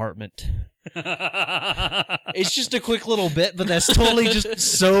his apartment. It's just a quick little bit, but that's totally just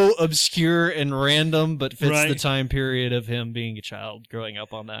so obscure and random, but fits the time period of him being a child growing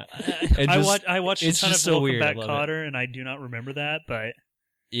up on that. I watched it's a ton just of so Welcome weird. Back, Kotter, and I do not remember that, but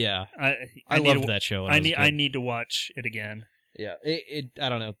yeah, I loved that show. I need to watch it again. Yeah, I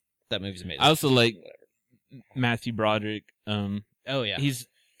don't know. That movie's amazing. I also like Matthew Broderick. Oh yeah, he's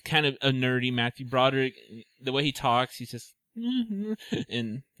kind of a nerdy Matthew Broderick. The way he talks, he's just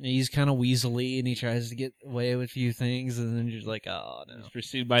and he's kind of weaselly, and he tries to get away with a few things, and then you're like, oh no, he's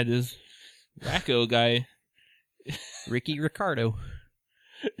pursued by this wacko guy, Ricky Ricardo.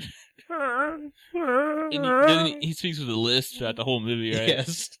 And he speaks with a lisp throughout the whole movie, right?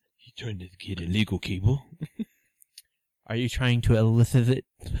 Yes. You trying to get illegal cable? Are you trying to elicit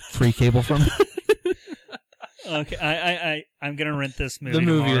free cable from me? Okay, I'm gonna rent this movie. The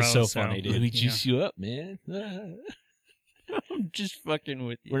movie tomorrow, is so funny, dude. Let me juice you up, man. I'm just fucking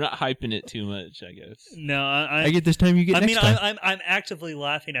with you. We're not hyping it too much, I guess. No, I get this time, you get next time. I'm actively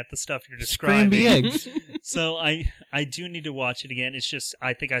laughing at the stuff you're describing. Scramby eggs. So I do need to watch it again. It's just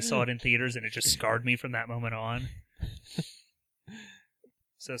I think I saw it in theaters and it just scarred me from that moment on.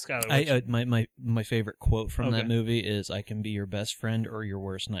 So Skylar, my favorite quote from that movie is, "I can be your best friend or your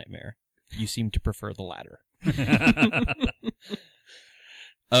worst nightmare. You seem to prefer the latter."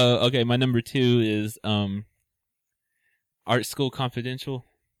 Okay, my number 2 is Art School Confidential.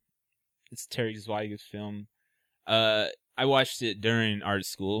 It's Terry Zweig's film. I watched it during art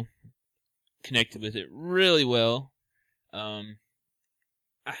school. Connected with it really well. It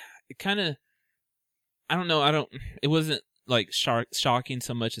kind of, I don't know. It wasn't like shocking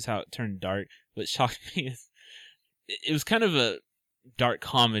so much as how it turned dark. What shocked me is it was kind of a dark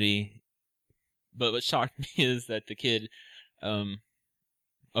comedy. But what shocked me is that the kid,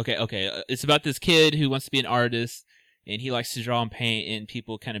 it's about this kid who wants to be an artist, and he likes to draw and paint, and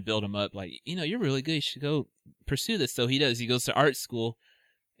people kind of build him up, like, you're really good, you should go pursue this. So he does. He goes to art school,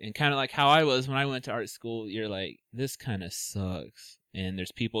 and kind of like how I was when I went to art school, you're like, this kind of sucks. And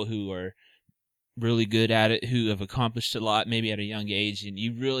there's people who are really good at it, who have accomplished a lot, maybe at a young age, and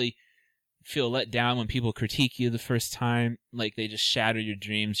you really feel let down when people critique you the first time, like they just shatter your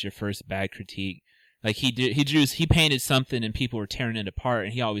dreams, your first bad critique. Like he painted something and people were tearing it apart,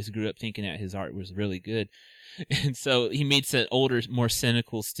 and he always grew up thinking that his art was really good. And so he meets an older, more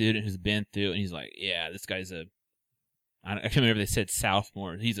cynical student who's been through it, and he's like, yeah, this guy's I can't remember if they said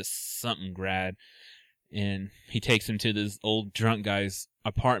sophomore. He's a something grad. And he takes him to this old drunk guy's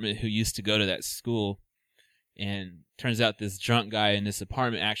apartment who used to go to that school. And turns out this drunk guy in this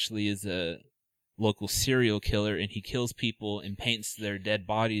apartment actually is a local serial killer, and he kills people and paints their dead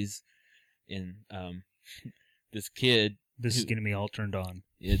bodies. And this kid, is getting me all turned on.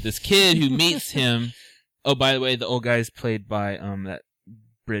 Yeah, this kid who meets him. Oh, by the way, the old guy's played by that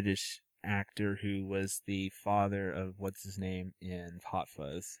British actor who was the father of what's his name in Hot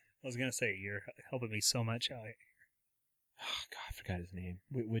Fuzz. I was gonna say you're helping me so much out. Oh God, I forgot his name.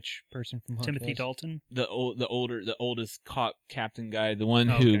 Which person from Hot Timothy Fuzz? Dalton. The oldest cop captain guy, the one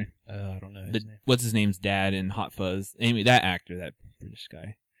who Okay. I don't know his name. what's his name's dad in Hot Fuzz. Anyway, that actor, that British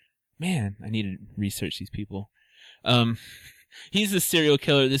guy. Man, I need to research these people. He's a serial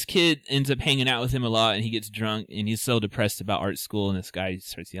killer. This kid ends up hanging out with him a lot, and he gets drunk, and he's so depressed about art school, and this guy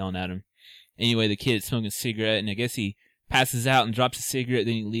starts yelling at him. Anyway, the kid's smoking a cigarette, and I guess he passes out and drops a cigarette,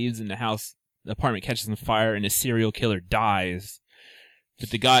 then he leaves, and the apartment catches on fire, and the serial killer dies. But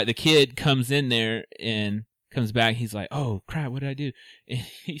the kid comes in there and comes back, he's like, oh crap, what did I do? And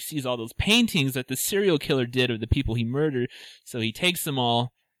he sees all those paintings that the serial killer did of the people he murdered, so he takes them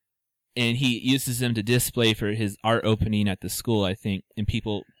all, and he uses them to display for his art opening at the school, I think, and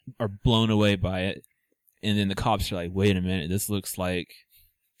people are blown away by it. And then the cops are like, wait a minute, this looks like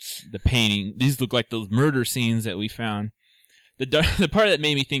the painting. These look like those murder scenes that we found. The part that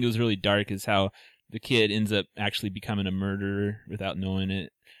made me think it was really dark is how the kid ends up actually becoming a murderer without knowing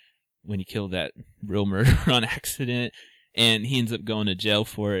it when he killed that real murderer on accident. And he ends up going to jail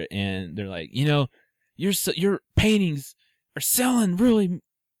for it. And they're like, your paintings are selling really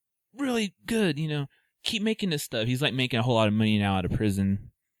really good, keep making this stuff. He's like making a whole lot of money now out of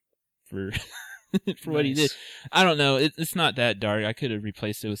prison for for what he did. I don't know. It's not that dark. I could have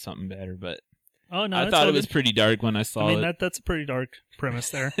replaced it with something better, but I thought it was pretty dark when I saw it. That's a pretty dark premise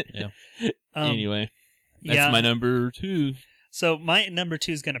there. Yeah. Anyway, that's my number 2. So my number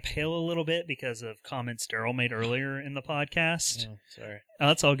 2 is going to pale a little bit because of comments Daryl made earlier in the podcast. Oh, sorry.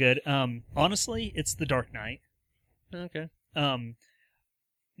 That's all good. Honestly, it's The Dark Knight. Okay.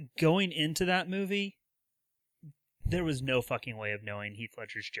 Going into that movie, there was no fucking way of knowing Heath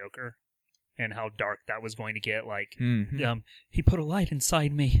Ledger's Joker and how dark that was going to get. Like, he put a light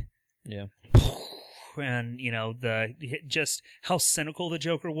inside me. Yeah. And, just how cynical the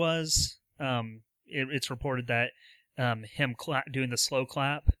Joker was. It's reported that him doing the slow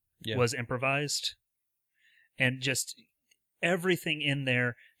clap was improvised. And just everything in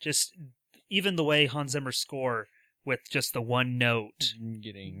there, just even the way Hans Zimmer's score with just the one note.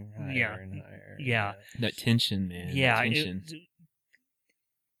 Getting higher and higher. Yeah. That tension, man. Yeah. That tension.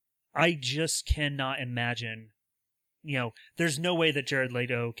 I just cannot imagine, there's no way that Jared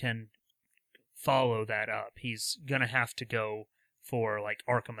Leto can follow that up. He's going to have to go for, like,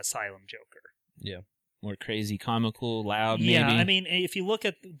 Arkham Asylum Joker. Yeah. More crazy, comical, loud, maybe. Yeah, I mean, if you look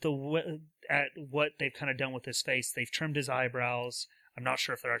at what they've kind of done with his face, they've trimmed his eyebrows. I'm not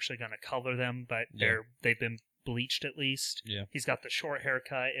sure if they're actually going to color them, but they've been bleached at least. Yeah. He's got the short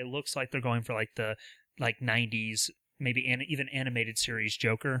haircut. It looks like they're going for like the 90s, maybe even animated series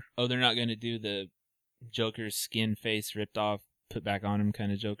Joker. Oh, they're not going to do the Joker's skin face ripped off, put back on him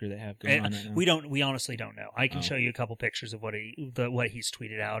kind of Joker they have going on right now? We honestly don't know. I can show you a couple pictures of what he's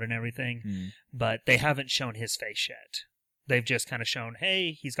tweeted out and everything, but they haven't shown his face yet. They've just kind of shown,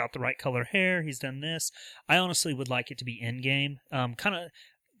 hey, he's got the right color hair, he's done this. I honestly would like it to be in-game. Kind of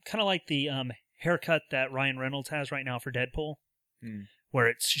like the haircut that Ryan Reynolds has right now for Deadpool, where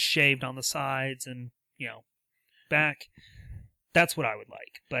it's shaved on the sides and, back. That's what I would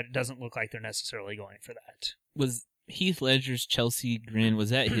like, but it doesn't look like they're necessarily going for that. Was Heath Ledger's Chelsea grin,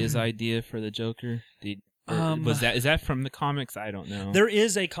 was that his idea for the Joker? Is that from the comics? I don't know. There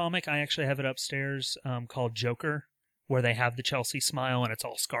is a comic, I actually have it upstairs, called Joker, where they have the Chelsea smile and it's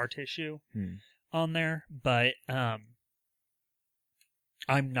all scar tissue on there, but I'm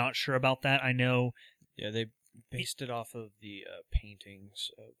not sure about that. I know... Yeah, they based it off of the paintings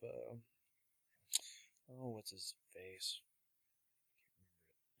of... what's his face?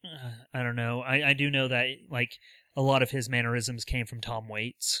 I don't know. I do know that, like, a lot of his mannerisms came from Tom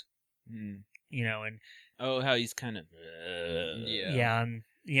Waits. And... Oh, how he's kind of... Yeah, and,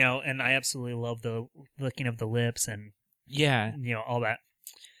 and I absolutely love the licking of the lips and... Yeah. All that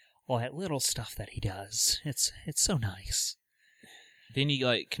little stuff that he does. It's so nice. Then he,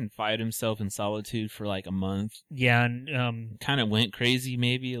 like, confined himself in solitude for, like, a month. Yeah, and... kind of went crazy,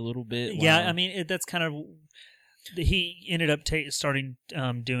 maybe, a little bit. Yeah, I mean, that's kind of... He ended up taking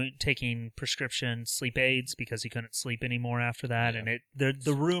prescription sleep aids because he couldn't sleep anymore after that, and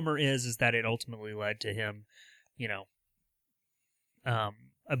the rumor is that it ultimately led to him,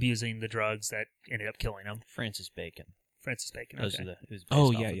 abusing the drugs that ended up killing him. Francis Bacon. Francis Bacon. Those Okay. are it was based Oh,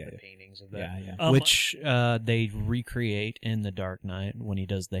 off yeah, of yeah, the yeah. paintings of that. Yeah. Which they recreate in The Dark Knight when he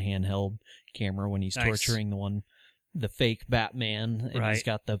does the handheld camera when he's Nice. torturing the fake Batman, and Right. he's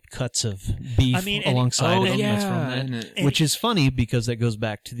got the cuts of beef I mean, and- alongside Oh, him. yeah. That's from that. And Which is funny because that goes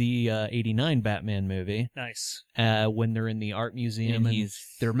back to the '89 Batman movie Nice. when they're in the art museum And and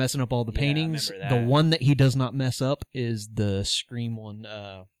they're messing up all the Yeah, I paintings. remember The that. one that he does not mess up is the Scream one,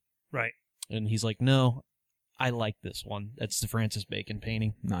 Right. and he's like, "No, I like this one. That's the Francis Bacon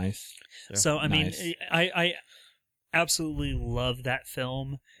painting." nice. So I mean, Nice. I absolutely love that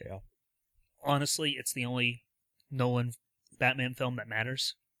film. Yeah. Honestly, it's the only Nolan Batman film that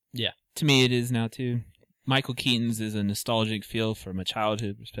matters. To me, it is now too. Michael Keaton's is a nostalgic feel from a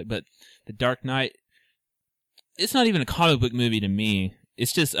childhood perspective, but The Dark Knight, it's not even a comic book movie to me.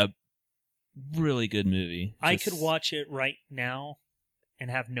 It's just a really good movie. I Just- could watch it right now and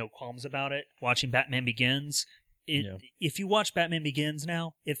have no qualms about it. Watching Batman Begins, if you watch Batman Begins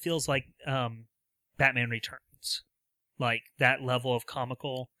now, it feels like Batman Returns, like that level of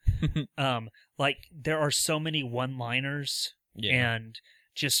comical. Like there are so many one-liners and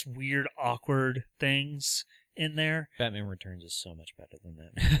just weird, awkward things in there. Batman Returns is so much better than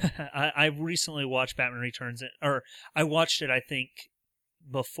that. I recently watched Batman Returns, or I watched it, I think,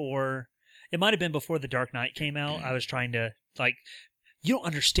 before. It might have been before The Dark Knight came out. I was trying to, like, you don't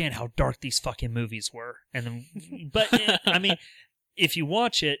understand how dark these fucking movies were. And then, but, I mean, if you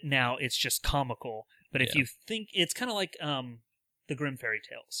watch it now, it's just comical. But if you think, it's kind of like the Grimm Fairy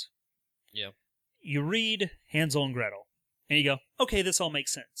Tales. Yeah. You read Hansel and Gretel, and you go, okay, this all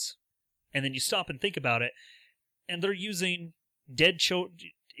makes sense. And then you stop and think about it, and they're using dead children.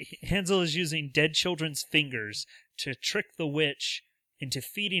 Hansel is using dead children's fingers to trick the witch into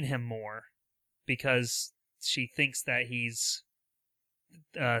feeding him more because she thinks that he's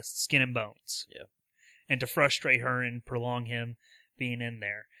skin and bones. Yeah. And to frustrate her and prolong him being in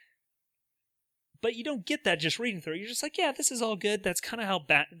there. But you don't get that just reading through it. You're just like, yeah, this is all good. That's kind of how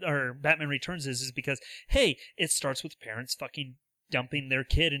Batman Returns is because, hey, it starts with parents fucking dumping their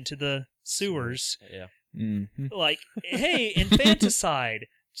kid into the sewers. Yeah. Mm-hmm. Like, hey, infanticide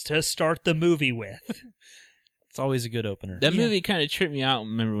to start the movie with. It's always a good opener. That movie kind of tripped me out.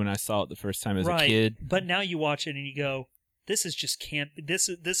 Remember when I saw it the first time as a kid? But now you watch it and you go, this is just camp. This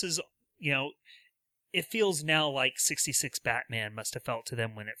is, you know, it feels now like 66 Batman must have felt to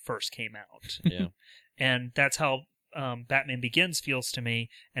them when it first came out. Yeah. And that's how Batman Begins feels to me.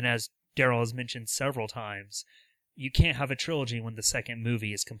 And as Daryl has mentioned several times, you can't have a trilogy when the second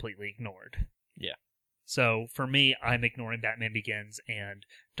movie is completely ignored. Yeah. So for me, I'm ignoring Batman Begins and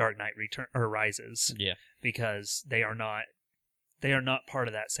Dark Knight Rises. Yeah. Because they are not part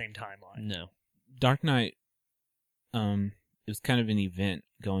of that same timeline. No. Dark Knight, it was kind of an event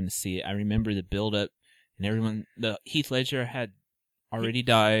going to see it. I remember the build up and everyone, Heath Ledger had already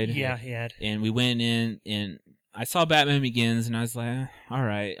died. Yeah, he had. And we went in and I saw Batman Begins and I was like, all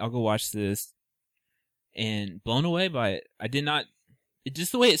right, I'll go watch this. And blown away by it. I did not,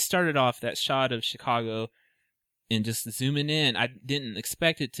 just the way it started off, that shot of Chicago and just zooming in, I didn't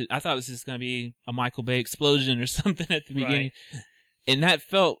expect it to, I thought it was just going to be a Michael Bay explosion or something at the beginning. Right. And that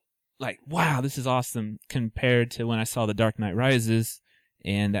felt like, wow, this is awesome compared to when I saw The Dark Knight Rises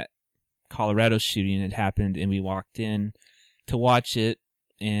and that Colorado shooting had happened and we walked in to watch it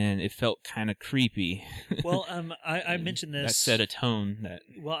and it felt kind of creepy. Well, I mentioned this. That set a tone.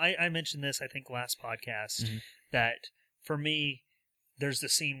 I mentioned this, I think, last podcast, that for me, there's the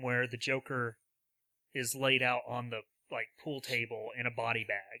scene where the Joker is laid out on the pool table in a body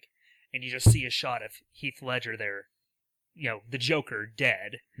bag, and you just see a shot of Heath Ledger there, you know, the Joker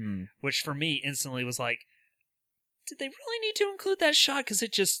dead, which for me instantly was like, did they really need to include that shot? Because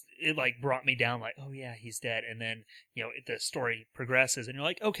it brought me down like, oh yeah, he's dead. And then, you know, the story progresses and you're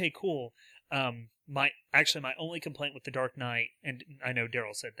like, okay, cool. My only complaint with The Dark Knight, and I know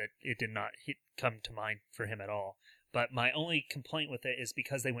Daryl said that it did not come to mind for him at all, but my only complaint with it is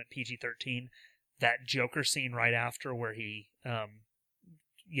because they went PG-13, that Joker scene right after where he,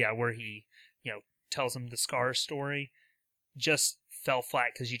 you know, tells him the Scar story just fell flat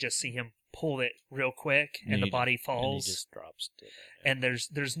because you just see him pull it real quick and the body falls. And he just drops to that. And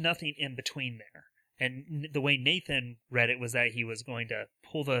there's nothing in between there. And the way Nathan read it was that he was going to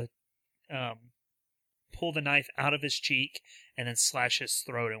pull the knife out of his cheek and then slash his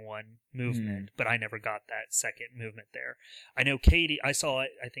throat in one movement. But I never got that second movement there. I know Katie, I saw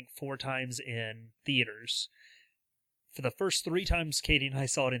it, I think 4 times in theaters. For the first 3 times Katie and I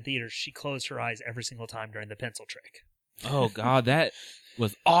saw it in theaters, she closed her eyes every single time during the pencil trick. Oh God, that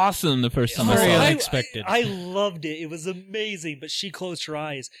was awesome the first time I saw Very it. unexpected. I loved it. It was amazing, but she closed her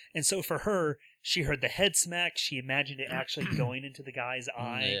eyes. And so for her, she heard the head smack. She imagined it actually going into the guy's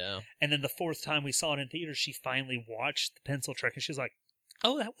eye. Yeah. And then the fourth time we saw it in theaters, she finally watched the pencil trick, and she was like,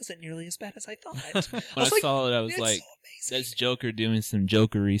 "Oh, that wasn't nearly as bad as I thought." When I saw it, I was "It's like, so amazing." "That's Joker doing some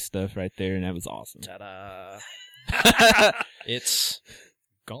Jokery stuff right there," and that was awesome. Ta-da. It's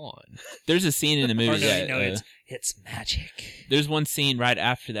gone. There's a scene in the Or movie that it's magic. there's one scene right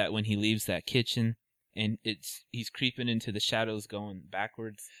after that when he leaves that kitchen and he's creeping into the shadows going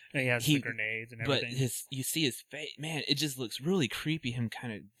backwards. And he has the grenades and But everything. you see his face, man, it just looks really creepy, him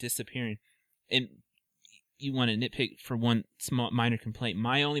kind of disappearing. And you want to nitpick for one small minor complaint.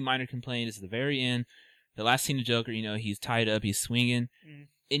 My only minor complaint is the very end, the last scene of Joker, he's tied up, he's swinging,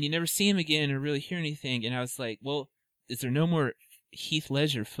 and you never see him again or really hear anything. And I was like, well, is there no more Heath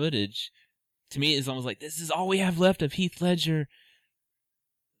Ledger footage? To me, it's almost like this is all we have left of Heath Ledger.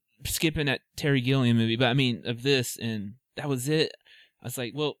 Skipping that Terry Gilliam movie, but I mean of this, and that was it. I was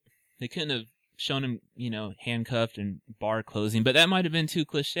like, well, they couldn't have shown him, handcuffed and bar closing, but that might have been too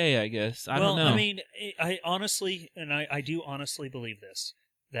cliche, I guess. I don't know. I mean, I honestly, and I do honestly believe this,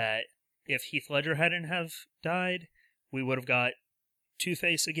 that if Heath Ledger hadn't have died, we would have got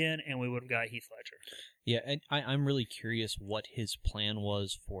Two-Face again, and we would have got Heath Ledger. Yeah, and I'm really curious what his plan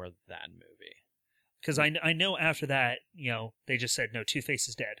was for that movie. Because I know after that, they just said, no, Two-Face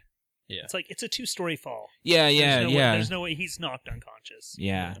is dead. Yeah. It's like, it's a 2-story fall. Yeah. There's no way he's knocked unconscious.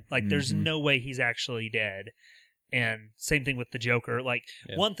 Yeah. Like, there's no way he's actually dead. And same thing with the Joker. Like,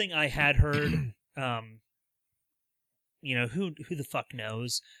 one thing I had heard, who the fuck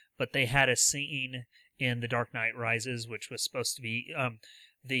knows, but they had a scene in The Dark Knight Rises, which was supposed to be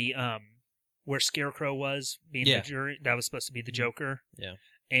where Scarecrow was being the jury. That was supposed to be the Joker. Yeah.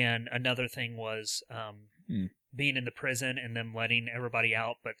 And another thing was being in the prison and them letting everybody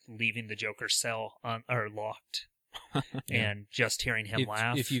out, but leaving the Joker's cell locked, and just hearing him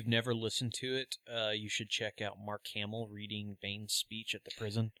laugh. If you've never listened to it, you should check out Mark Hamill reading Bane's speech at the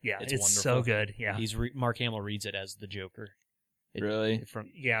prison. Yeah, it's wonderful. so good. Yeah, Mark Hamill reads it as the Joker. Really?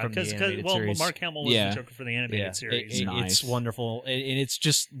 Because Mark Hamill was the Joker for the animated series. Nice. It's wonderful, and it's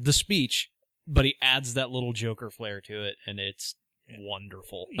just the speech, but he adds that little Joker flair to it, and it's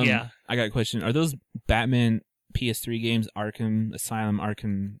wonderful. I got a question. Are those Batman PS3 games, Arkham Asylum,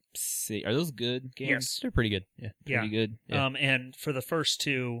 Arkham City, are those good games? Yes. They're pretty good. Yeah. Pretty good. Yeah. And for the first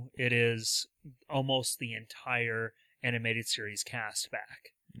two, it is almost the entire animated series cast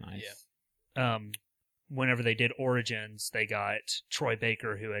back. Nice. Yeah. Whenever they did Origins, they got Troy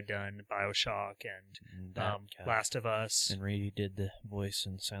Baker, who had done BioShock and Last of Us. And Rady did the voice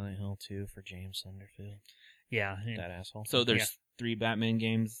in Silent Hill 2 for James Sunderfield. Yeah. That asshole. So there's 3 Batman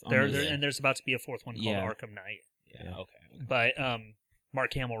games on and there's about to be a 4th one called Arkham Knight. Yeah, okay. But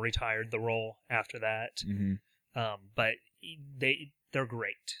Mark Hamill retired the role after that. Mm-hmm. But they're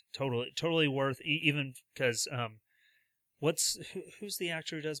great. Totally worth, even because who's the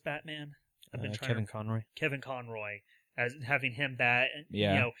actor who does Batman? Kevin Conroy. Kevin Conroy, as having him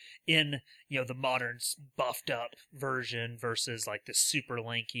in the modern buffed up version versus like the super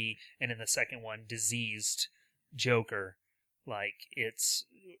lanky, and in the second one diseased Joker. Like,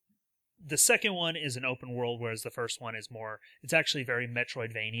 the second one is an open world, whereas the first one is it's actually very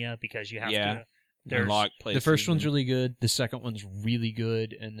Metroidvania, because you have to unlock places. The first one's really good, the second one's really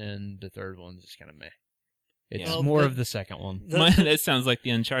good, and then the third one's just kind of meh. It's more of the second one. That sounds like the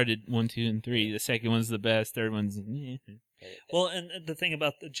Uncharted 1, 2, and 3. The second one's the best, third one's... Well, and the thing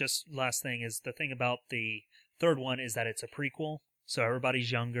about the thing about the third one is that it's a prequel, so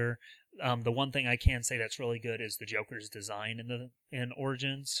everybody's younger. The one thing I can say that's really good is the Joker's design in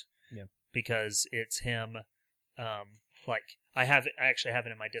Origins. Yeah. Because it's him, I actually have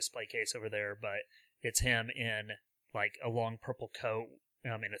it in my display case over there, but it's him in like a long purple coat,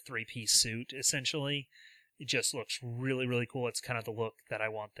 in a 3-piece suit, essentially. It just looks really, really cool. It's kind of the look that I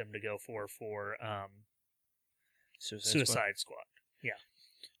want them to go for Suicide Squad. Yeah.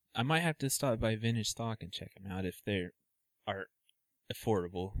 I might have to stop by Vintage Stock and check them out if they are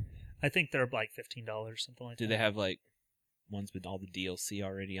affordable. I think they're like $15, something like that. Do they have like ones with all the DLC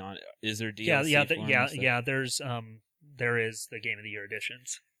already on it? Is there DLC? There is the Game of the Year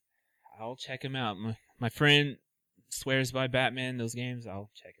editions. I'll check them out. My friend swears by Batman. Those games,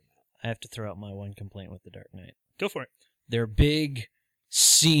 I'll check them out. I have to throw out my one complaint with The Dark Knight. Go for it. Their big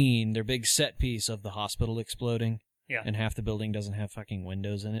scene, their big set piece of the hospital exploding. Yeah. And half the building doesn't have fucking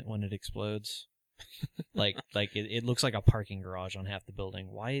windows in it when it explodes. like it looks like a parking garage on half the building.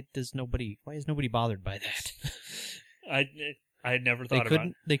 Why is nobody bothered by that? I had never thought about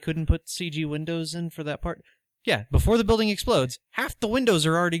it. They couldn't put CG windows in for that part. Yeah, before the building explodes, half the windows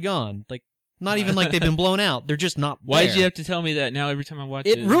are already gone. Like, Not even like they've been blown out. They're just not Why there. did you have to tell me that now every time I watch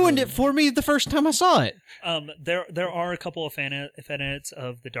it? It ruined it for me the first time I saw it. There are a couple of fan edits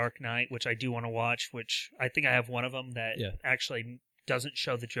of The Dark Knight, which I do want to watch, which I think I have one of them that actually doesn't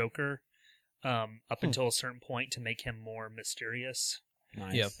show the Joker up until a certain point to make him more mysterious.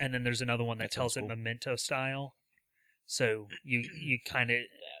 Nice. Yep. And then there's another one that tells it Memento style. So you kind of...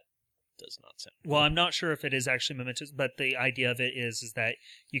 Does not sound Well, I'm not sure if it is actually Memento, but the idea of it is that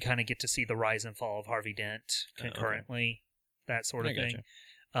you kind of get to see the rise and fall of Harvey Dent concurrently, that sort of thing.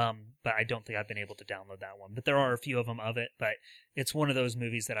 But I don't think I've been able to download that one. But there are a few of them of it, but it's one of those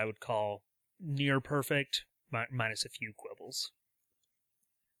movies that I would call near perfect, minus a few quibbles.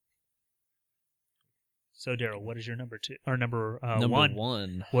 So, Daryl, what is your number two? Or number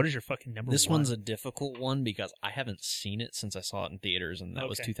one? What is your fucking number one? This one's a difficult one because I haven't seen it since I saw it in theaters, and that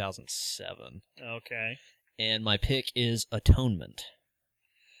was 2007. Okay. And my pick is Atonement.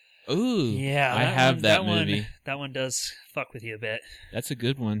 Ooh. Yeah. I have that movie. That one does fuck with you a bit. That's a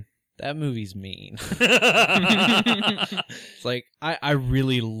good one. That movie's mean. It's like, I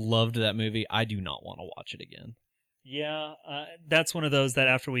really loved that movie. I do not want to watch it again. Yeah, that's one of those that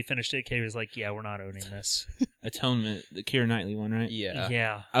after we finished it, Kay was like, yeah, we're not owning this. Atonement, the Keira Knightley one, right? Yeah.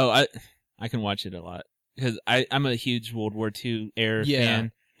 Yeah. Oh, I can watch it a lot because I'm a huge World War II era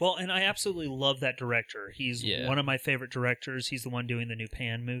fan. Well, and I absolutely love that director. He's one of my favorite directors. He's the one doing the new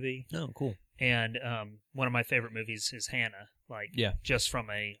Pan movie. Oh, cool. And one of my favorite movies is Hannah. Just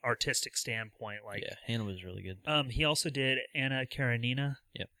from a artistic standpoint. Hannah was really good. He also did Anna Karenina.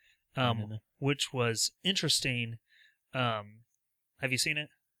 Yep. Which was interesting. Have you seen it?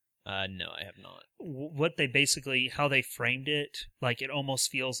 No, I have not. What they basically, how they framed it, it almost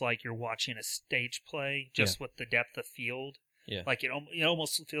feels like you're watching a stage play, just with the depth of field. Yeah. It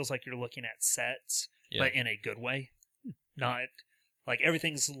almost feels like you're looking at sets, but in a good way. Not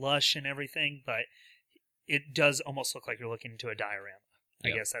everything's lush and everything, but it does almost look like you're looking into a diorama. I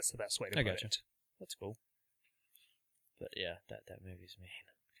guess that's the best way to put it. That's cool. But yeah, that movie's mean.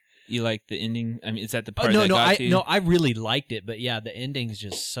 You like the ending? I mean, is that the part that got you? No, I really liked it, but yeah, the ending's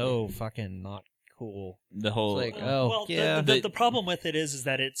just so fucking not cool. The whole the problem with it is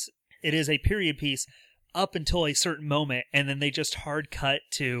that it is a period piece up until a certain moment, and then they just hard cut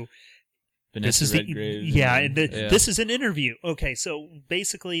to Vanessa Redgrave. This is an interview. Okay, so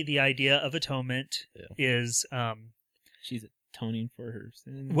basically the idea of atonement is she's atoning for her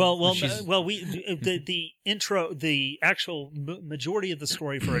sin. The intro, the actual majority of the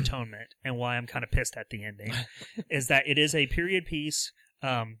story for Atonement, and why I'm kind of pissed at the ending, is that it is a period piece.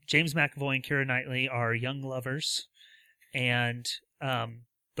 James McAvoy and Keira Knightley are young lovers, and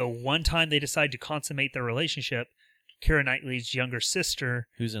the one time they decide to consummate their relationship, Keira Knightley's younger sister,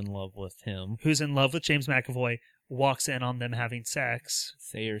 who's in love with him, who's in love with James McAvoy, walks in on them having sex.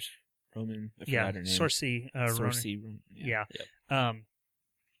 Sayers Roman, Saoirse Ronan. Yeah. Yep.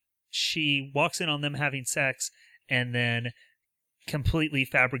 She walks in on them having sex, and then completely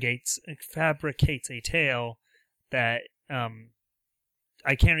fabricates a tale that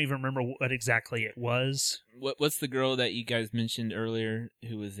I can't even remember what exactly it was. What's the girl that you guys mentioned earlier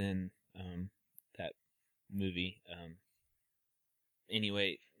who was in that movie?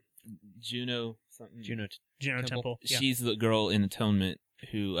 Anyway, Juno Temple. Yeah. She's the girl in Atonement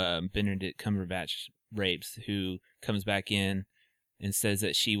who Benedict Cumberbatch rapes, who comes back in and says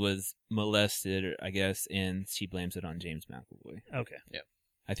that she was molested, I guess, and she blames it on James McAvoy. Okay. Yeah.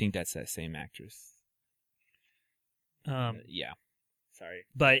 I think that's that same actress. Yeah. Sorry.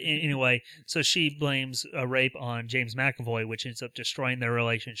 But anyway, so she blames a rape on James McAvoy, which ends up destroying their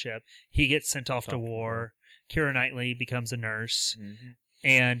relationship. He gets sent off to war. Keira Knightley becomes a nurse. Mm-hmm.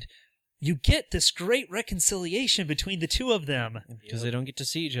 And you get this great reconciliation between the two of them. Because they don't get to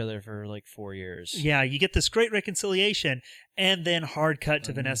see each other for 4 years. Yeah, you get this great reconciliation, and then hard cut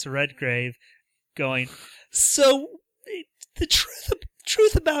to Vanessa Redgrave going, so the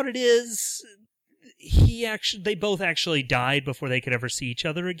truth about it is they both actually died before they could ever see each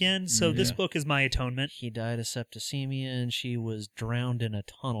other again, so this book is my atonement. He died of septicemia, and she was drowned in a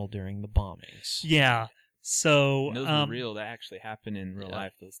tunnel during the bombings. Yeah. So and those were real. That actually happened in real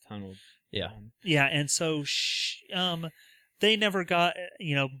life. Those tunnels. Yeah. Yeah, and so they never got.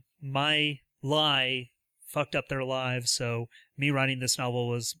 My lie fucked up their lives. So me writing this novel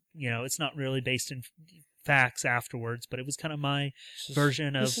was, it's not really based in facts afterwards, but it was kind of my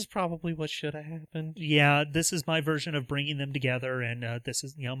version of. This is probably what should have happened. Yeah, this is my version of bringing them together, and this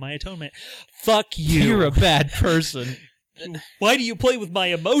is my atonement. Fuck you. You're a bad person. Why do you play with my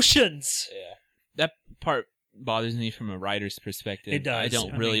emotions? Yeah. That part bothers me from a writer's perspective. It does. I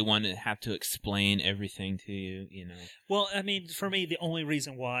don't really want to have to explain everything to you, you know. Well, I mean, for me, the only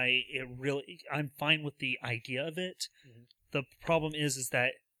reason why I'm fine with the idea of it. Mm-hmm. The problem is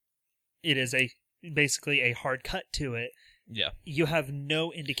that it is basically a hard cut to it. Yeah. You have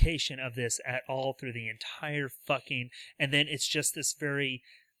no indication of this at all through the entire and then it's just this very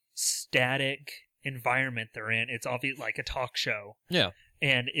static environment they're in. It's obviously like a talk show. Yeah.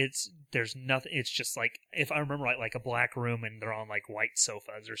 And there's nothing. It's just like, if I remember right, like a black room, and they're on like white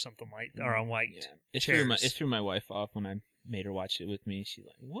sofas or something or on white chairs. It threw my wife off when I made her watch it with me. She's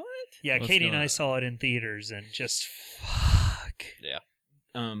like, "What?" Yeah, What's Katie and I on? saw it in theaters, and just fuck. Yeah.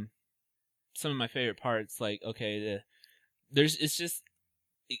 Some of my favorite parts, like it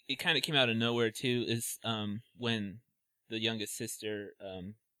kind of came out of nowhere too. Is when the youngest sister,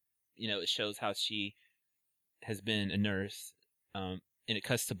 it shows how she has been a nurse. And it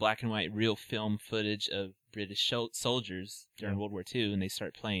cuts to black and white real film footage of British soldiers during World War II, and they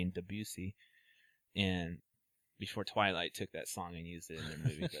start playing Debussy. And before Twilight took that song and used it in their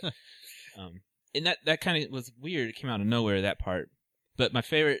movie. But, and that kind of was weird. It came out of nowhere, that part. But my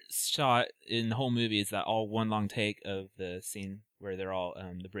favorite shot in the whole movie is that all one long take of the scene where they're all,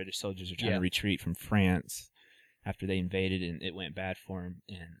 the British soldiers are trying to retreat from France after they invaded and it went bad for them.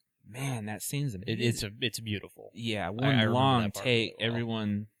 And man, that scene's amazing. It's beautiful. Yeah, one long take. Really well.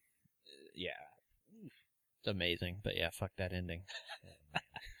 Everyone, yeah, it's amazing. But yeah, fuck that ending.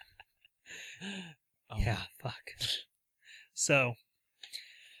 Yeah, fuck. So,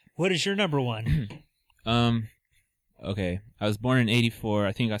 what is your number one? Okay, I was born in '84.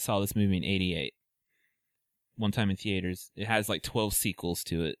 I think I saw this movie in '88. One time in theaters. It has like 12 sequels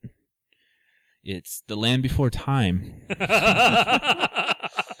to it. It's The Land Before Time.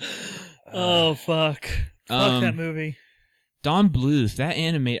 Oh, fuck. Fuck that movie. Don Bluth, that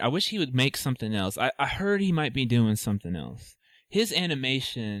animator, I wish he would make something else. I heard he might be doing something else. His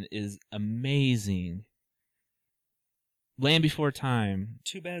animation is amazing. Land Before Time.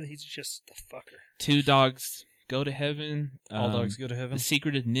 Too bad he's just the fucker. Two Dogs Go to Heaven. All Dogs Go to Heaven. The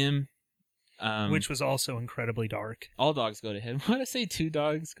Secret of Nim. Which was also incredibly dark. All Dogs Go to Heaven. Why did I say Two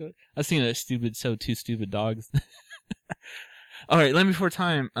Dogs Go? I was thinking that Two Stupid Dogs. All right, Land Before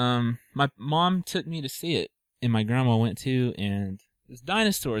Time. My mom took me to see it, and my grandma went too, and it was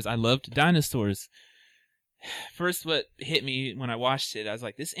dinosaurs. I loved dinosaurs. First, what hit me when I watched it, I was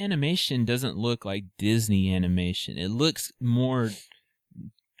like, this animation doesn't look like Disney animation. It looks more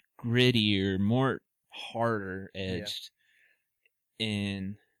grittier, more harder edged. Yeah.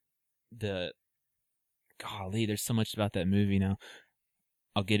 And golly, there's so much about that movie now.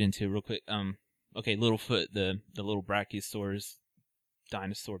 I'll get into it real quick. Okay, Littlefoot, the little Brachiosaurus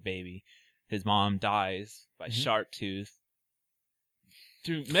dinosaur baby, his mom dies by sharp tooth.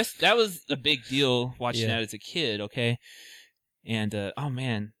 That was a big deal watching that as a kid, okay? And, oh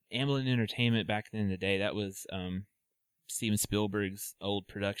man, Amblin Entertainment back in the day, that was Steven Spielberg's old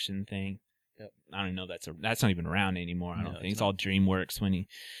production thing. Yep. I don't know, that's not even around anymore, I don't think. It's all DreamWorks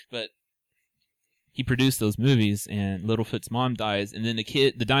but he produced those movies, and Littlefoot's mom dies, and then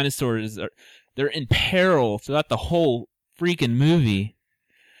the dinosaurs they're in peril throughout the whole freaking movie.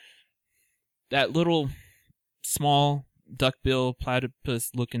 That little small duckbill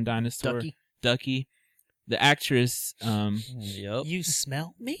platypus looking dinosaur, Ducky, the actress, yep. You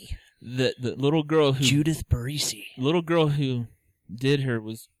smell me? The little girl who Judith Barisi. Little girl who did her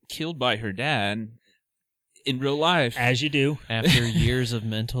was killed by her dad in real life. As you do. After years of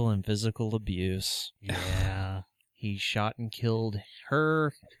mental and physical abuse. Yeah. He shot and killed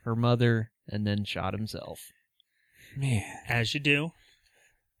her mother, and then shot himself. Man. As you do.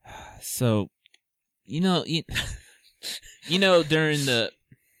 So, during the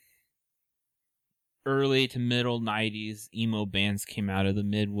early to middle 90s, emo bands came out of the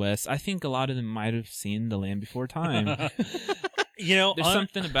Midwest. I think a lot of them might have seen The Land Before Time. There's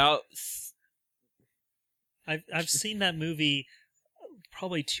something about... I've seen that movie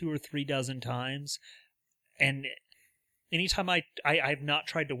probably 2 or 3 dozen times, and anytime I've not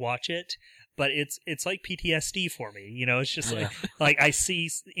tried to watch it, but it's like PTSD for me. It's just like I see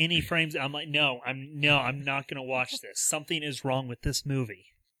any frames, I'm like, no, I'm not going to watch this. Something is wrong with this movie.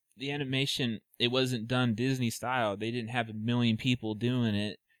 The animation, it wasn't done Disney style. They didn't have 1 million people doing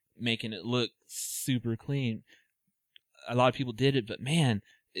it, making it look super clean. A lot of people did it, but man,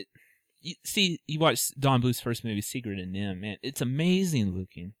 you watch Don Bluth's first movie, Secret of Nim, man, it's amazing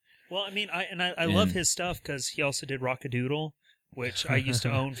looking. Well, I mean, I love his stuff because he also did Rockadoodle, which I used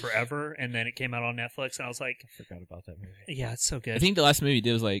to own forever, and then it came out on Netflix, and I was like... I forgot about that movie. Yeah, it's so good. I think the last movie he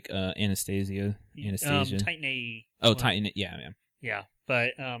did was like Anastasia. Titan A. Oh, Titan A, yeah, man. Yeah,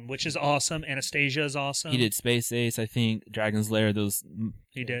 but which is awesome. Anastasia is awesome. He did Space Ace, I think, Dragon's Lair, those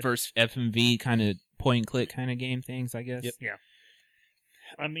He did. first FMV kind of point-and-click kind of game things, I guess. Yep. Yeah.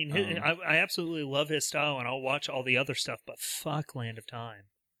 I mean, I absolutely love his style, and I'll watch all the other stuff, but fuck Land of Time.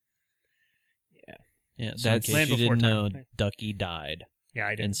 Yeah, so That's in case Land you Before didn't know, Time. Ducky died, Yeah,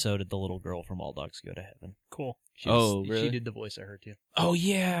 I did. and so did the little girl from All Dogs Go to Heaven. Cool. She Really? did the voice of her too. Oh,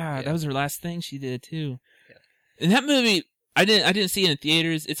 yeah. Yeah. That was her last thing she did, too. Yeah. And that movie, I didn't see it in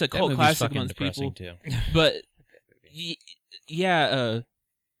theaters. It's a That cult movie's classic fucking amongst depressing people. too. But,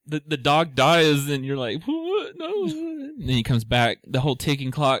 the dog dies, and you're like, what? No. And then he comes back. The whole ticking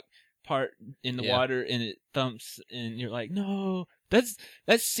clock part in the water, and it thumps, and you're like, no. That's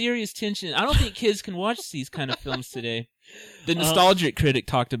serious tension. I don't think kids can watch these kind of films today. The nostalgic critic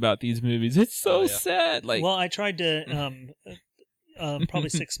talked about these movies. It's so sad. Like, well, I tried to probably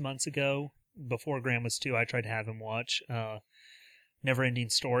 6 months ago, before Graham was 2, I tried to have him watch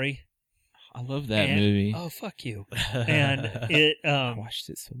Neverending Story. I love that movie. Oh, fuck you! And it I watched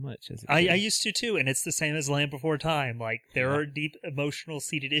it so much as a I kid. used to too, and it's the same as Land Before Time. Like, there are deep emotional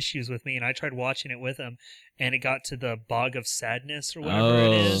seated issues with me, and I tried watching it with him, and it got to the Bog of Sadness or whatever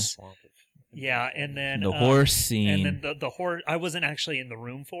it is. Yeah, and then the horse scene. and then the horse. I wasn't actually in the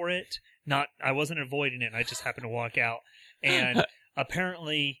room for it. I wasn't avoiding it. I just happened to walk out, and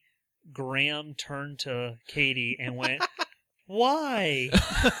apparently Graham turned to Katie and went, "Why?"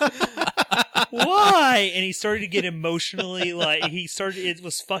 Why? And he started to get emotionally, it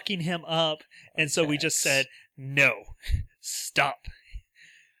was fucking him up. And so we just said, no, stop.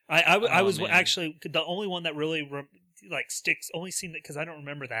 I was actually the only one that really sticks, only seen that because I don't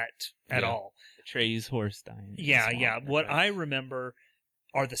remember that at all. Trey's horse dying. Yeah. What I remember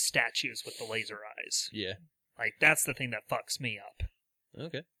are the statues with the laser eyes. Yeah. Like, that's the thing that fucks me up.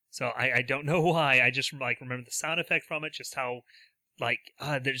 Okay. So I don't know why. I just remember the sound effect from it, just how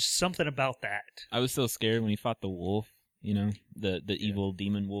there's something about that. I was so scared when he fought the wolf, the evil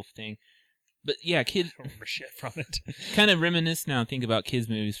demon wolf thing. But yeah, kids I don't remember shit from it. kind of reminisce now and think about kids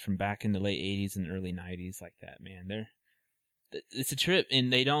movies from back in the late 80s and early 90s like that, man. It's a trip,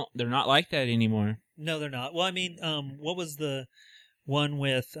 and they're not like that anymore. No, they're not. Well, I mean, what was the one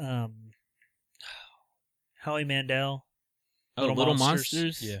with Howie Mandel? Little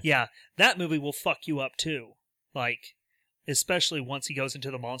Monsters? Yeah, that movie will fuck you up too. Like, especially once he goes into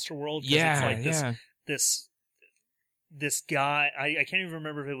the monster world. Yeah, it's like this guy, I can't even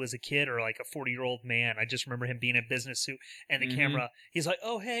remember if it was a kid or like a 40-year-old man. I just remember him being in a business suit, and the camera, he's like,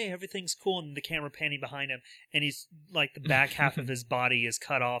 oh, hey, everything's cool, and the camera panning behind him, and he's like, the back half of his body is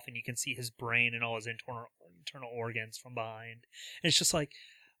cut off, and you can see his brain and all his internal organs from behind. And it's just like,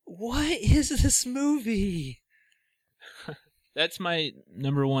 what is this movie? That's my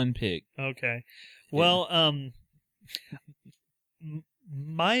number one pick. Okay. Well,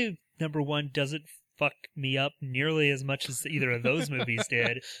 my number one doesn't fuck me up nearly as much as either of those movies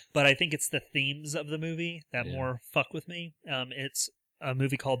did, but I think it's the themes of the movie that more fuck with me. It's a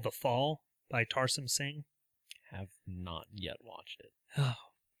movie called The Fall by Tarsem Singh. Have not yet watched it. Oh.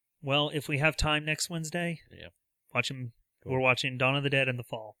 Well, if we have time next Wednesday, watch him. Cool. We're watching Dawn of the Dead and The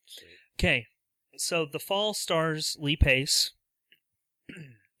Fall. Okay, so The Fall stars Lee Pace.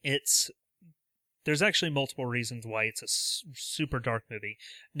 There's actually multiple reasons why it's a super dark movie.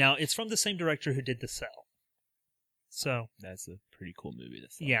 Now, it's from the same director who did The Cell. So that's a pretty cool movie. The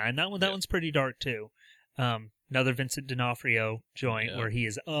Cell. Yeah, and that one's pretty dark too. Another Vincent D'Onofrio joint where he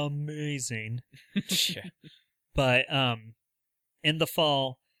is amazing. But in The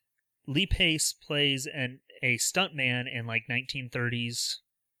Fall, Lee Pace plays a stuntman in like 1930s,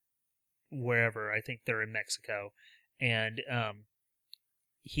 wherever. I think they're in Mexico, and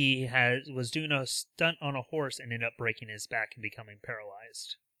he was doing a stunt on a horse and ended up breaking his back and becoming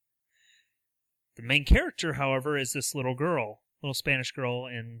paralyzed. The main character, however, is this little Spanish girl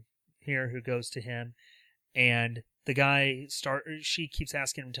in here who goes to him, and the guy she keeps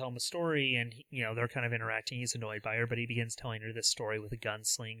asking him to tell him a story, and they're kind of interacting. He's annoyed by her, but he begins telling her this story with a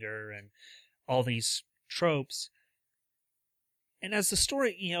gunslinger and all these tropes. And as the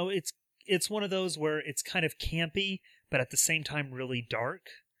story, it's one of those where it's kind of campy, but at the same time really dark.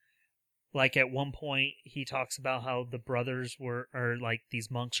 Like at one point, he talks about how the brothers or like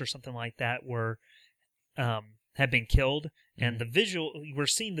these monks or something like that had been killed, and we're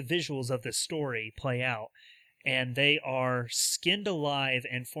seeing the visuals of this story play out, and they are skinned alive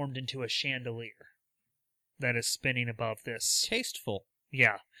and formed into a chandelier that is spinning above this. Tasteful.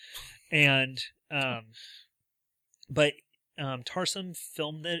 Yeah, and but Tarsem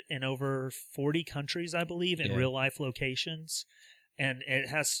filmed it in over 40 countries, I believe, in real life locations, and it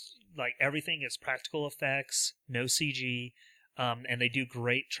has like everything is practical effects, no CG. And they do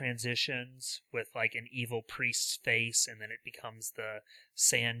great transitions with like an evil priest's face, and then it becomes the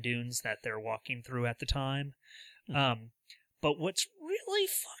sand dunes that they're walking through at the time. But what's really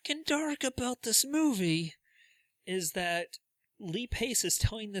fucking dark about this movie is that Lee Pace is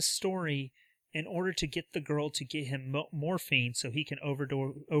telling this story in order to get the girl to get him morphine so he can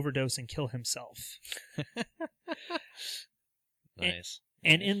overdose and kill himself. Nice.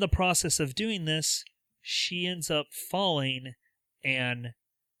 And in the process of doing this, she ends up falling and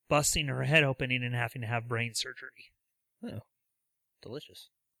busting her head opening and having to have brain surgery. Oh, delicious.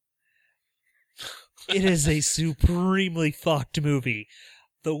 It is a supremely fucked movie.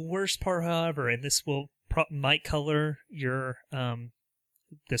 The worst part, however, and this might color your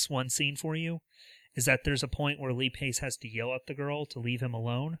this one scene for you, is that there's a point where Lee Pace has to yell at the girl to leave him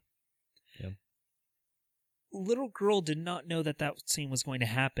alone. Yep. Little girl did not know that scene was going to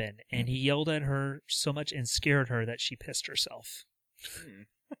happen, and he yelled at her so much and scared her that she pissed herself.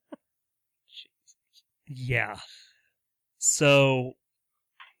 Yeah. So,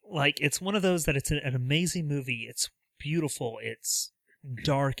 like, it's one of those that it's an amazing movie. It's beautiful. It's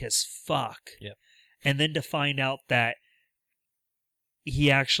dark as fuck. Yep. And then to find out that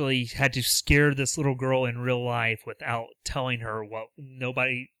he actually had to scare this little girl in real life without telling her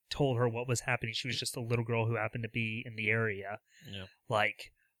nobody told her what was happening. She was just a little girl who happened to be in the area. Yeah.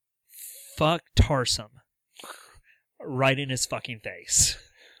 Like, fuck Tarsum. Right in his fucking face.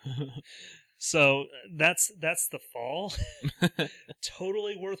 So that's The Fall.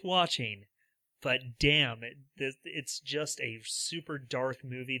 Totally worth watching. But damn, it's just a super dark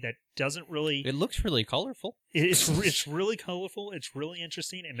movie that doesn't really... It looks really colorful. It's really colorful. It's really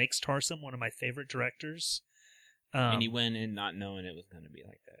interesting. It makes Tarsum one of my favorite directors. And you went in not knowing it was going to be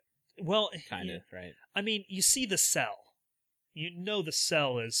like that. Well, kind of, right? I mean, you see The Cell. You know The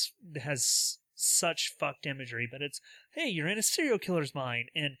Cell has such fucked imagery, but it's, hey, you're in a serial killer's mind,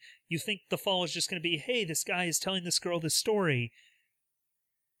 and you think The Fall is just going to be, hey, this guy is telling this girl this story,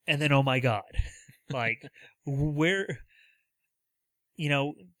 and then, oh my god. Like, where... You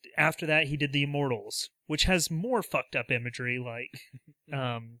know, after that, he did The Immortals, which has more fucked up imagery, like,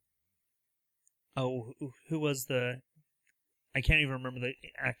 who was the... I can't even remember the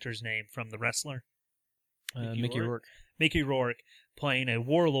actor's name from The Wrestler. Mickey Rourke. Mickey Rourke playing a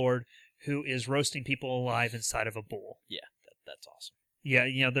warlord who is roasting people alive inside of a bull. Yeah, that's awesome. Yeah,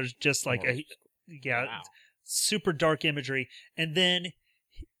 you know, there's just like Wow. super dark imagery. And then,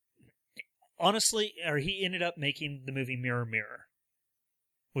 he ended up making the movie Mirror Mirror,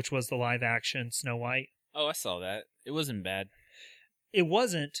 which was the live action Snow White. Oh, I saw that. It wasn't bad. It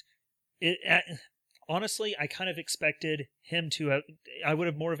wasn't. Honestly, I kind of expected him to have... I would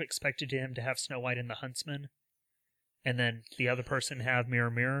have more have expected him to have Snow White and the Huntsman, and then the other person have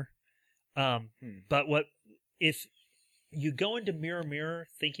Mirror Mirror. But if you go into Mirror Mirror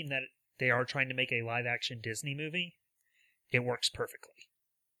thinking that they are trying to make a live-action Disney movie, it works perfectly.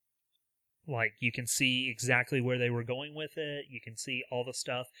 Like, you can see exactly where they were going with it. You can see all the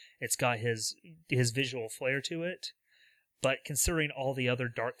stuff. It's got his visual flair to it. But considering all the other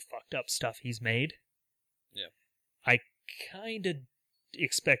dark, fucked up stuff he's made, yeah, I kind of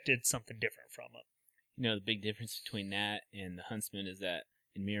expected something different from him. You know, the big difference between that and The Huntsman is that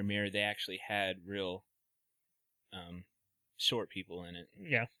in Mirror Mirror, they actually had real short people in it.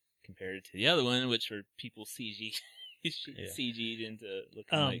 Yeah. Compared to the other one, which were people CG'd into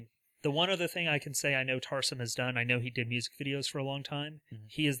looking like... The one other thing I can say I know Tarsum has done, I know he did music videos for a long time. Mm-hmm.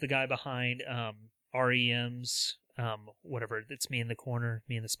 He is the guy behind REM's... whatever, it's Me in the Corner,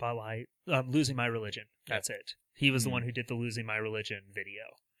 Me in the Spotlight, Losing My Religion. That's it. He was the one who did the Losing My Religion video.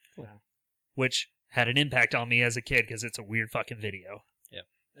 Wow. Which had an impact on me as a kid because it's a weird fucking video. Yeah.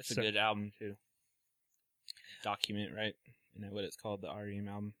 That's a good album, too. Document, right? Isn't that what it's called, the REM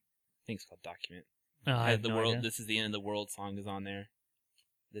album? I think it's called Document. I have no idea. This is the End of the World song is on there.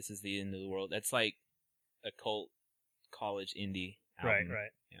 This is the End of the World. That's like a cult college indie album.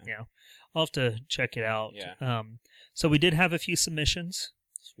 Right. Yeah. I'll have to check it out. Yeah. So we did have a few submissions.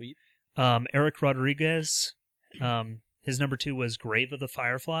 Sweet. Eric Rodriguez, his number 2 was Grave of the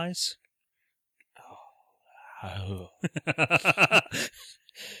Fireflies. Oh.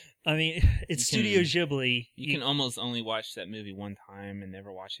 I mean, it's Studio Ghibli. You can almost only watch that movie one time and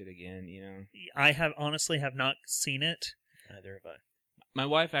never watch it again, you know? I honestly have not seen it. Neither have I. My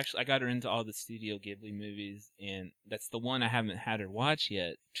wife I got her into all the Studio Ghibli movies, and that's the one I haven't had her watch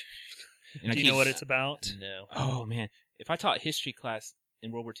yet. Do you know what it's about? No. Oh, man. If I taught history class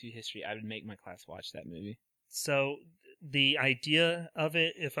in World War II history, I would make my class watch that movie. So the idea of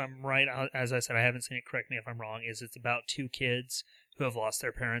it, if I'm right, as I said, I haven't seen it, correct me if I'm wrong, is it's about 2 kids who have lost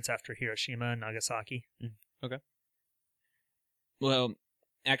their parents after Hiroshima and Nagasaki. Okay. Well,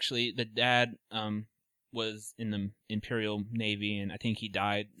 actually, the dad was in the Imperial Navy, and I think he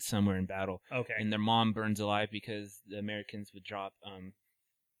died somewhere in battle. Okay. And their mom burns alive because the Americans would drop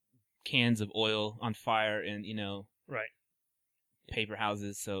cans of oil on fire and, Right. paper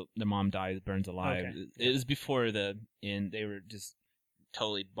houses, so their mom dies, burns alive. Okay. It was before they were just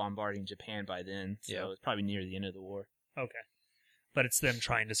totally bombarding Japan by then, so it was probably near the end of the war. Okay. But it's them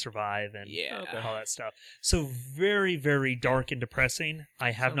trying to survive and Yeah. all that stuff. So very, very dark and depressing.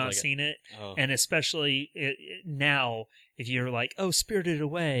 I have Sounds not like it. seen it. Oh. And especially now, if you're like, oh, Spirited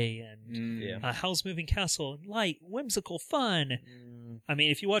Away and Yeah. Howl's Moving Castle, light, whimsical fun. Mm, I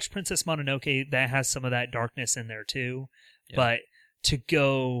mean, if you watch Princess Mononoke, that has some of that darkness in there too. Yeah. But to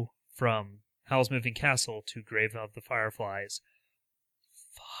go from Howl's Moving Castle to Grave of the Fireflies,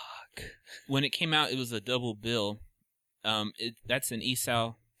 fuck. When it came out, it was a double bill. That's an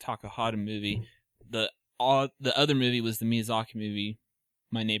Isao Takahata movie. The other movie was the Miyazaki movie,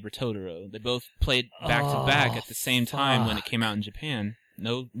 My Neighbor Totoro. They both played back to back at the same time when it came out in Japan.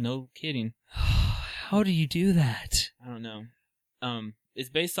 No kidding. How do you do that? I don't know. It's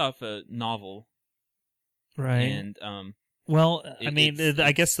based off a novel, Right. and Well, I mean, it's-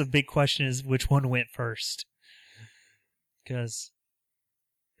 I guess the big question is which one went first. Because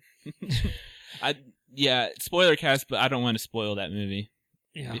spoiler cast, but I don't want to spoil that movie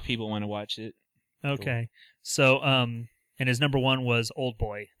yeah, if people want to watch it. okay. So, and his number one was Old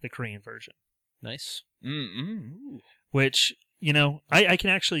Boy, the Korean version, nice. which I can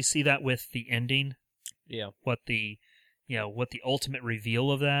actually see that with the ending. Yeah. What the ultimate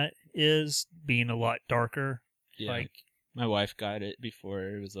reveal of that is being a lot darker. Yeah. Like, My wife got it before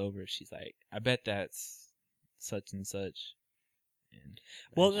it was over. She's like, I bet that's such and such. And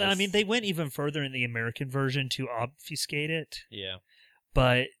well, I mean, they went even further in the American version to obfuscate it, Yeah.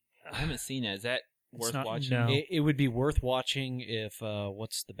 but I haven't seen it. Is that worth not- watching? no. It would be worth watching if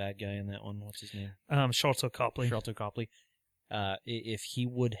what's the bad guy in that one? What's his name? Sholto Copley. Sharlto Copley. If he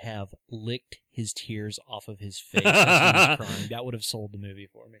would have licked his tears off of his face as he was crying, that would have sold the movie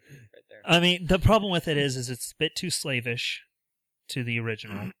for me right there. I mean, the problem with it is it's a bit too slavish to the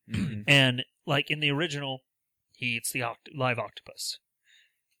original. Mhm. And, like, in the original, he eats the live octopus.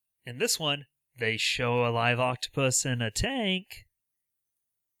 In this one, they show a live octopus in a tank.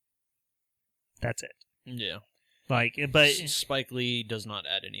 That's it. Yeah. Like, but Spike Lee does not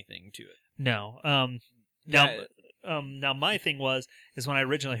add anything to it. no. Now my thing is when I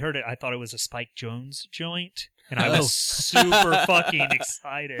originally heard it, I thought it was a Spike Jones joint, and I was super fucking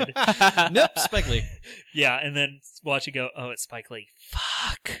excited. Nope, Spike Lee. Yeah, and then watch it go, oh, it's Spike Lee.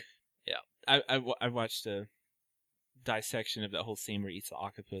 Fuck. I watched a dissection of that whole scene where he eats the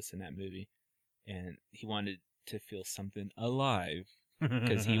octopus in that movie, and he wanted to feel something alive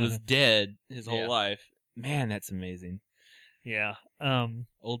because he was dead his whole Yeah. life. Man, that's amazing. Yeah.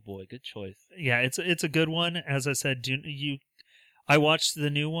 Old Boy, good choice. Yeah, it's a good one. As I said, I watched the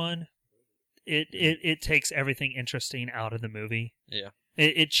new one. It takes everything interesting out of the movie. Yeah.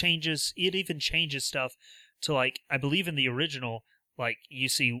 It changes. It even changes stuff to, like, I believe in the original, like, you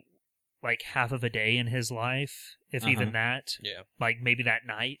see like half of a day in his life, if even that. Yeah. Like maybe that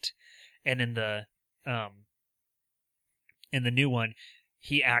night, and in the new one,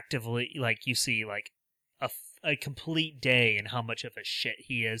 he actively, like, you see like a complete day and how much of a shit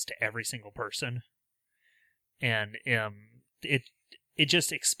he is to every single person, and it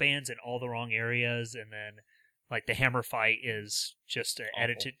just expands in all the wrong areas, and then like the hammer fight is just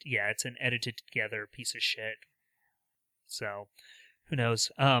it's an edited together piece of shit. So who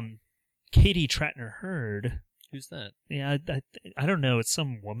knows? Katie Tratner Heard. Who's that? Yeah, I don't know. It's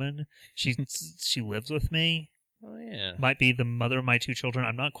some woman. She lives with me. Oh, yeah. Might be the mother of my two children.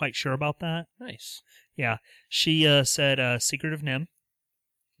 I'm not quite sure about that. Nice. Yeah, she said Secret of Nim,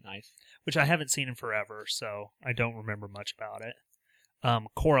 Nice. which I haven't seen in forever, so I don't remember much about it.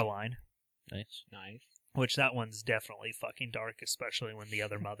 Coraline, Nice. Nice. which that one's definitely fucking dark, especially when the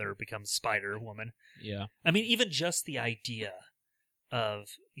other mother becomes Spider Woman. Yeah. I mean, even just the idea of,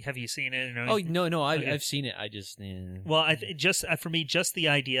 have you seen it? Oh, no, Okay. I've seen it. I just... Well, for me, just the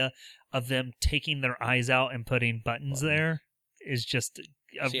idea of them taking their eyes out and putting buttons there is just.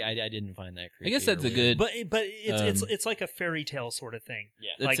 See, I didn't find that creepy. I guess that's or a weird. good. But it's like a fairy tale sort of thing.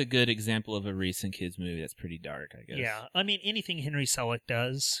 Yeah. That's like- a good example of a recent kids movie that's pretty dark, I guess. Yeah, I mean, anything Henry Selick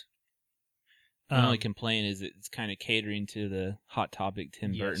does. My only complaint is it's kind of catering to the Hot Topic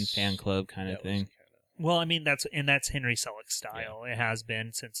Tim Burton Yes. fan club kind of That was thing. Well, I mean, that's Henry Selick's style. It has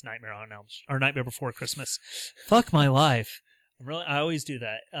been since Nightmare on Elm or Nightmare Before Christmas. Fuck my life. I always do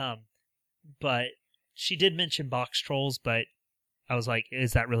that. But she did mention box trolls, but I was like,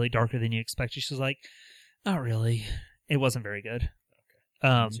 is that really darker than you expected? She was like, not really. It wasn't very good. Okay. I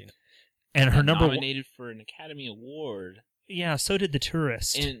haven't seen it. And her number nominated for an Academy Award. Yeah, so did The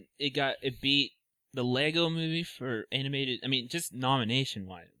Tourist. And it beat the Lego Movie for animated. I mean, just nomination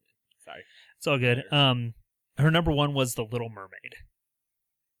wise. Sorry, it's all good. Her number one was The Little Mermaid.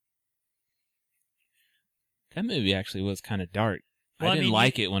 That movie actually was kind of dark. Well, I didn't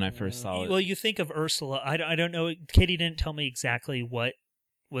like it when I first saw it. Well, you think of Ursula. I don't know. Katie didn't tell me exactly what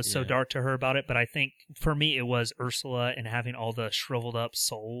was so dark to her about it, but I think for me it was Ursula and having all the shriveled up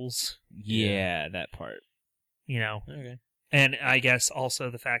souls. Yeah, that part. You know. Okay. And I guess also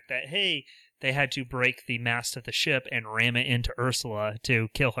the fact that, hey, they had to break the mast of the ship and ram it into Ursula to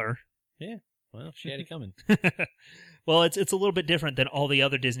kill her. Yeah. Well, she had it coming. Well, it's a little bit different than all the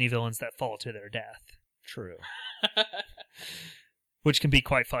other Disney villains that fall to their death. True. Which can be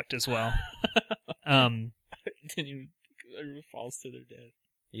quite fucked as well. Didn't even falls to their death.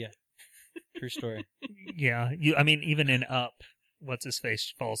 Yeah. True story. Yeah. I mean, even in Up, what's his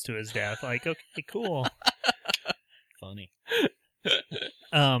face falls to his death. Like, okay, cool. Funny.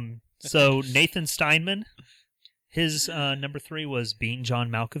 So Nathan Steinman, his number 3 was Being John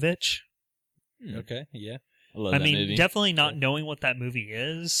Malkovich. Okay. Yeah. I love that movie. Definitely not knowing what that movie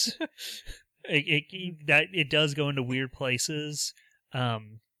is. It does go into weird places.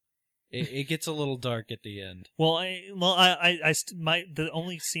 It gets a little dark at the end. The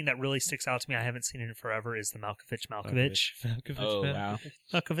only scene that really sticks out to me, I haven't seen it in forever, is the Malkovich. Oh, wow.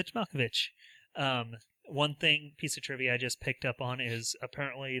 Malkovich. One piece of trivia I just picked up on is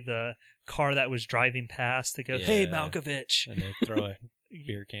apparently the car that was driving past that goes, "Hey, Malkovich," and they throw a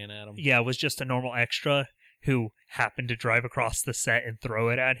beer can at him. Yeah, it was just a normal extra who happened to drive across the set and throw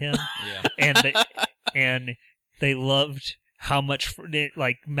it at him. Yeah, and they loved how much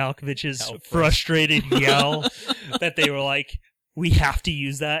Malkovich's frustrated yell that they were like, "We have to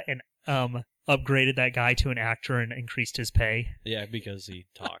use that," and upgraded that guy to an actor and increased his pay. Yeah, because he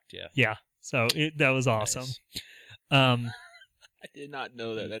talked. Yeah. Yeah. So that was awesome. Nice. I did not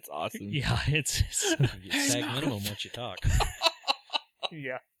know that. That's awesome. Yeah, it's You get SAG minimum once you talk.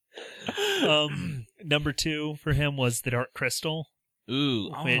 yeah. Number 2 for him was The Dark Crystal.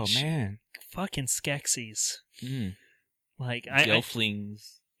 Ooh, man, fucking Skeksis. Like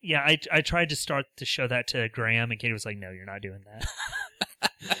Gelflings. Yeah, I tried to start to show that to Graham, and Katie was like, "No, you're not doing that."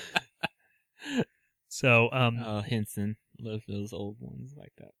 So, Henson, love those old ones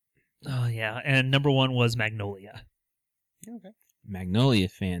like that. Oh yeah, and number 1 was Magnolia. Okay. Magnolia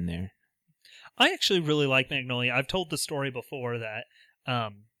fan there. I actually really like Magnolia. I've told the story before that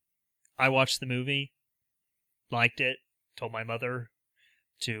I watched the movie, liked it, told my mother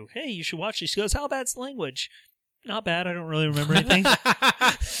hey, you should watch it. She goes, "How bad's the language?" Not bad. I don't really remember anything.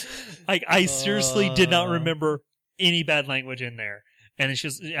 I seriously did not remember any bad language in there. And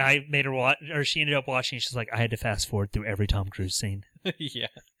I made her watch, or she ended up watching. She's like, I had to fast forward through every Tom Cruise scene. Yeah.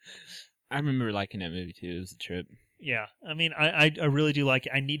 I remember liking that movie too. It was a trip. Yeah. I mean, I really do like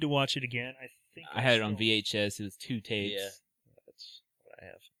it. I need to watch it again. I had it on VHS. It was 2 tapes. Yeah. That's what I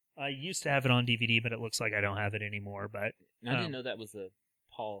have. I used to have it on DVD, but it looks like I don't have it anymore. But I didn't know that was a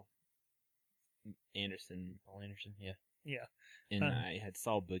Paul Anderson. Yeah. Yeah. And I had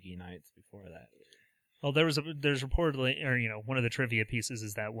saw Boogie Nights before that. Well, there's reportedly, or one of the trivia pieces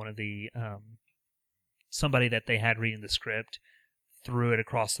is that one of the somebody that they had reading the script threw it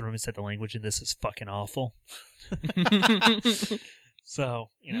across the room and said the language in this is fucking awful. So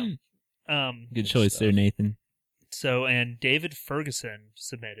good choice there, Nathan. So, and David Ferguson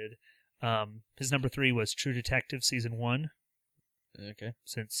submitted. His number 3 was True Detective Season 1. Okay.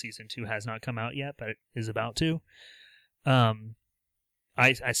 Since Season 2 has not come out yet, but it is about to.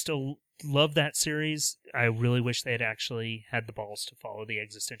 I still love that series. I really wish they had actually had the balls to follow the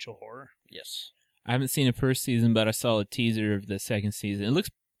existential horror. Yes. I haven't seen the first season, but I saw a teaser of the second season. It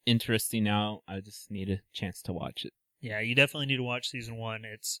looks interesting now. I just need a chance to watch it. Yeah, you definitely need to watch Season 1.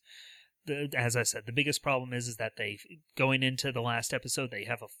 As I said, the biggest problem is that going into the last episode, they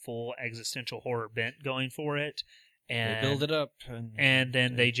have a full existential horror bent going for it. And they build it up. And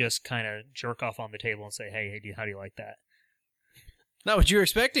then they just kind of jerk off on the table and say, hey, how do you like that? Not what you were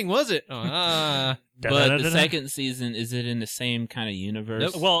expecting, was it? But the second season, is it in the same kind of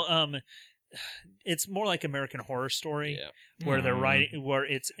universe? Nope. Well, it's more like American Horror Story, where they're where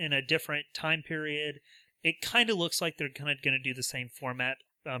it's in a different time period. It kind of looks like they're kind of going to do the same format,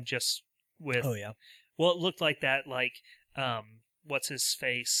 just with. Oh yeah. Well, it looked like that. Like, what's his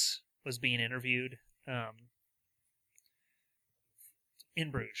face was being interviewed.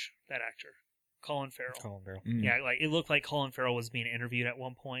 In Bruges, that actor. Colin Farrell. Mm. Yeah, like it looked like Colin Farrell was being interviewed at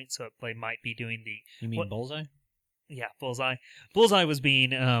one point, so they might be doing the. You mean Bullseye? Yeah, Bullseye. Bullseye was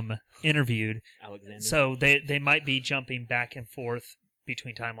being interviewed, Alexander. so they might be jumping back and forth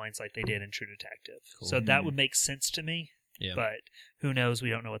between timelines like they did in True Detective. Cool. So that would make sense to me. Yeah. But who knows? We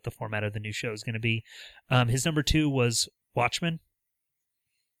don't know what the format of the new show is going to be. His number 2 was Watchmen.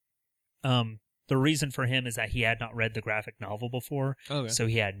 The reason for him is that he had not read the graphic novel before, so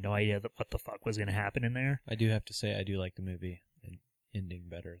he had no idea what the fuck was going to happen in there. I do have to say, I do like the movie ending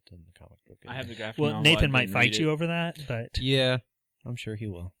better than the comic book. I have the graphic Well, novel. Nathan I might didn't fight read you it. over that, but Yeah, I'm sure he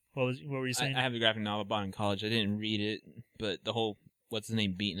will. what were you saying? I have the graphic novel bought in college. I didn't read it, but the whole what's his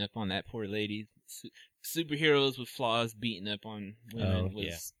name beating up on that poor lady, superheroes with flaws beating up on women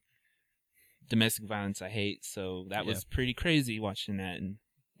was domestic violence I hate. So that was pretty crazy watching that and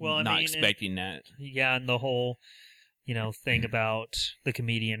not expecting that. Yeah, and the whole thing about the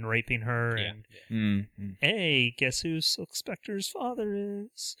comedian raping her and hey, guess who Silk Spectre's father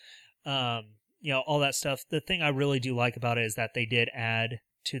is? All that stuff. The thing I really do like about it is that they did add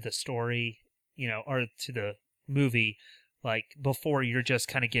to the story, or to the movie, like before you're just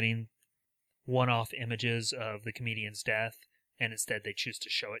kind of getting one-off images of the comedian's death, and instead they choose to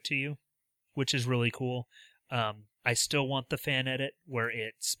show it to you, which is really cool. I still want the fan edit where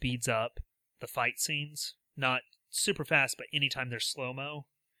it speeds up the fight scenes, not super fast, but anytime there's slow-mo,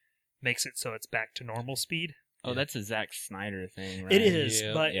 makes it so it's back to normal speed. Oh, that's a Zack Snyder thing, right? It is,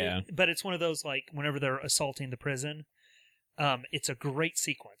 Yeah. but it's one of those, like, whenever they're assaulting the prison, it's a great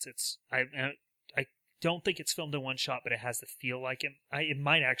sequence. I don't think it's filmed in one shot, but it has the feel like it. It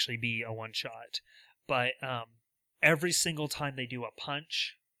might actually be a one shot, but every single time they do a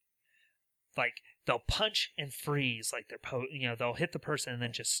punch, like they'll punch and freeze, like they'll hit the person and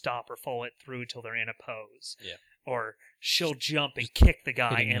then just stop or follow it through until they're in a pose. Yeah. Or she'll jump and kick the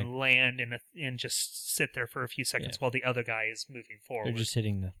guy Hitting and land and just sit there for a few seconds while the other guy is moving forward. They're just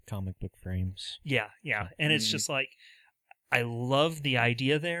hitting the comic book frames. Yeah. And it's just like, I love the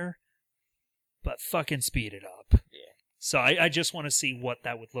idea there, but fucking speed it up. Yeah. So I just want to see what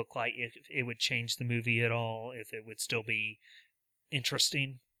that would look like, if it would change the movie at all, if it would still be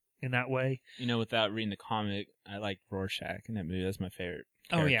interesting in that way. Without reading the comic, I like Rorschach in that movie. That's my favorite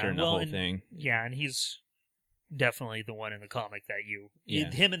character in the whole thing. Yeah, and he's definitely the one in the comic that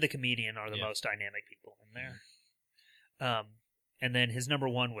him and the comedian are the most dynamic people in there. And then his number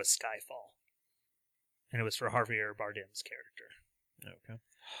 1 was Skyfall, and it was for Javier Bardem's character. Okay.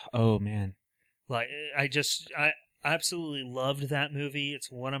 Oh man, like I absolutely loved that movie.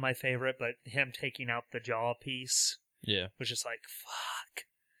 It's one of my favorite, but him taking out the jaw piece, was just like, fuck.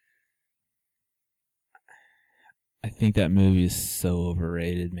 I think that movie is so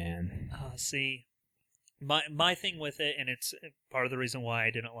overrated, man. See, my thing with it, and it's part of the reason why I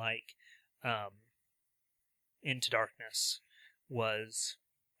didn't like Into Darkness, was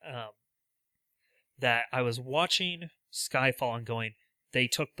that I was watching Skyfall and going, they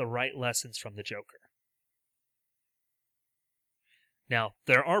took the right lessons from the Joker. Now,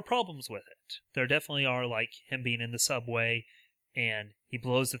 there are problems with it. There definitely are, like him being in the subway, and he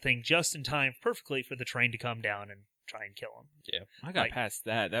blows the thing just in time perfectly for the train to come down and try and kill him. Yeah, I got past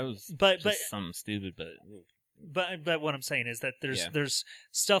that. That was just something stupid, but what I'm saying is that there's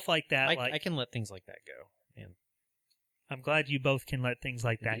stuff like that. I can let things like that go. Man. I'm glad you both can let things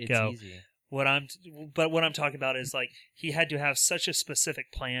like that It's go. easy. What I'm talking about is, like, he had to have such a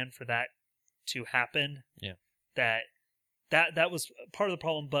specific plan for that to happen. Yeah. That was part of the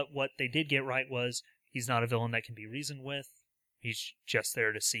problem. But what they did get right was he's not a villain that can be reasoned with. He's just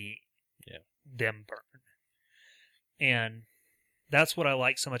there to see them burn. And that's what I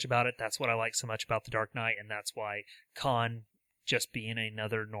like so much about it. That's what I like so much about The Dark Knight, and that's why Khan just being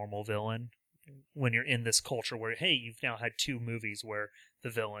another normal villain, when you're in this culture where, hey, you've now had 2 movies where the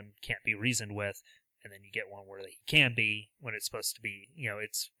villain can't be reasoned with, and then you get one where he can be, when it's supposed to be,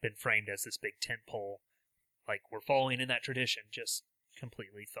 it's been framed as this big tentpole. Like, we're following in that tradition, just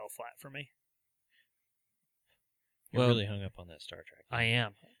completely fell flat for me. You're really hung up on that Star Trek. I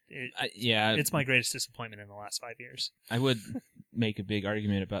am. It's my greatest disappointment in the last 5 years. I would make a big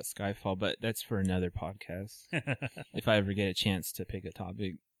argument about Skyfall, but that's for another podcast. If I ever get a chance to pick a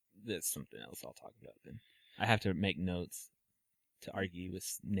topic, that's something else I'll talk about then. I have to make notes to argue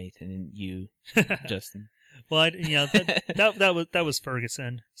with Nathan and you, Justin. Well, that was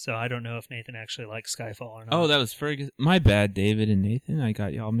Ferguson, so I don't know if Nathan actually likes Skyfall or not. Oh, that was Ferguson. My bad, David and Nathan. I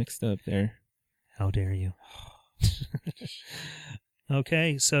got y'all mixed up there. How dare you?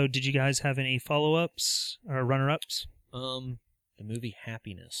 Okay, so did you guys have any follow-ups or runner-ups? The movie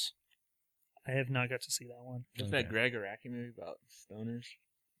Happiness. I have not got to see that one. Is that Greg Araki movie about stoners?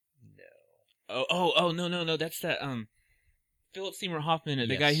 No. Oh, no. That's that, Philip Seymour Hoffman, the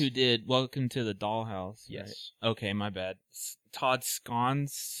Yes. guy who did Welcome to the Dollhouse. Yes. Right? Okay, my bad. Todd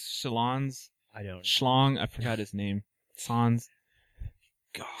Schlons. I don't. Schlong. I forgot his name. Sans.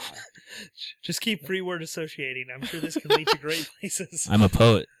 God. Just keep free word associating. I'm sure this can lead to great places. I'm a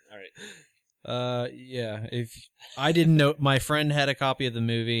poet. All right. Yeah. If I didn't know, my friend had a copy of the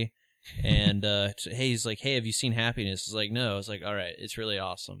movie, and hey, he's like, "Hey, have you seen Happiness?" It's like, "No." I was like, "All right, it's really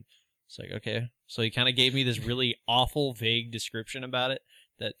awesome." It's like, okay. So he kind of gave me this really awful, vague description about it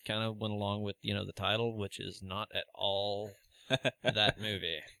that kind of went along with, the title, which is not at all that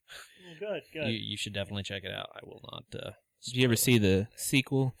movie. Good. You should definitely check it out. I will not. Did you ever see the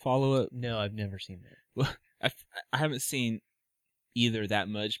sequel follow-up? No, I've never seen that. Well, I haven't seen either that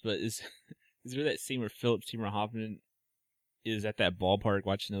much, but is there that scene where Philip Seymour Hoffman is at that ballpark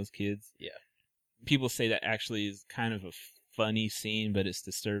watching those kids? Yeah. People say that actually is kind of a funny scene, but it's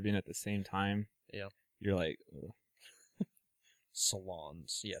disturbing at the same time. Yeah. You're like, ugh.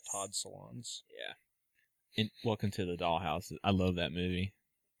 Salons. Yeah, Todd Salons. Yeah. And Welcome to the Dollhouse. I love that movie.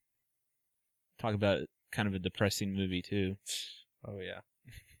 Talk about kind of a depressing movie, too. Oh, yeah.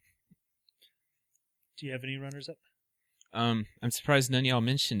 Do you have any runners up? I'm surprised none of y'all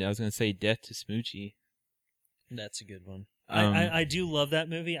mentioned it. I was going to say Death to Smoochie. That's a good one. I do love that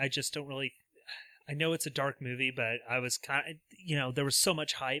movie. I just don't really... I know it's a dark movie, but I was kind of... there was so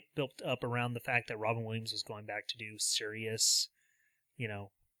much hype built up around the fact that Robin Williams was going back to do serious,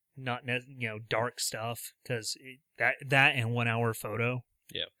 not dark stuff, because that and 1 Hour Photo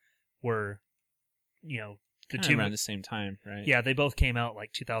were, the Kinda two... around the same time, right? Yeah, they both came out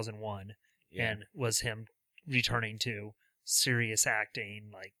like 2001, Yeah. and was him returning to serious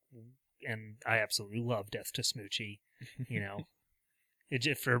acting, and I absolutely love Death to Smoochie.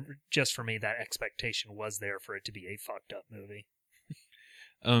 Just for me, that expectation was there for it to be a fucked up movie.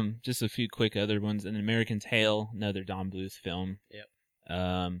 Just a few quick other ones. An American Tail, another Don Bluth film. Yep.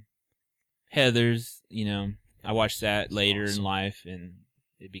 Heathers, I watched that later awesome. in life, and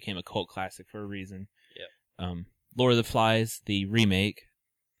it became a cult classic for a reason. Yep. Lord of the Flies, the remake.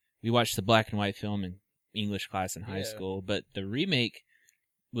 We watched the black and white film in English class in high school, but the remake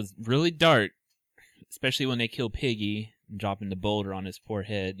was really dark, especially when they kill Piggy and dropping the boulder on his poor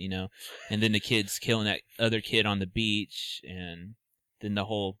head, and then the kids killing that other kid on the beach, and then the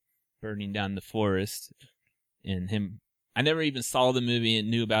whole burning down the forest, and him. I never even saw the movie and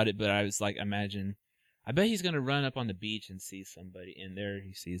knew about it, but I was like, I bet he's going to run up on the beach and see somebody, and there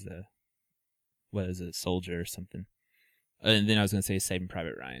he sees a soldier or something. And then I was going to say Saving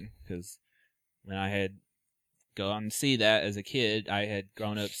Private Ryan, because when I had gone to see that as a kid, I had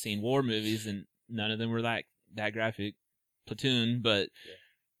grown up seeing war movies, and none of them were that graphic. Platoon, but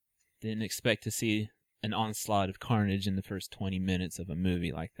didn't expect to see an onslaught of carnage in the first 20 minutes of a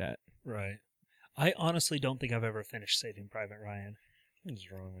movie like that. Right. I honestly don't think I've ever finished Saving Private Ryan.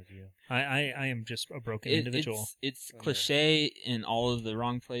 What's wrong with you? I am just a broken individual. It's cliche in all of the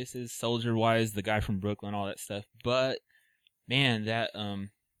wrong places, soldier-wise, the guy from Brooklyn, all that stuff. But, man, that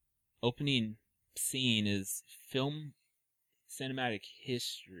opening scene is film cinematic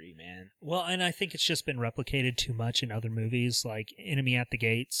history, man. Well, and I think it's just been replicated too much in other movies, like Enemy at the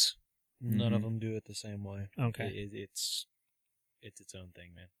Gates. None of them do it the same way. Okay. It's its own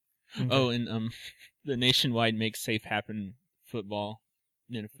thing, man. Okay. Oh, and the Nationwide Make Safe Happen football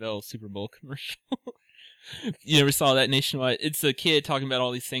NFL Super Bowl commercial. You ever saw that Nationwide? It's a kid talking about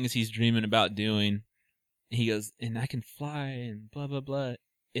all these things he's dreaming about doing. He goes, and I can fly and blah, blah, blah.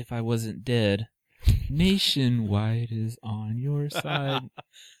 If I wasn't dead, Nationwide is on your side.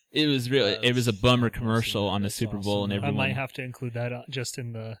 It was really, it was a bummer commercial on the Super Bowl, and I everyone. might have to include that just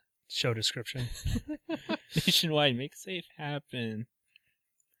in the show description. Nationwide Make Safe Happen.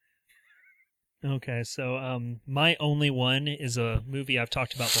 Okay, so my only one is a movie I've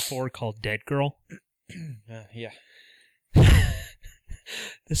talked about before called Dead Girl. Yeah.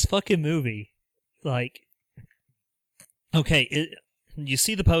 This fucking movie, you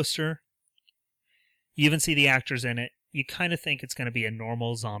see the poster, you even see the actors in it, you kind of think it's going to be a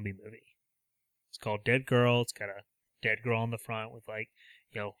normal zombie movie. It's called Dead Girl, it's got a dead girl on the front with,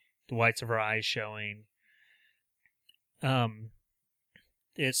 the whites of her eyes showing.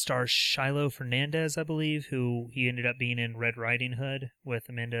 It stars Shiloh Fernandez, I believe, who he ended up being in Red Riding Hood with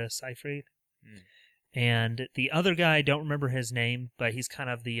Amanda Seyfried. And the other guy, I don't remember his name, but he's kind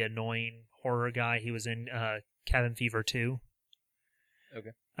of the annoying horror guy. He was in Cabin Fever 2.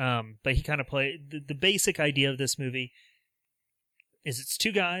 Okay. But he kind of played... The basic idea of this movie is it's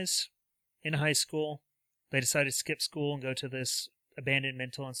two guys in high school. They decide to skip school and go to this abandoned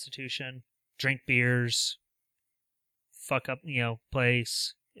mental institution, drink beers, fuck up,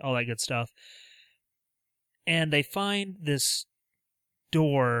 place, all that good stuff. And they find this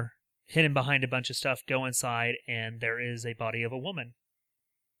door hidden behind a bunch of stuff, go inside, and there is a body of a woman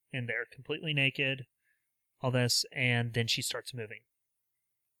in there, completely naked, all this, and then she starts moving.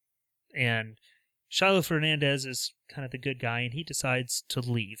 And Shiloh Fernandez is kind of the good guy, and he decides to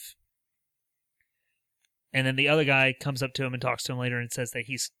leave. And then the other guy comes up to him and talks to him later and says that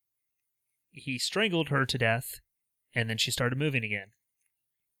he strangled her to death, and then she started moving again.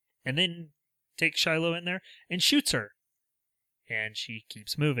 And then takes Shiloh in there and shoots her. And she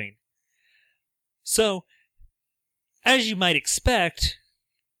keeps moving. So, as you might expect,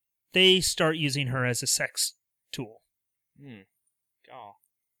 they start using her as a sex tool. Oh.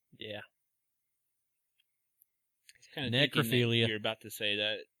 Yeah. It's kind of necrophilia. You're about to say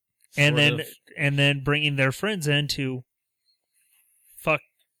that. And then bringing their friends in to fuck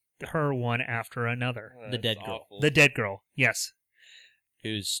her one after another. The dead girl. The dead girl, yes.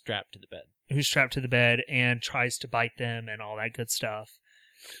 Who's strapped to the bed. Who's strapped to the bed and tries to bite them and all that good stuff.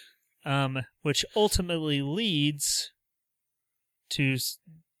 Which ultimately leads to,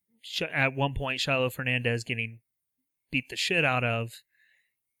 at one point, Shiloh Fernandez getting beat the shit out of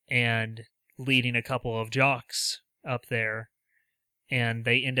and leading a couple of jocks up there. And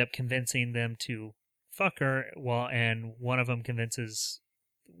they end up convincing them to fuck her, and one of them convinces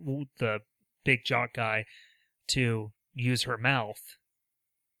the big jock guy to use her mouth.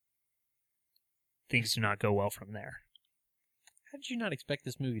 Things do not go well from there. How did you not expect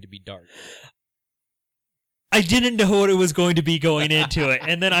this movie to be dark? I didn't know what it was going to be going into it.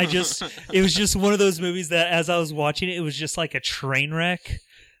 And then it was just one of those movies that as I was watching it, it was just like a train wreck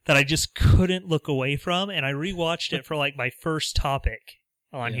that I just couldn't look away from. And I rewatched it for like my first topic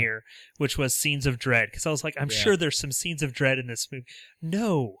on here, which was Scenes of Dread. Because I was like, I'm sure there's some Scenes of Dread in this movie.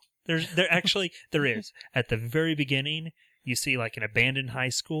 No, there is. At the very beginning, you see like an abandoned high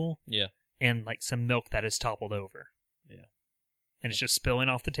school. Yeah. And like some milk that is toppled over. Yeah. And it's just spilling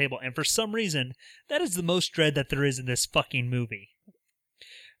off the table. And for some reason, that is the most dread that there is in this fucking movie.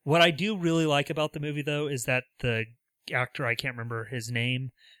 What I do really like about the movie, though, is that the actor, I can't remember his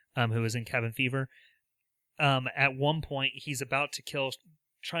name, who was in Cabin Fever, at one point, he's about to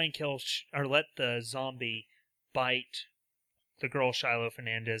let the zombie bite the girl Shiloh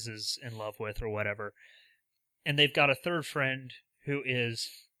Fernandez is in love with or whatever. And they've got a third friend who is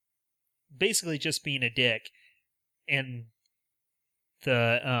basically just being a dick, and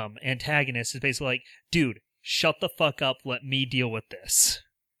the antagonist is basically like, dude, shut the fuck up, let me deal with this.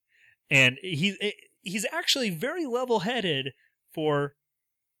 And he's actually very level-headed for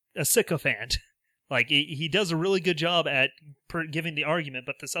a sycophant. Like, he does a really good job at giving the argument,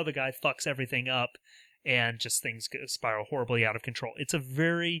 but this other guy fucks everything up, and just things spiral horribly out of control. It's a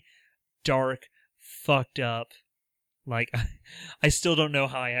very dark, fucked up, like, I still don't know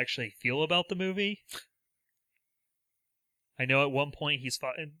how I actually feel about the movie. I know at one point he's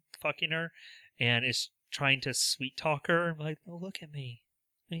fucking her and is trying to sweet talk her. I'm like, oh, look at me.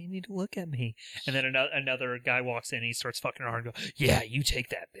 You need to look at me. And then another guy walks in and he starts fucking her and go, yeah, you take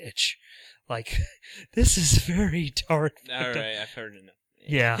that, bitch. Like, this is very dark. All right, I've heard enough.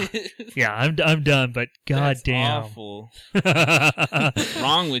 Yeah. Yeah, I'm done, but goddamn. That's awful. What's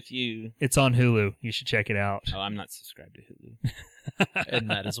wrong with you? It's on Hulu. You should check it out. Oh, I'm not subscribed to Hulu. And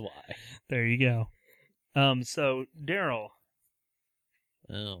that is why. There you go. So, Daryl.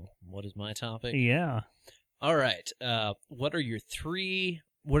 Oh, what is my topic? Yeah. All right. What are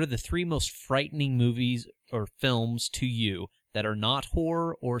the three most frightening movies or films to you that are not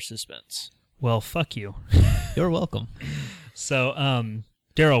horror or suspense? Well, fuck you. You're welcome. So,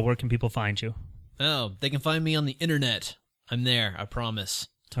 Daryl, where can people find you? Oh, they can find me on the internet. I'm there, I promise.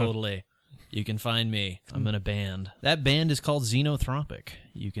 Totally. You can find me. I'm in a band. That band is called Xenothropic.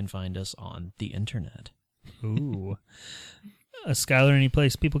 You can find us on the internet. Ooh. Skylar, any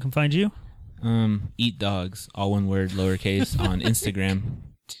place people can find you? Eat dogs, all one word, lowercase, on Instagram.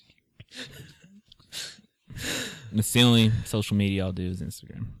 That's the only social media I'll do is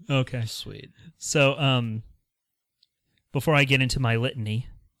Instagram. Okay. Sweet. So, before I get into my litany,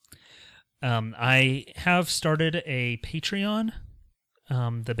 I have started a Patreon.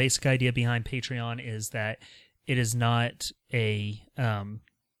 The basic idea behind Patreon is that it is not a,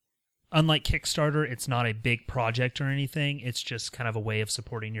 unlike Kickstarter, it's not a big project or anything. It's just kind of a way of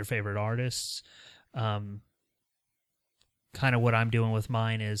supporting your favorite artists. Kind of what I'm doing with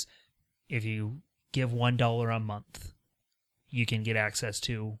mine is if you give $1 a month, you can get access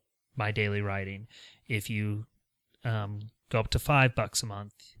to my daily writing. If you go up to $5 a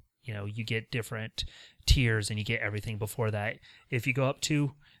month, you get different tiers and you get everything before that. If you go up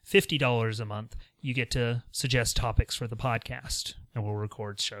to $50 a month, you get to suggest topics for the podcast, and we'll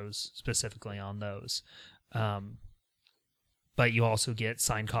record shows specifically on those. But you also get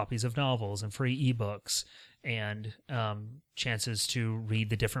signed copies of novels and free ebooks and chances to read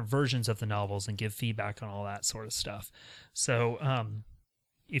the different versions of the novels and give feedback on all that sort of stuff. So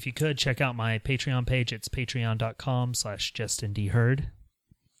if you could, check out my Patreon page. It's patreon.com/JustinDHeard.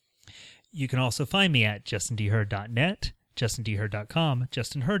 You can also find me at justindheard.net, justindheard.com,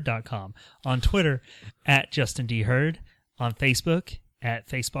 justinheard.com, on Twitter at justindheard, on Facebook at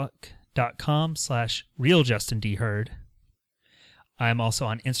facebook.com/realjustindheard. I'm also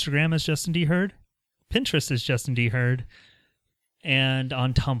on Instagram as Justin D. Heard, Pinterest as Justin D. Heard, and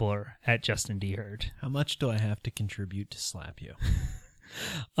on Tumblr at Justin D. Heard. How much do I have to contribute to slap you?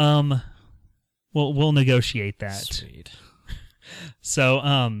 We'll negotiate that. Sweet.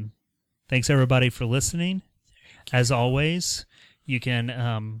 So, thanks everybody for listening. As always, you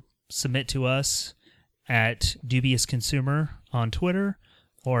can submit to us at Dubious Consumer on Twitter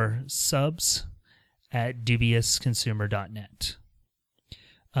or subs at dubiousconsumer.net.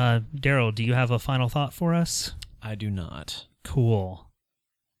 Daryl, do you have a final thought for us? I do not. Cool.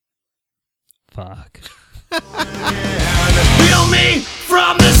 Fuck. Peel me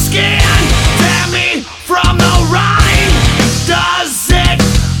from the skin, tear me from the rind. Does it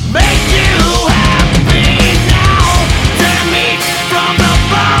make you